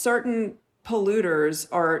say is certain polluters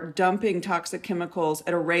are dumping toxic chemicals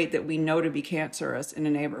at a rate that we know to be cancerous in a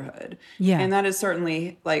neighborhood. Yeah. And that is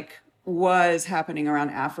certainly was happening around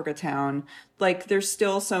Africa Town. There's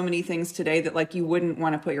still so many things today that you wouldn't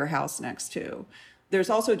want to put your house next to. There's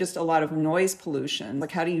also just a lot of noise pollution.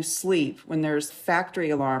 How do you sleep when there's factory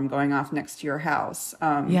alarm going off next to your house?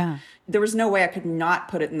 There was no way I could not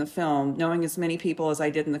put it in the film, knowing as many people as I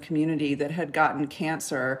did in the community that had gotten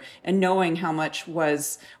cancer and knowing how much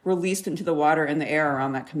was released into the water and the air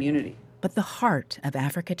around that community. But the heart of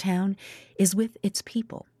Africa Town is with its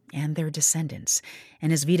people and their descendants.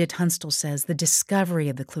 And as Vita Tunstall says, the discovery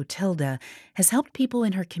of the Clotilda has helped people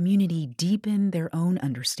in her community deepen their own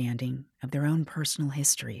understanding of their own personal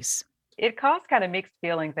histories. It caused kind of mixed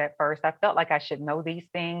feelings at first. I felt like I should know these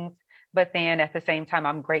things, but then at the same time,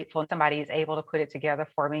 I'm grateful somebody is able to put it together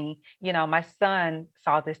for me. My son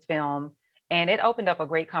saw this film and it opened up a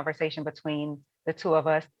great conversation between the two of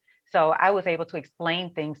us. So I was able to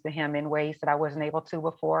explain things to him in ways that I wasn't able to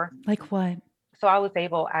before. Like what? So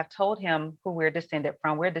I've told him who we're descended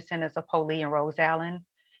from. We're descendants of Polly and Rose Allen.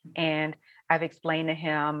 And I've explained to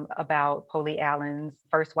him about Polly Allen's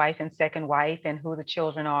first wife and second wife and who the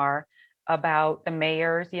children are, about the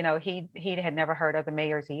Mayers. He had never heard of the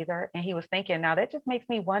Mayers either. And he was thinking, now that just makes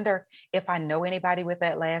me wonder if I know anybody with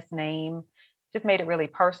that last name. Just made it really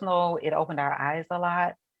personal. It opened our eyes a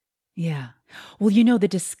lot. Yeah. Well, the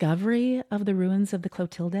discovery of the ruins of the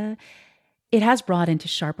Clotilda, it has brought into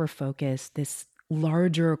sharper focus this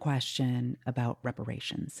larger question about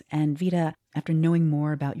reparations. And Vita, after knowing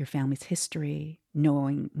more about your family's history,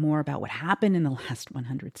 knowing more about what happened in the last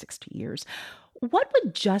 160 years, what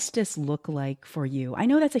would justice look like for you? I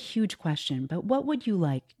know that's a huge question, but what would you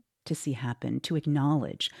like to see happen to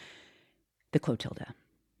acknowledge the Clotilda?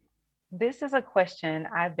 This is a question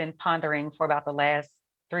I've been pondering for about the last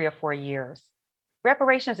 3 or 4 years.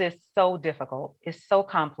 Reparations is so difficult. It's so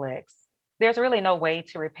complex. there's really no way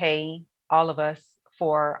to repay all of us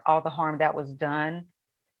for all the harm that was done.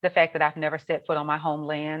 The fact that I've never set foot on my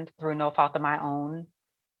homeland through no fault of my own,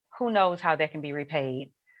 who knows how that can be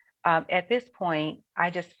repaid? At this point, I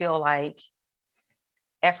just feel like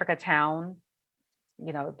Africa Town,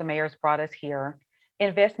 the mayor's brought us here.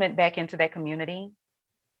 Investment back into that community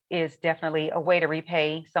is definitely a way to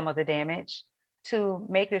repay some of the damage, to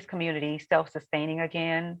make this community self-sustaining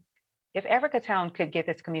again. If Africa Town could get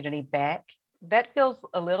this community back, that feels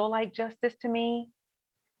a little like justice to me.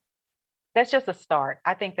 That's just a start.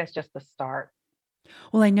 I think that's just the start.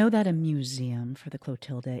 Well, I know that a museum for the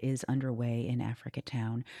Clotilda is underway in Africa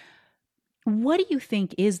Town. What do you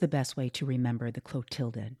think is the best way to remember the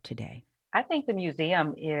Clotilda today? I think the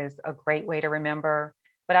museum is a great way to remember,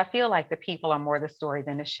 but I feel like the people are more the story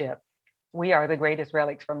than the ship. We are the greatest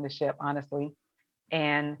relics from the ship, honestly.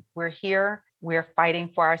 And we're here, we're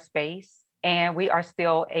fighting for our space, and we are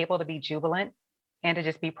still able to be jubilant and to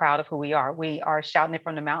just be proud of who we are. We are shouting it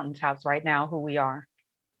from the mountaintops right now, who we are.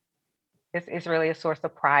 It's really a source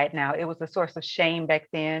of pride now. It was a source of shame back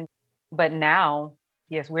then, but now,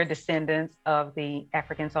 yes, we're descendants of the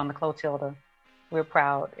Africans on the Clotilda. We're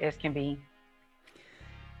proud as can be.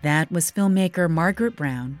 That was filmmaker Margaret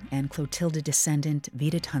Brown and Clotilda descendant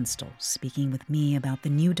Vida Tunstall speaking with me about the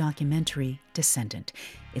new documentary, Descendant.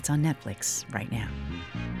 It's on Netflix right now.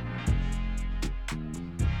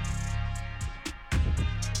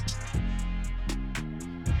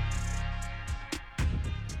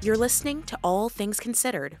 You're listening to All Things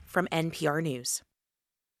Considered from NPR News.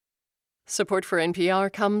 Support for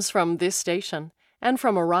NPR comes from this station and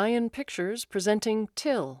from Orion Pictures presenting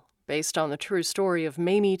Till, based on the true story of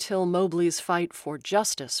Mamie Till Mobley's fight for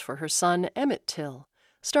justice for her son Emmett Till,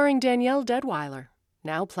 starring Danielle Deadwyler,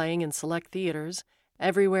 now playing in select theaters,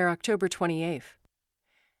 everywhere October 28th.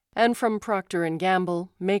 And from Procter & Gamble,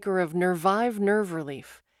 maker of Nervive Nerve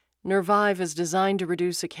Relief. Nervive is designed to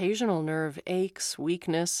reduce occasional nerve aches,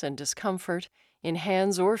 weakness, and discomfort in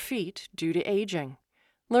hands or feet due to aging.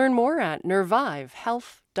 Learn more at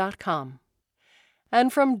nervivehealth.com.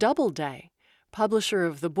 And from Doubleday, publisher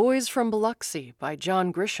of The Boys from Biloxi by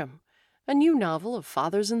John Grisham, a new novel of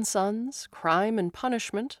fathers and sons, crime and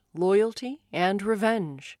punishment, loyalty and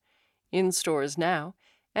revenge. In stores now,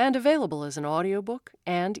 and available as an audiobook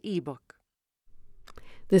and ebook.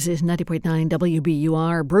 This is 90.9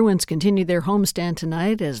 WBUR. Bruins continue their homestand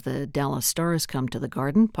tonight as the Dallas Stars come to the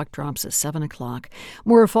Garden. Puck drops at 7 o'clock.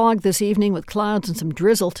 More fog this evening with clouds and some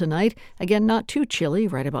drizzle tonight. Again, not too chilly,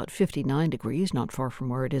 right about 59 degrees, not far from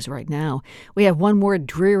where it is right now. We have one more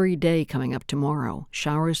dreary day coming up tomorrow.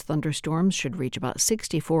 Showers, thunderstorms should reach about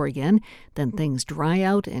 64 again. Then things dry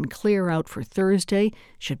out and clear out for Thursday.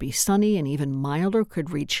 Should be sunny and even milder,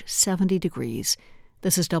 could reach 70 degrees.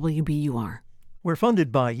 This is WBUR. We're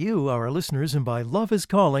funded by you, our listeners, and by Love is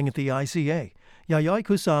Calling at the ICA. Yayoi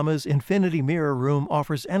Kusama's Infinity Mirror Room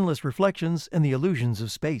offers endless reflections and the illusions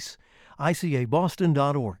of space.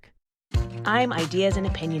 ICABoston.org. I'm Ideas and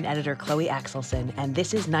Opinion Editor Chloe Axelson, and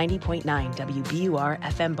this is 90.9 WBUR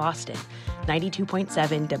FM Boston,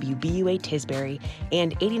 92.7 WBUA Tisbury,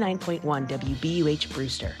 and 89.1 WBUH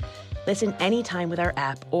Brewster. Listen anytime with our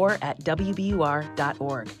app or at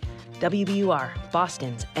WBUR.org. WBUR,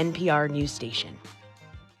 Boston's NPR news station.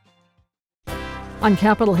 On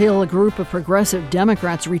Capitol Hill, a group of progressive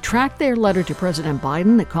Democrats retract their letter to President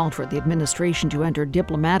Biden that called for the administration to enter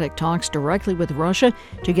diplomatic talks directly with Russia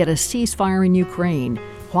to get a ceasefire in Ukraine.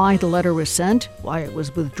 Why the letter was sent, why it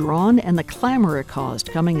was withdrawn, and the clamor it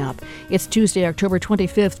caused coming up. It's Tuesday, October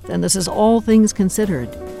 25th, and this is All Things Considered.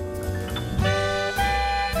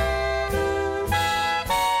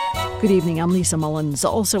 Good evening, I'm Lisa Mullins.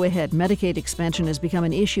 Also ahead, Medicaid expansion has become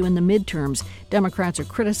an issue in the midterms. Democrats are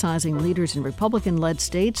criticizing leaders in Republican-led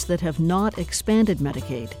states that have not expanded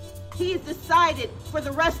Medicaid. He's decided for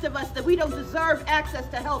the rest of us that we don't deserve access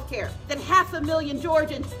to health care, that 500,000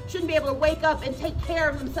 Georgians shouldn't be able to wake up and take care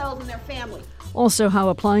of themselves and their families. Also, how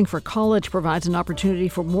applying for college provides an opportunity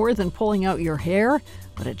for more than pulling out your hair,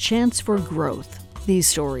 but a chance for growth. These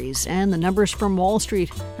stories and the numbers from Wall Street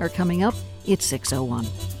are coming up. It's 6:01.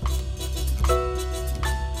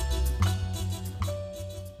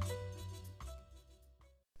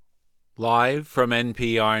 Live from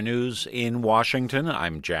NPR News in Washington,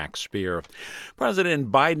 I'm Jack Speer.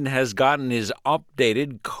 President Biden has gotten his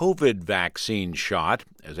updated COVID vaccine shot.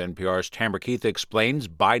 As NPR's Tamara Keith explains,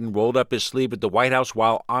 Biden rolled up his sleeve at the White House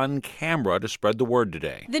while on camera to spread the word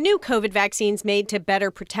today. The new COVID vaccines made to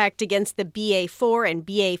better protect against the BA4 and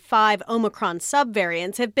BA5 Omicron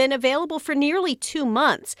subvariants have been available for nearly 2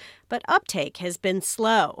 months. but uptake has been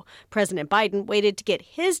slow. President Biden waited to get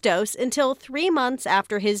his dose until 3 months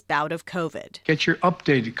after his bout of COVID. Get your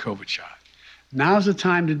updated COVID shot. Now's the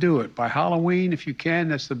time to do it. By Halloween, if you can,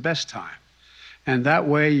 that's the best time. And that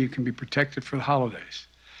way you can be protected for the holidays.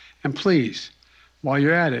 And please, while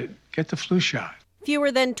you're at it, get the flu shot. Fewer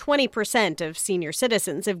than 20% of senior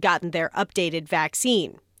citizens have gotten their updated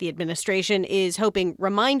vaccine. The administration is hoping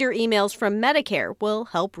reminder emails from Medicare will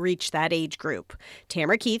help reach that age group.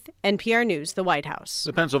 Tamara Keith, NPR News, the White House.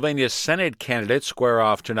 The Pennsylvania Senate candidates square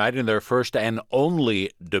off tonight in their first and only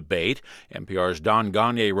debate. NPR's Don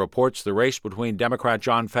Gagné reports the race between Democrat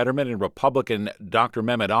John Fetterman and Republican Dr.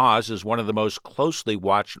 Mehmet Oz is one of the most closely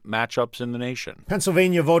watched matchups in the nation.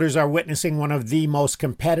 Pennsylvania voters are witnessing one of the most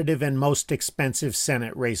competitive and most expensive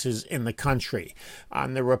Senate races in the country.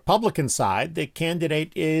 On the Republican side, the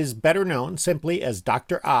candidate is better known simply as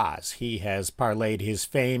Dr. Oz. He has parlayed his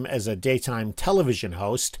fame as a daytime television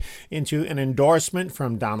host into an endorsement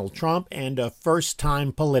from Donald Trump and a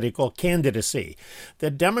first-time political candidacy. The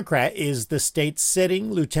Democrat is the state's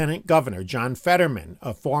sitting Lieutenant Governor John Fetterman,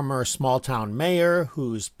 a former small-town mayor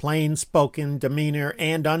whose plain-spoken demeanor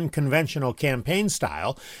and unconventional campaign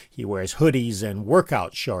style — he wears hoodies and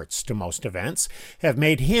workout shorts to most events — have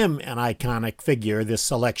made him an iconic figure this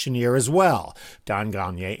election year as well. Don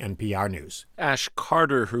Gagné, NPR News. Ash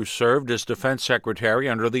Carter, who served as defense secretary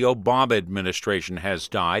under the Obama administration, has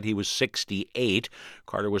died. He was 68.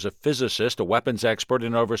 Carter was a physicist, a weapons expert,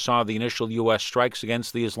 and oversaw the initial U.S. strikes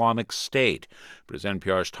against the Islamic State. But as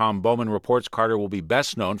NPR's Tom Bowman reports, Carter will be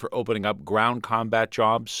best known for opening up ground combat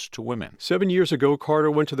jobs to women. 7 years ago,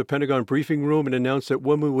 Carter went to the Pentagon briefing room and announced that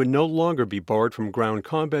women would no longer be barred from ground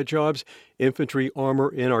combat jobs, infantry,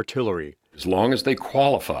 armor, and artillery. As long as they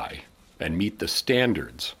qualify and meet the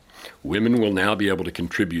standards, women will now be able to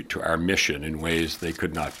contribute to our mission in ways they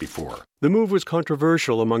could not before. The move was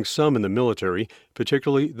controversial among some in the military,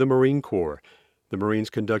 particularly the Marine Corps. The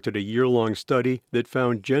Marines conducted a year-long study that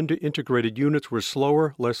found gender-integrated units were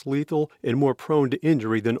slower, less lethal, and more prone to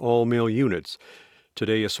injury than all-male units.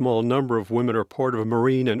 Today, a small number of women are part of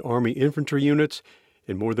Marine and Army infantry units,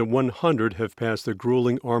 and more than 100 have passed the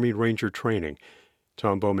grueling Army Ranger training.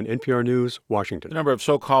 Tom Bowman, NPR News, Washington. The number of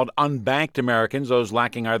so-called unbanked Americans, those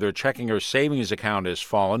lacking either a checking or savings account, has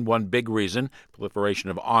fallen. One big reason, proliferation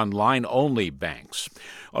of online-only banks.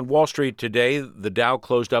 On Wall Street today, the Dow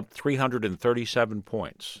closed up 337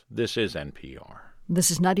 points. This is NPR. This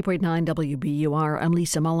is 90.9 WBUR. I'm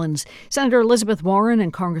Lisa Mullins. Senator Elizabeth Warren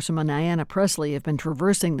and Congresswoman Ayanna Pressley have been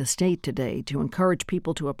traversing the state today to encourage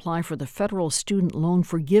people to apply for the federal student loan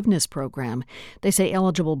forgiveness program. They say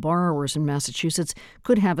eligible borrowers in Massachusetts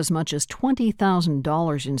could have as much as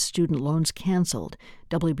 $20,000 in student loans canceled.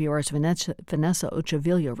 WBUR's Vanessa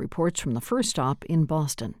Ochavillo reports from the first stop in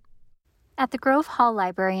Boston. At the Grove Hall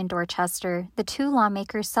Library in Dorchester, the two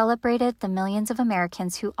lawmakers celebrated the millions of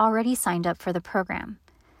Americans who already signed up for the program.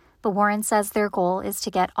 But Warren says their goal is to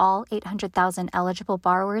get all 800,000 eligible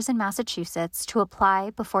borrowers in Massachusetts to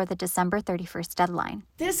apply before the December 31st deadline.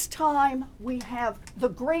 This time we have the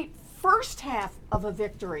great first half of a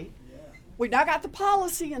victory. We've now got the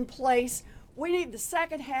policy in place. We need the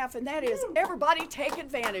second half, and that is everybody take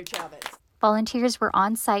advantage of it. Volunteers were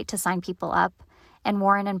on site to sign people up, and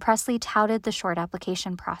Warren and Pressley touted the short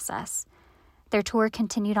application process. Their tour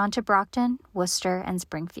continued on to Brockton, Worcester, and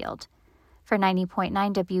Springfield. For 90.9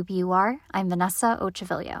 WBUR, I'm Vanessa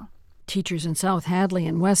Ochavillo. Teachers in South Hadley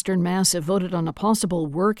and Western Mass have voted on a possible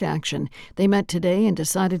work action. They met today and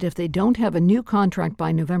decided if they don't have a new contract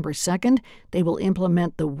by November 2nd, they will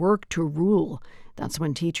implement the work to rule. That's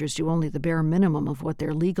when teachers do only the bare minimum of what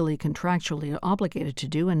they're legally contractually obligated to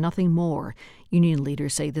do and nothing more. Union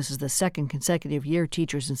leaders say this is the second consecutive year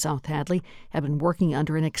teachers in South Hadley have been working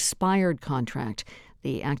under an expired contract.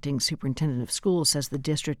 The acting superintendent of schools says the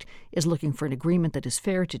district is looking for an agreement that is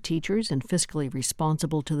fair to teachers and fiscally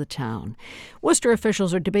responsible to the town. Worcester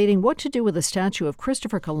officials are debating what to do with a statue of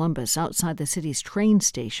Christopher Columbus outside the city's train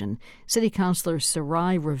station. City Councilor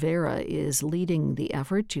Sarai Rivera is leading the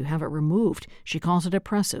effort to have it removed. She calls it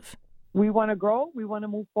oppressive. We want to grow. We want to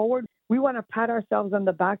move forward. We want to pat ourselves on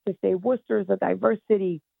the back to say Worcester is a diverse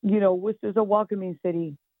city. Worcester is a welcoming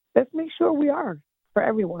city. Let's make sure we are for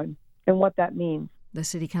everyone and what that means. The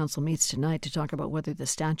City Council meets tonight to talk about whether the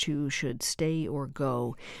statue should stay or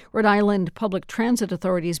go. Rhode Island Public Transit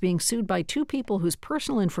Authority is being sued by two people whose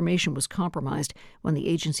personal information was compromised when the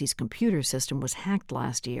agency's computer system was hacked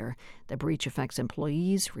last year. The breach affects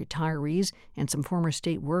employees, retirees, and some former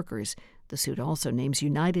state workers. The suit also names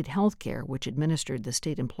United Healthcare, which administered the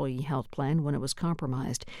state employee health plan when it was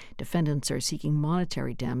compromised. Defendants are seeking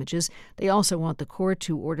monetary damages. They also want the court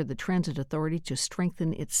to order the Transit Authority to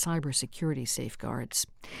strengthen its cybersecurity safeguards.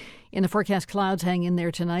 In the forecast, clouds hang in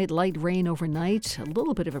there tonight. Light rain overnight. A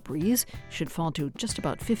little bit of a breeze. Should fall to just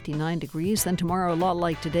about 59 degrees. Then tomorrow, a lot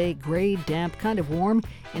like today. Gray, damp, kind of warm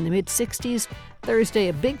in the mid-60s. Thursday,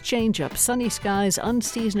 a big change-up. Sunny skies,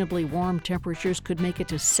 unseasonably warm temperatures could make it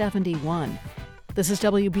to 71. This is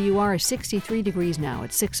WBUR, 63 degrees now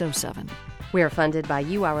at 6:07. We are funded by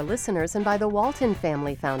you, our listeners, and by the Walton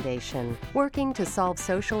Family Foundation, working to solve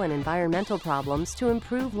social and environmental problems to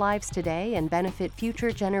improve lives today and benefit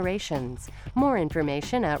future generations. More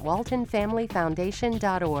information at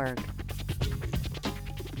waltonfamilyfoundation.org.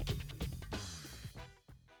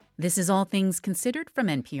 This is All Things Considered from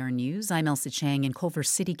NPR News. I'm Elsa Chang in Culver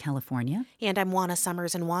City, California. And I'm Juana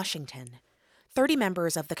Summers in Washington. 30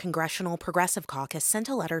 members of the Congressional Progressive Caucus sent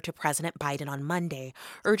a letter to President Biden on Monday,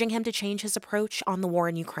 urging him to change his approach on the war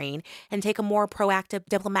in Ukraine and take a more proactive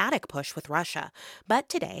diplomatic push with Russia. But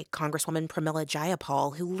today, Congresswoman Pramila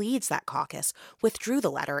Jayapal, who leads that caucus, withdrew the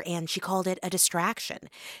letter, and she called it a distraction.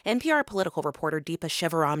 NPR political reporter Deepa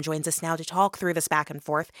Shivaram joins us now to talk through this back and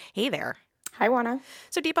forth. Hey there. Hi, Juana.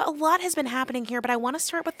 So, Deepa, a lot has been happening here, but I want to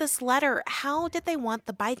start with this letter. How did they want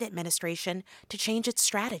the Biden administration to change its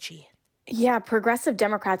strategy? Yeah, progressive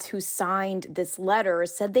Democrats who signed this letter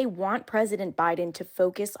said they want President Biden to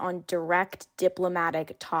focus on direct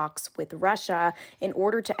diplomatic talks with Russia in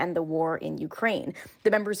order to end the war in Ukraine.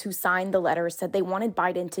 The members who signed the letter said they wanted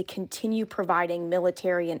Biden to continue providing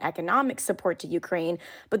military and economic support to Ukraine,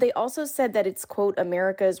 but they also said that it's, quote,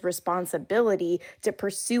 America's responsibility to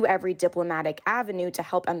pursue every diplomatic avenue to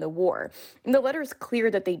help end the war. And the letter is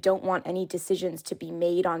clear that they don't want any decisions to be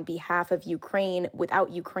made on behalf of Ukraine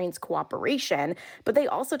without Ukraine's cooperation. But they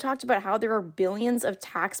also talked about how there are billions of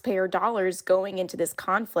taxpayer dollars going into this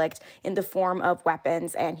conflict in the form of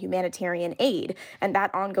weapons and humanitarian aid. And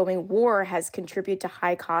that ongoing war has contributed to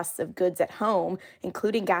high costs of goods at home,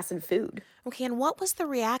 including gas and food. Okay, and what was the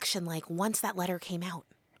reaction like once that letter came out?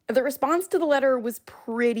 The response to the letter was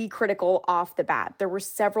pretty critical off the bat. There were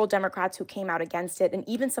several Democrats who came out against it, and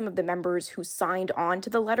even some of the members who signed on to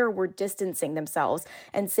the letter were distancing themselves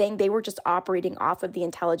and saying they were just operating off of the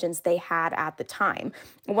intelligence they had at the time.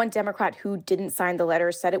 One Democrat who didn't sign the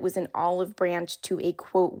letter said it was an olive branch to a,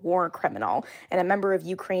 quote, war criminal. And a member of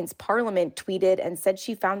Ukraine's parliament tweeted and said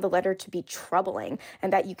she found the letter to be troubling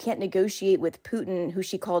and that you can't negotiate with Putin, who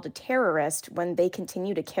she called a terrorist, when they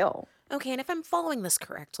continue to kill. Okay, and if I'm following this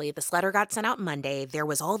correctly, this letter got sent out Monday, there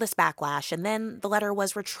was all this backlash, and then the letter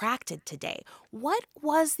was retracted today. What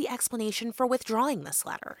was the explanation for withdrawing this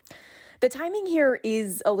letter? The timing here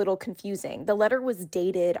is a little confusing. The letter was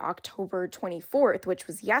dated October 24th, which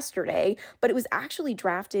was yesterday, but it was actually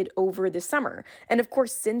drafted over the summer. And of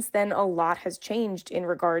course, since then, a lot has changed in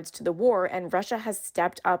regards to the war, and Russia has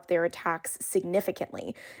stepped up their attacks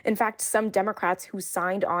significantly. In fact, some Democrats who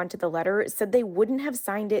signed on to the letter said they wouldn't have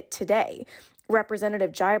signed it today.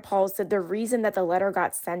 Representative Jayapal said the reason that the letter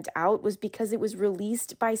got sent out was because it was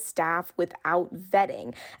released by staff without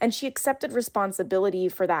vetting, and she accepted responsibility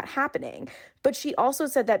for that happening. But she also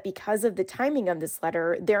said that because of the timing of this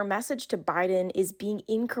letter, their message to Biden is being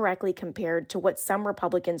incorrectly compared to what some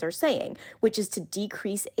Republicans are saying, which is to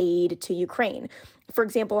decrease aid to Ukraine. For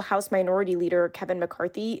example, House Minority Leader Kevin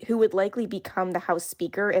McCarthy, who would likely become the House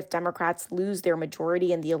Speaker if Democrats lose their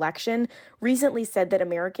majority in the election, recently said that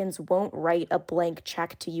Americans won't write a blank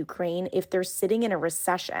check to Ukraine if they're sitting in a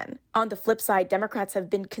recession. On the flip side, Democrats have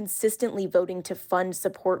been consistently voting to fund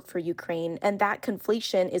support for Ukraine, and that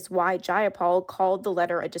conflation is why Jayapal called the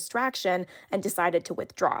letter a distraction and decided to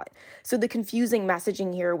withdraw it. So the confusing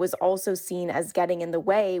messaging here was also seen as getting in the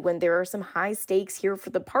way when there are some high stakes here for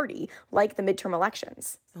the party, like the midterm elections.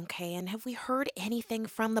 Okay, and have we heard anything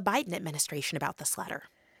from the Biden administration about this letter?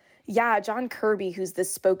 Yeah, John Kirby, who's the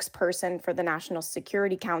spokesperson for the National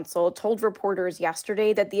Security Council, told reporters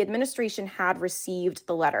yesterday that the administration had received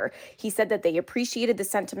the letter. He said that they appreciated the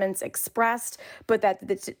sentiments expressed, but that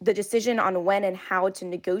the decision on when and how to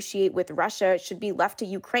negotiate with Russia should be left to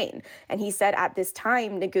Ukraine. And he said at this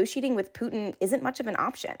time, negotiating with Putin isn't much of an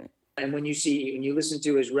option. And when you listen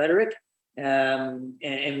to his rhetoric, and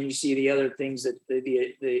when you see the other things, that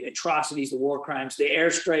the atrocities, the war crimes, the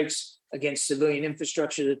airstrikes against civilian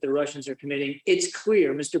infrastructure that the Russians are committing, it's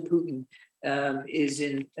clear Mr. Putin is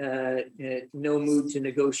in no mood to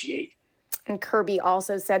negotiate. And Kirby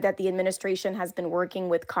also said that the administration has been working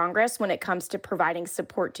with Congress when it comes to providing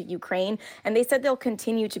support to Ukraine, and they said they'll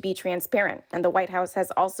continue to be transparent. And the White House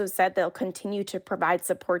has also said they'll continue to provide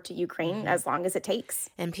support to Ukraine as long as it takes.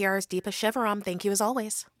 NPR's Deepa Shivaram, thank you as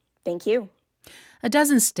always. Thank you. A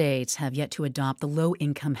dozen states have yet to adopt the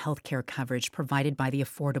low-income health care coverage provided by the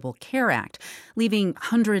Affordable Care Act, leaving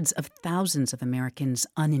hundreds of thousands of Americans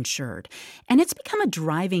uninsured. And it's become a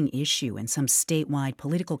driving issue in some statewide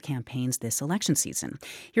political campaigns this election season.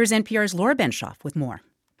 Here's NPR's Laura Benshoff with more.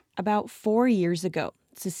 About 4 years ago,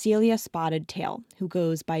 Cecilia Spotted Tail, who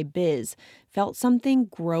goes by Biz, felt something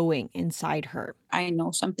growing inside her. I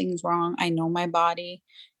know something's wrong. I know my body.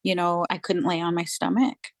 I couldn't lay on my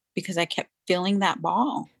stomach because I kept feeling that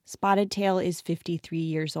ball. Spotted Tail is 53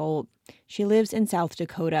 years old. She lives in South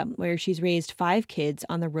Dakota, where she's raised 5 kids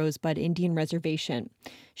on the Rosebud Indian Reservation.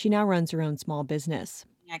 She now runs her own small business.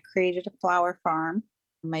 I created a flower farm.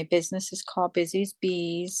 My business is called Busy's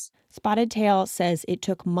Bees. Spotted Tail says it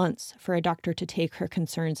took months for a doctor to take her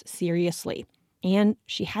concerns seriously, and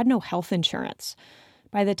she had no health insurance.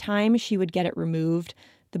 By the time she would get it removed,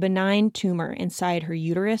 the benign tumor inside her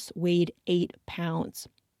uterus weighed 8 pounds.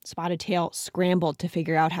 Spotted Tail scrambled to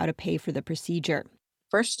figure out how to pay for the procedure.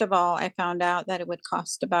 First of all, I found out that it would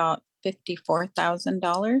cost about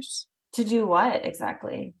 $54,000. To do what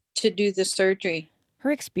exactly? To do the surgery.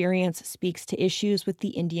 Her experience speaks to issues with the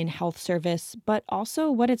Indian Health Service, but also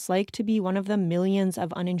what it's like to be one of the millions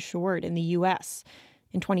of uninsured in the U.S.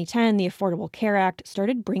 In 2010, the Affordable Care Act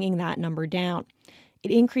started bringing that number down. It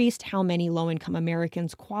increased how many low-income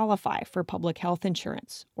Americans qualify for public health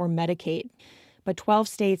insurance, or Medicaid. But 12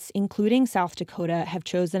 states, including South Dakota, have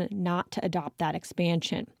chosen not to adopt that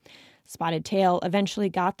expansion. Spotted Tail eventually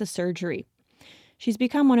got the surgery. She's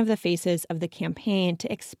become one of the faces of the campaign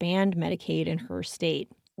to expand Medicaid in her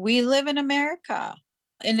state. We live in America,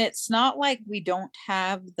 and it's not like we don't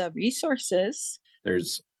have the resources.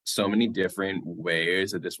 There's so many different ways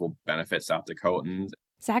that this will benefit South Dakotans.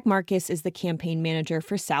 Zach Marcus is the campaign manager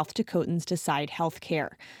for South Dakotans Decide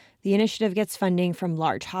Healthcare. The initiative gets funding from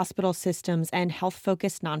large hospital systems and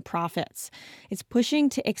health-focused nonprofits. It's pushing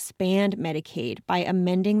to expand Medicaid by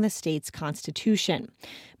amending the state's constitution.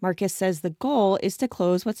 Marcus says the goal is to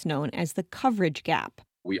close what's known as the coverage gap.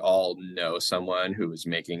 We all know someone who is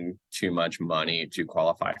making too much money to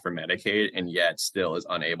qualify for Medicaid and yet still is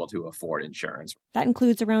unable to afford insurance. That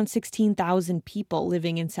includes around 16,000 people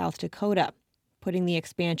living in South Dakota. Putting the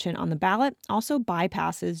expansion on the ballot also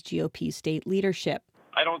bypasses GOP state leadership.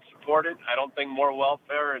 I don't support it. I don't think more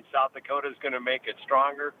welfare in South Dakota is going to make it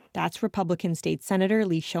stronger. That's Republican State Senator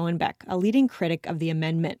Lee Schoenbeck, a leading critic of the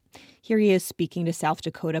amendment. Here he is speaking to South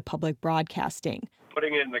Dakota Public Broadcasting.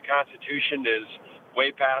 Putting it in the Constitution is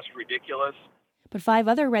way past ridiculous. But 5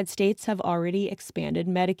 other red states have already expanded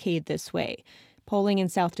Medicaid this way. Polling in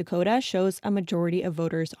South Dakota shows a majority of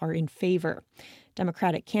voters are in favor.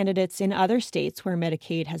 Democratic candidates in other states where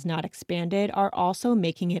Medicaid has not expanded are also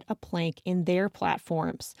making it a plank in their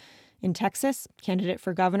platforms. In Texas, candidate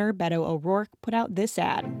for governor Beto O'Rourke put out this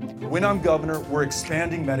ad. When I'm governor, we're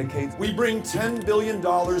expanding Medicaid. We bring $10 billion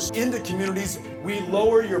into communities. We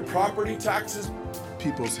lower your property taxes.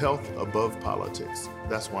 People's health above politics.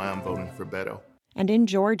 That's why I'm voting for Beto. And in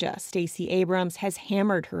Georgia, Stacey Abrams has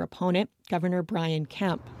hammered her opponent, Governor Brian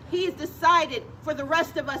Kemp. He has decided for the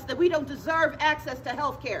rest of us that we don't deserve access to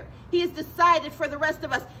health care. He has decided for the rest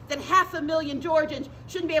of us that 500,000 Georgians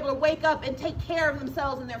shouldn't be able to wake up and take care of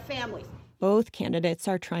themselves and their families. Both candidates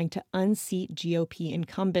are trying to unseat GOP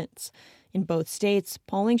incumbents. In both states,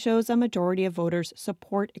 polling shows a majority of voters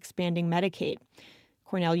support expanding Medicaid.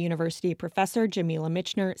 Cornell University professor Jamila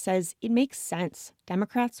Michener says it makes sense.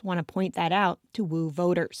 Democrats want to point that out to woo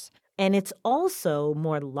voters. And it's also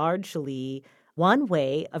more largely one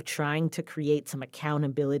way of trying to create some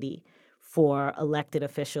accountability for elected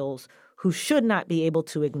officials who should not be able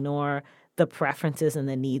to ignore the preferences and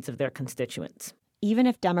the needs of their constituents. Even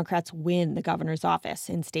if Democrats win the governor's office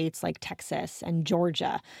in states like Texas and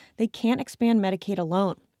Georgia, they can't expand Medicaid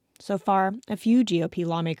alone. So far, a few GOP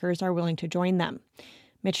lawmakers are willing to join them.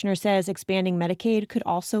 Michener says expanding Medicaid could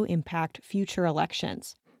also impact future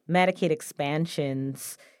elections. Medicaid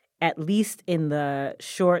expansions, at least in the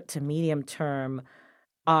short to medium term,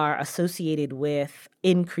 are associated with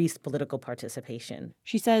increased political participation.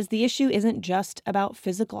 She says the issue isn't just about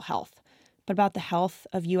physical health, but about the health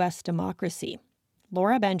of U.S. democracy.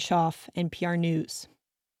 Laura Benshoff, NPR News.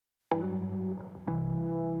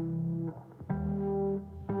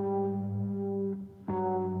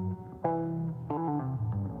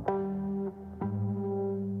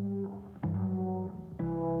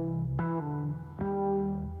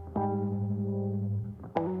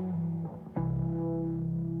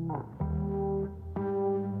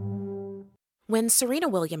 When Serena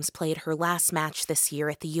Williams played her last match this year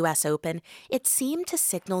at the U.S. Open, it seemed to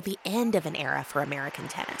signal the end of an era for American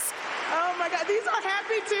tennis. Oh my God, these are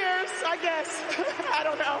happy tears, I guess. I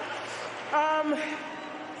don't know.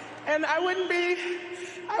 And I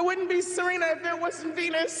wouldn't be Serena if it wasn't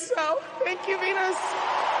Venus, so thank you, Venus.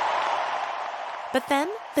 But then,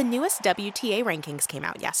 the newest WTA rankings came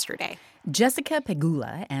out yesterday. Jessica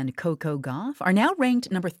Pegula and Coco Gauff are now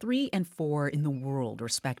ranked number 3 and 4 in the world,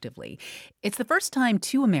 respectively. It's the first time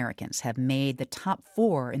 2 Americans have made the top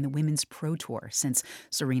 4 in the Women's Pro Tour since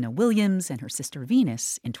Serena Williams and her sister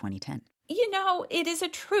Venus in 2010. You know, it is a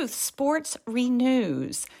truth. Sports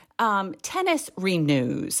renews. Tennis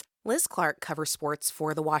renews. Liz Clark covers sports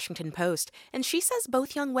for The Washington Post, and she says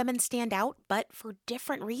both young women stand out, but for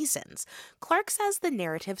different reasons. Clark says the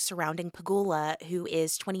narrative surrounding Pegula, who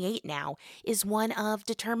is 28 now, is one of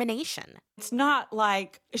determination. It's not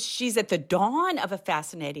like she's at the dawn of a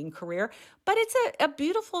fascinating career, but it's a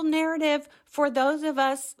beautiful narrative for those of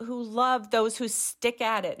us who love those who stick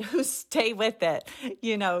at it, who stay with it.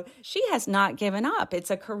 You know, she has not given up. It's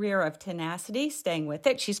a career of tenacity, staying with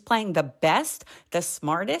it. She's playing the best, the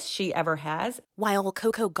smartest she ever has. While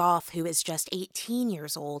Coco Gauff, who is just 18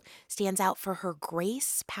 years old, stands out for her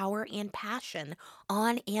grace, power, and passion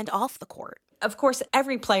on and off the court. Of course,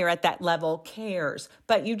 every player at that level cares,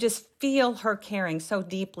 but you just feel her caring so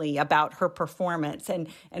deeply about her performance and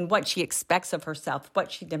what she expects of herself,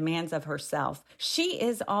 what she demands of herself. She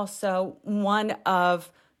is also one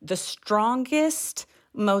of the strongest,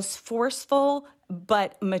 most forceful,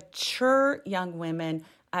 but mature young women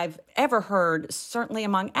I've ever heard, certainly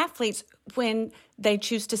among athletes, when they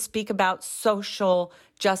choose to speak about social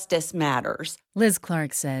justice matters. Liz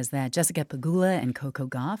Clark says that Jessica Pegula and Coco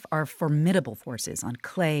Gauff are formidable forces on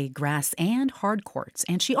clay, grass, and hard courts.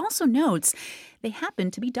 And she also notes they happen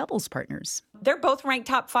to be doubles partners. They're both ranked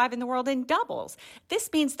top 5 in the world in doubles. This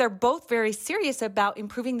means they're both very serious about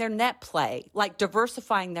improving their net play, like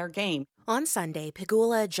diversifying their game. On Sunday,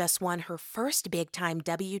 Pegula just won her first big-time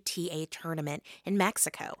WTA tournament in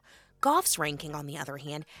Mexico. Gauff's ranking, on the other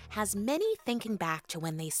hand, has many thinking back to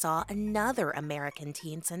when they saw another American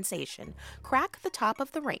teen sensation crack the top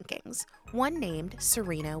of the rankings, one named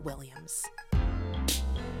Serena Williams.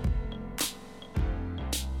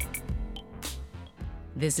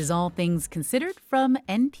 This is All Things Considered from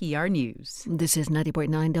NPR News. This is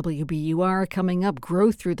 90.9 WBUR. Coming up,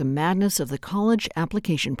 grow through the madness of the college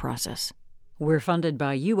application process. We're funded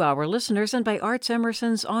by you, our listeners, and by Arts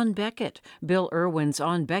Emerson's On Beckett. Bill Irwin's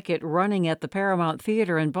On Beckett, running at the Paramount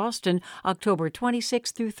Theater in Boston, October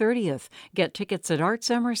 26th through 30th. Get tickets at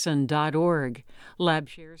artsemerson.org.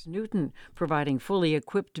 LabShares Newton, providing fully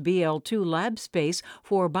equipped BL2 lab space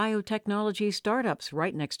for biotechnology startups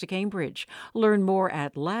right next to Cambridge. Learn more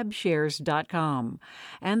at labshares.com.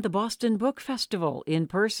 And the Boston Book Festival, in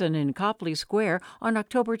person in Copley Square on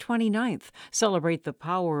October 29th. Celebrate the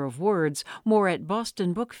power of words. More at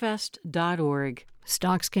bostonbookfest.org.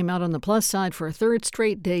 Stocks came out on the plus side for a third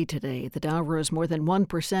straight day today. The Dow rose more than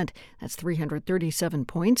 1%. That's 337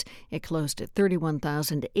 points. It closed at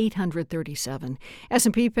 31,837.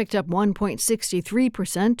 S&P picked up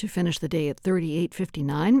 1.63% to finish the day at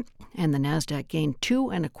 3859, and the Nasdaq gained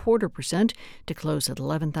 2.25% to close at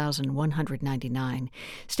 11,199.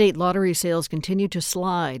 State lottery sales continue to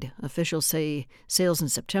slide. Officials say sales in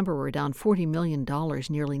September were down $40 million,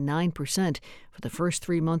 nearly 9%. For the first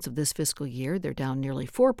 3 months of this fiscal year, they're down nearly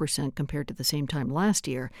 4% compared to the same time last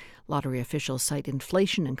year. Lottery officials cite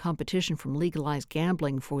inflation and competition from legalized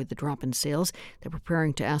gambling for the drop in sales. They're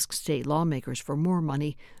preparing to ask state lawmakers for more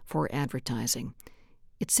money for advertising.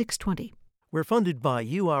 It's 6:20. We're funded by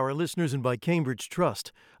you, our listeners, and by Cambridge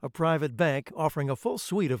Trust, a private bank offering a full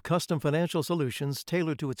suite of custom financial solutions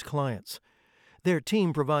tailored to its clients. Their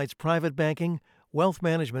team provides private banking, wealth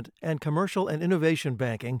management, and commercial and innovation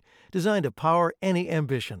banking designed to power any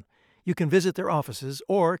ambition. You can visit their offices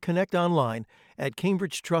or connect online at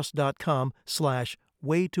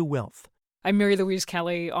cambridgetrust.com/way-to-wealth. I'm Mary Louise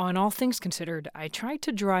Kelly. On All Things Considered, I try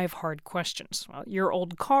to drive hard questions. Well, your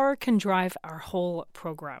old car can drive our whole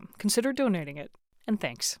program. Consider donating it. And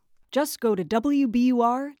thanks. Just go to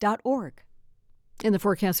WBUR.org. In the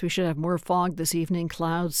forecast, we should have more fog this evening,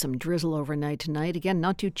 clouds, some drizzle overnight tonight. Again,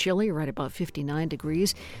 not too chilly, right about 59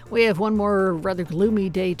 degrees. We have one more rather gloomy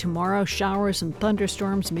day tomorrow. Showers and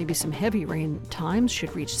thunderstorms, maybe some heavy rain times,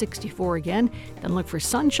 should reach 64 again. Then look for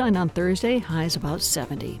sunshine on Thursday, highs about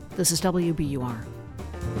 70. This is WBUR.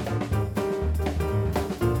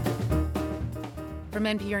 From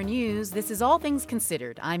From NPR News, this is All Things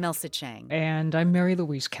Considered. I'm Elsa Chang. And I'm Mary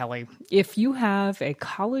Louise Kelly. If you have a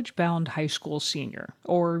college-bound high school senior,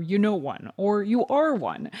 or you know one, or you are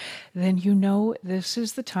one, then you know this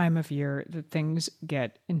is the time of year that things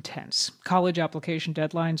get intense. College application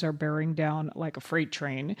deadlines are bearing down like a freight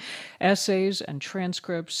train. Essays and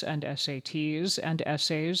transcripts and SATs and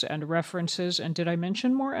essays and references. And did I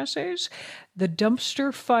mention more essays? The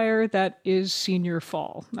dumpster fire that is senior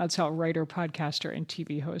fall. That's how writer, podcaster, and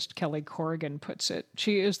TV host Kelly Corrigan puts it.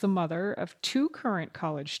 She is the mother of 2 current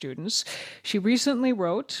college students. She recently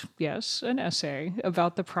wrote, yes, an essay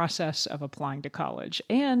about the process of applying to college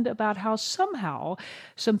and about how somehow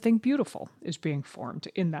something beautiful is being formed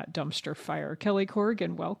in that dumpster fire. Kelly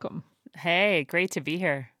Corrigan, welcome. Hey, great to be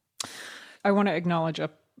here. I want to acknowledge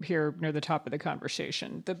up here near the top of the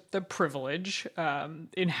conversation the privilege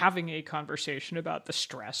in having a conversation about the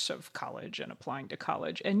stress of college and applying to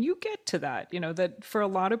college. And you get to that, that for a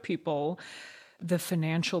lot of people, the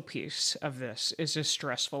financial piece of this is as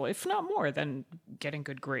stressful, if not more, than getting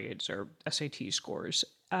good grades or SAT scores.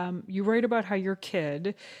 You write about how your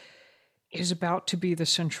kid is about to be the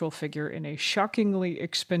central figure in a shockingly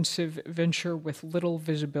expensive venture with little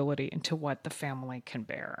visibility into what the family can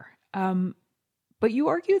bear. But you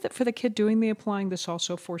argue that for the kid doing the applying, this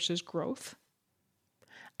also forces growth?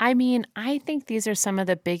 I mean, I think these are some of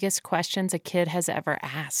the biggest questions a kid has ever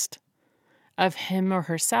asked of him or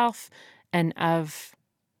herself and of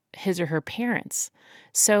his or her parents.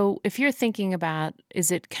 So if you're thinking about,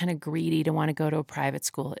 is it kind of greedy to want to go to a private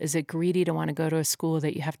school? Is it greedy to want to go to a school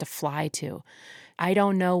that you have to fly to? I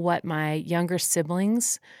don't know what my younger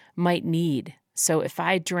siblings might need. So if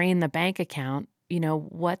I drain the bank account,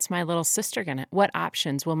 what's my little sister what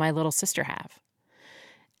options will my little sister have?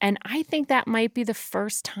 And I think that might be the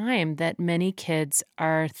first time that many kids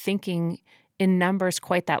are thinking in numbers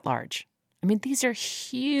quite that large. I mean, these are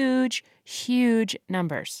huge, huge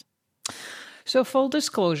numbers. So full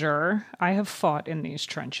disclosure, I have fought in these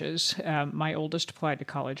trenches. My oldest applied to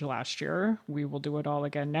college last year. We will do it all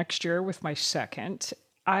again next year with my second.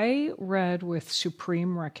 I read with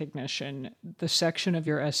supreme recognition the section of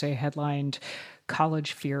your essay headlined,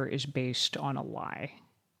 "College Fear is Based on a Lie."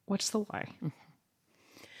 What's the lie?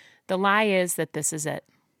 The lie is that this is it,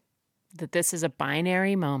 that this is a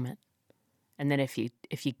binary moment, and that if you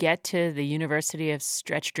get to the University of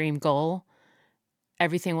Stretch Dream goal,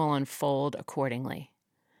 everything will unfold accordingly.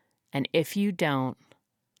 And if you don't,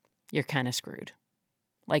 you're kind of screwed.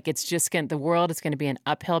 Like the world is going to be an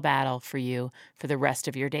uphill battle for you for the rest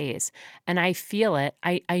of your days. And I feel it.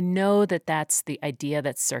 I know that that's the idea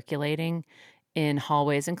that's circulating in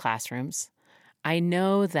hallways and classrooms. I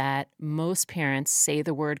know that most parents say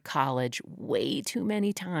the word college way too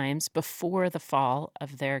many times before the fall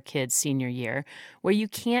of their kid's senior year, where you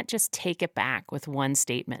can't just take it back with one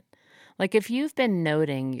statement. Like if you've been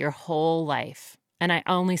noting your whole life, and I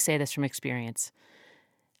only say this from experience,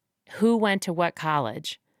 who went to what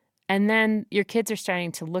college, and then your kids are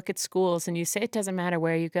starting to look at schools and you say it doesn't matter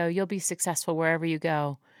where you go, you'll be successful wherever you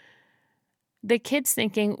go. The kid's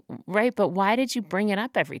thinking, right, but why did you bring it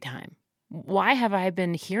up every time? Why have I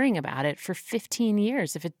been hearing about it for 15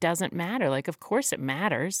 years if it doesn't matter? Like, of course it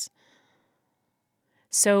matters.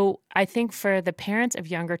 So I think for the parents of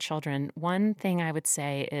younger children, one thing I would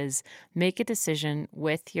say is make a decision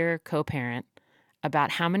with your co-parent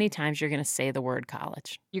about how many times you're going to say the word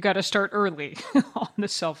college. You got to start early on the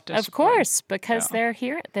self-discipline. Of course, because they're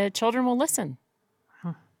here. The children will listen.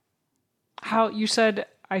 How you said,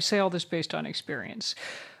 I say all this based on experience.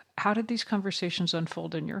 How did these conversations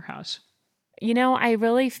unfold in your house? I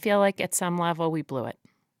really feel like at some level we blew it,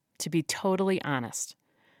 to be totally honest,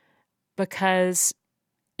 because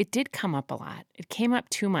it did come up a lot. It came up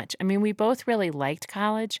too much. I mean, we both really liked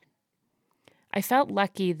college. I felt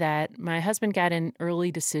lucky that my husband got an early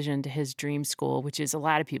decision to his dream school, which is a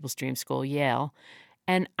lot of people's dream school, Yale.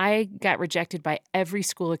 And I got rejected by every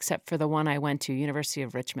school except for the one I went to, University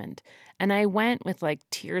of Richmond. And I went with like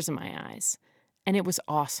tears in my eyes. And it was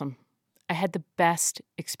awesome. I had the best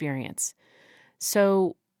experience.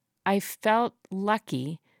 So I felt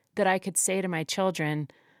lucky that I could say to my children,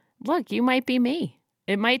 look, you might be me.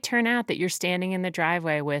 It might turn out that you're standing in the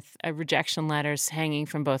driveway with rejection letters hanging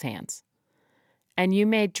from both hands. And you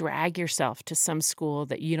may drag yourself to some school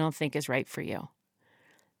that you don't think is right for you.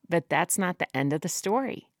 But that's not the end of the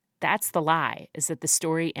story. That's the lie, is that the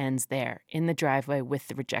story ends there, in the driveway with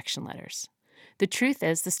the rejection letters. The truth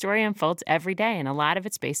is the story unfolds every day, and a lot of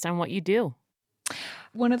it's based on what you do.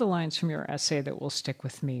 One of the lines from your essay that will stick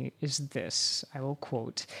with me is this. I will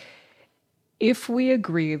quote, "If we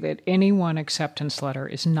agree that any one acceptance letter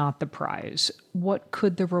is not the prize, what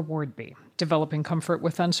could the reward be? developing comfort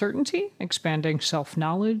with uncertainty, expanding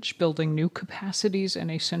self-knowledge, building new capacities and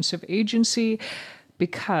a sense of agency,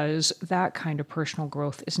 because that kind of personal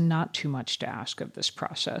growth is not too much to ask of this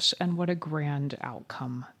process, and what a grand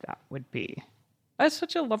outcome that would be. That's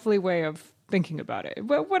such a lovely way of thinking about it.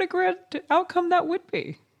 What a grand outcome that would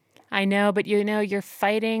be. I know, but you're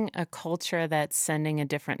fighting a culture that's sending a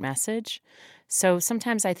different message. So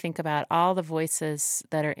sometimes I think about all the voices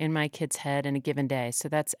that are in my kid's head in a given day. So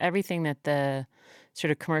that's everything that the sort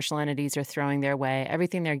of commercial entities are throwing their way,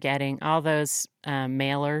 everything they're getting, all those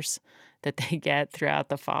mailers that they get throughout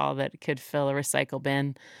the fall that could fill a recycle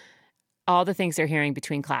bin, all the things they're hearing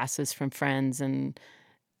between classes from friends and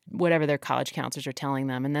whatever their college counselors are telling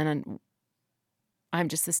them. And then I'm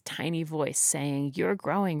just this tiny voice saying, you're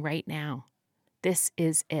growing right now. This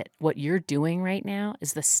is it. What you're doing right now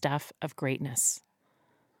is the stuff of greatness.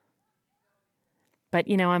 But,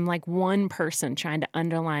 I'm like one person trying to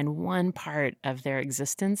underline one part of their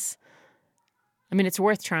existence. I mean, it's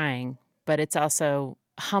worth trying, but it's also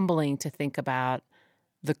humbling to think about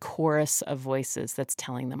the chorus of voices that's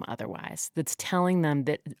telling them otherwise, that's telling them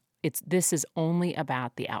that this is only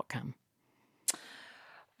about the outcome.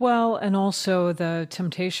 Well, and also the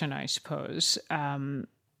temptation, I suppose,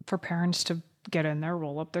 for parents to get in there,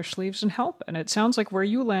 roll up their sleeves and help. And it sounds like where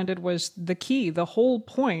you landed was the key. The whole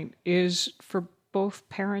point is for both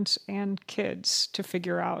parents and kids to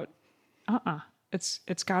figure out,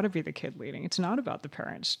 it's got to be the kid leading. It's not about the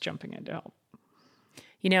parents jumping in to help.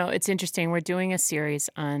 It's interesting. We're doing a series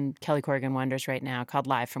on Kelly Corrigan Wonders right now called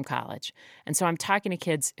Live from College. And so I'm talking to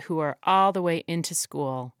kids who are all the way into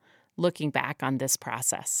school looking back on this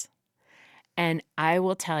process. And I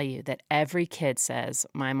will tell you that every kid says,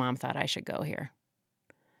 my mom thought I should go here.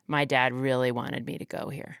 My dad really wanted me to go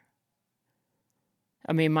here.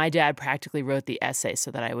 I mean, my dad practically wrote the essay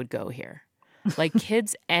so that I would go here. Like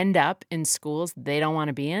kids end up in schools they don't want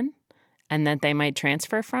to be in and that they might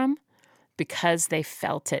transfer from because they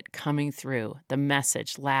felt it coming through, the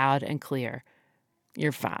message loud and clear.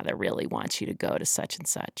 Your father really wants you to go to such and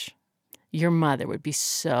such. Your mother would be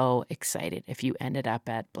so excited if you ended up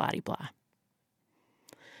at blah-de-blah.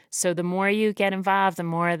 So the more you get involved, the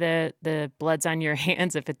more the blood's on your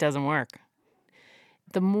hands if it doesn't work.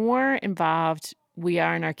 The more involved we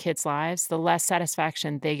are in our kids' lives, the less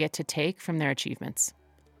satisfaction they get to take from their achievements.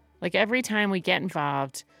 Like every time we get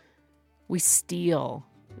involved, we steal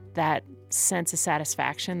that sense of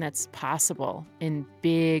satisfaction that's possible in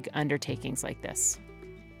big undertakings like this.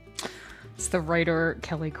 It's the writer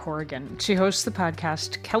Kelly Corrigan. She hosts the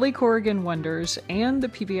podcast Kelly Corrigan Wonders and the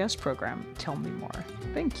PBS program Tell Me More.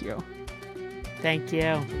 Thank you. Thank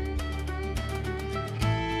you.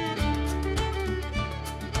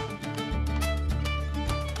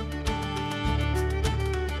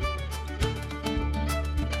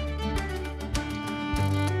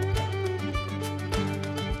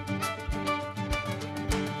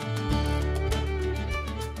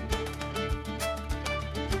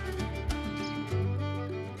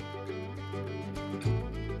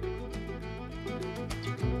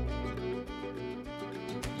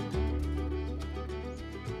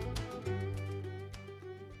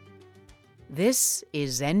 This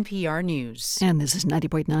is NPR News. And this is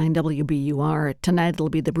 90.9 WBUR. Tonight it'll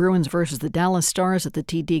be the Bruins versus the Dallas Stars at the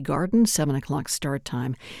TD Garden, 7 o'clock start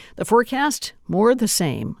time. The forecast, more of the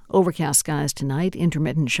same. Overcast skies tonight,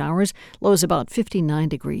 intermittent showers, lows about 59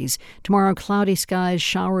 degrees. Tomorrow, cloudy skies,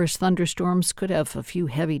 showers, thunderstorms, could have a few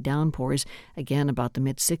heavy downpours, again about the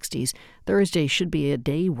mid-60s. Thursday should be a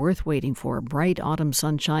day worth waiting for. Bright autumn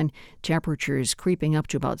sunshine, temperatures creeping up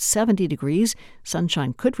to about 70 degrees.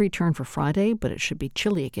 Sunshine could return for Friday, but it should be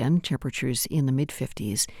chilly again, temperatures in the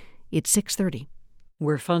mid-50s. It's 6:30.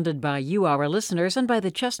 We're funded by you, our listeners, and by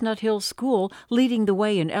the Chestnut Hill School, leading the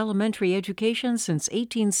way in elementary education since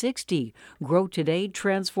 1860. Grow today,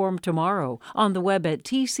 transform tomorrow. On the web at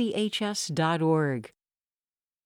tchs.org.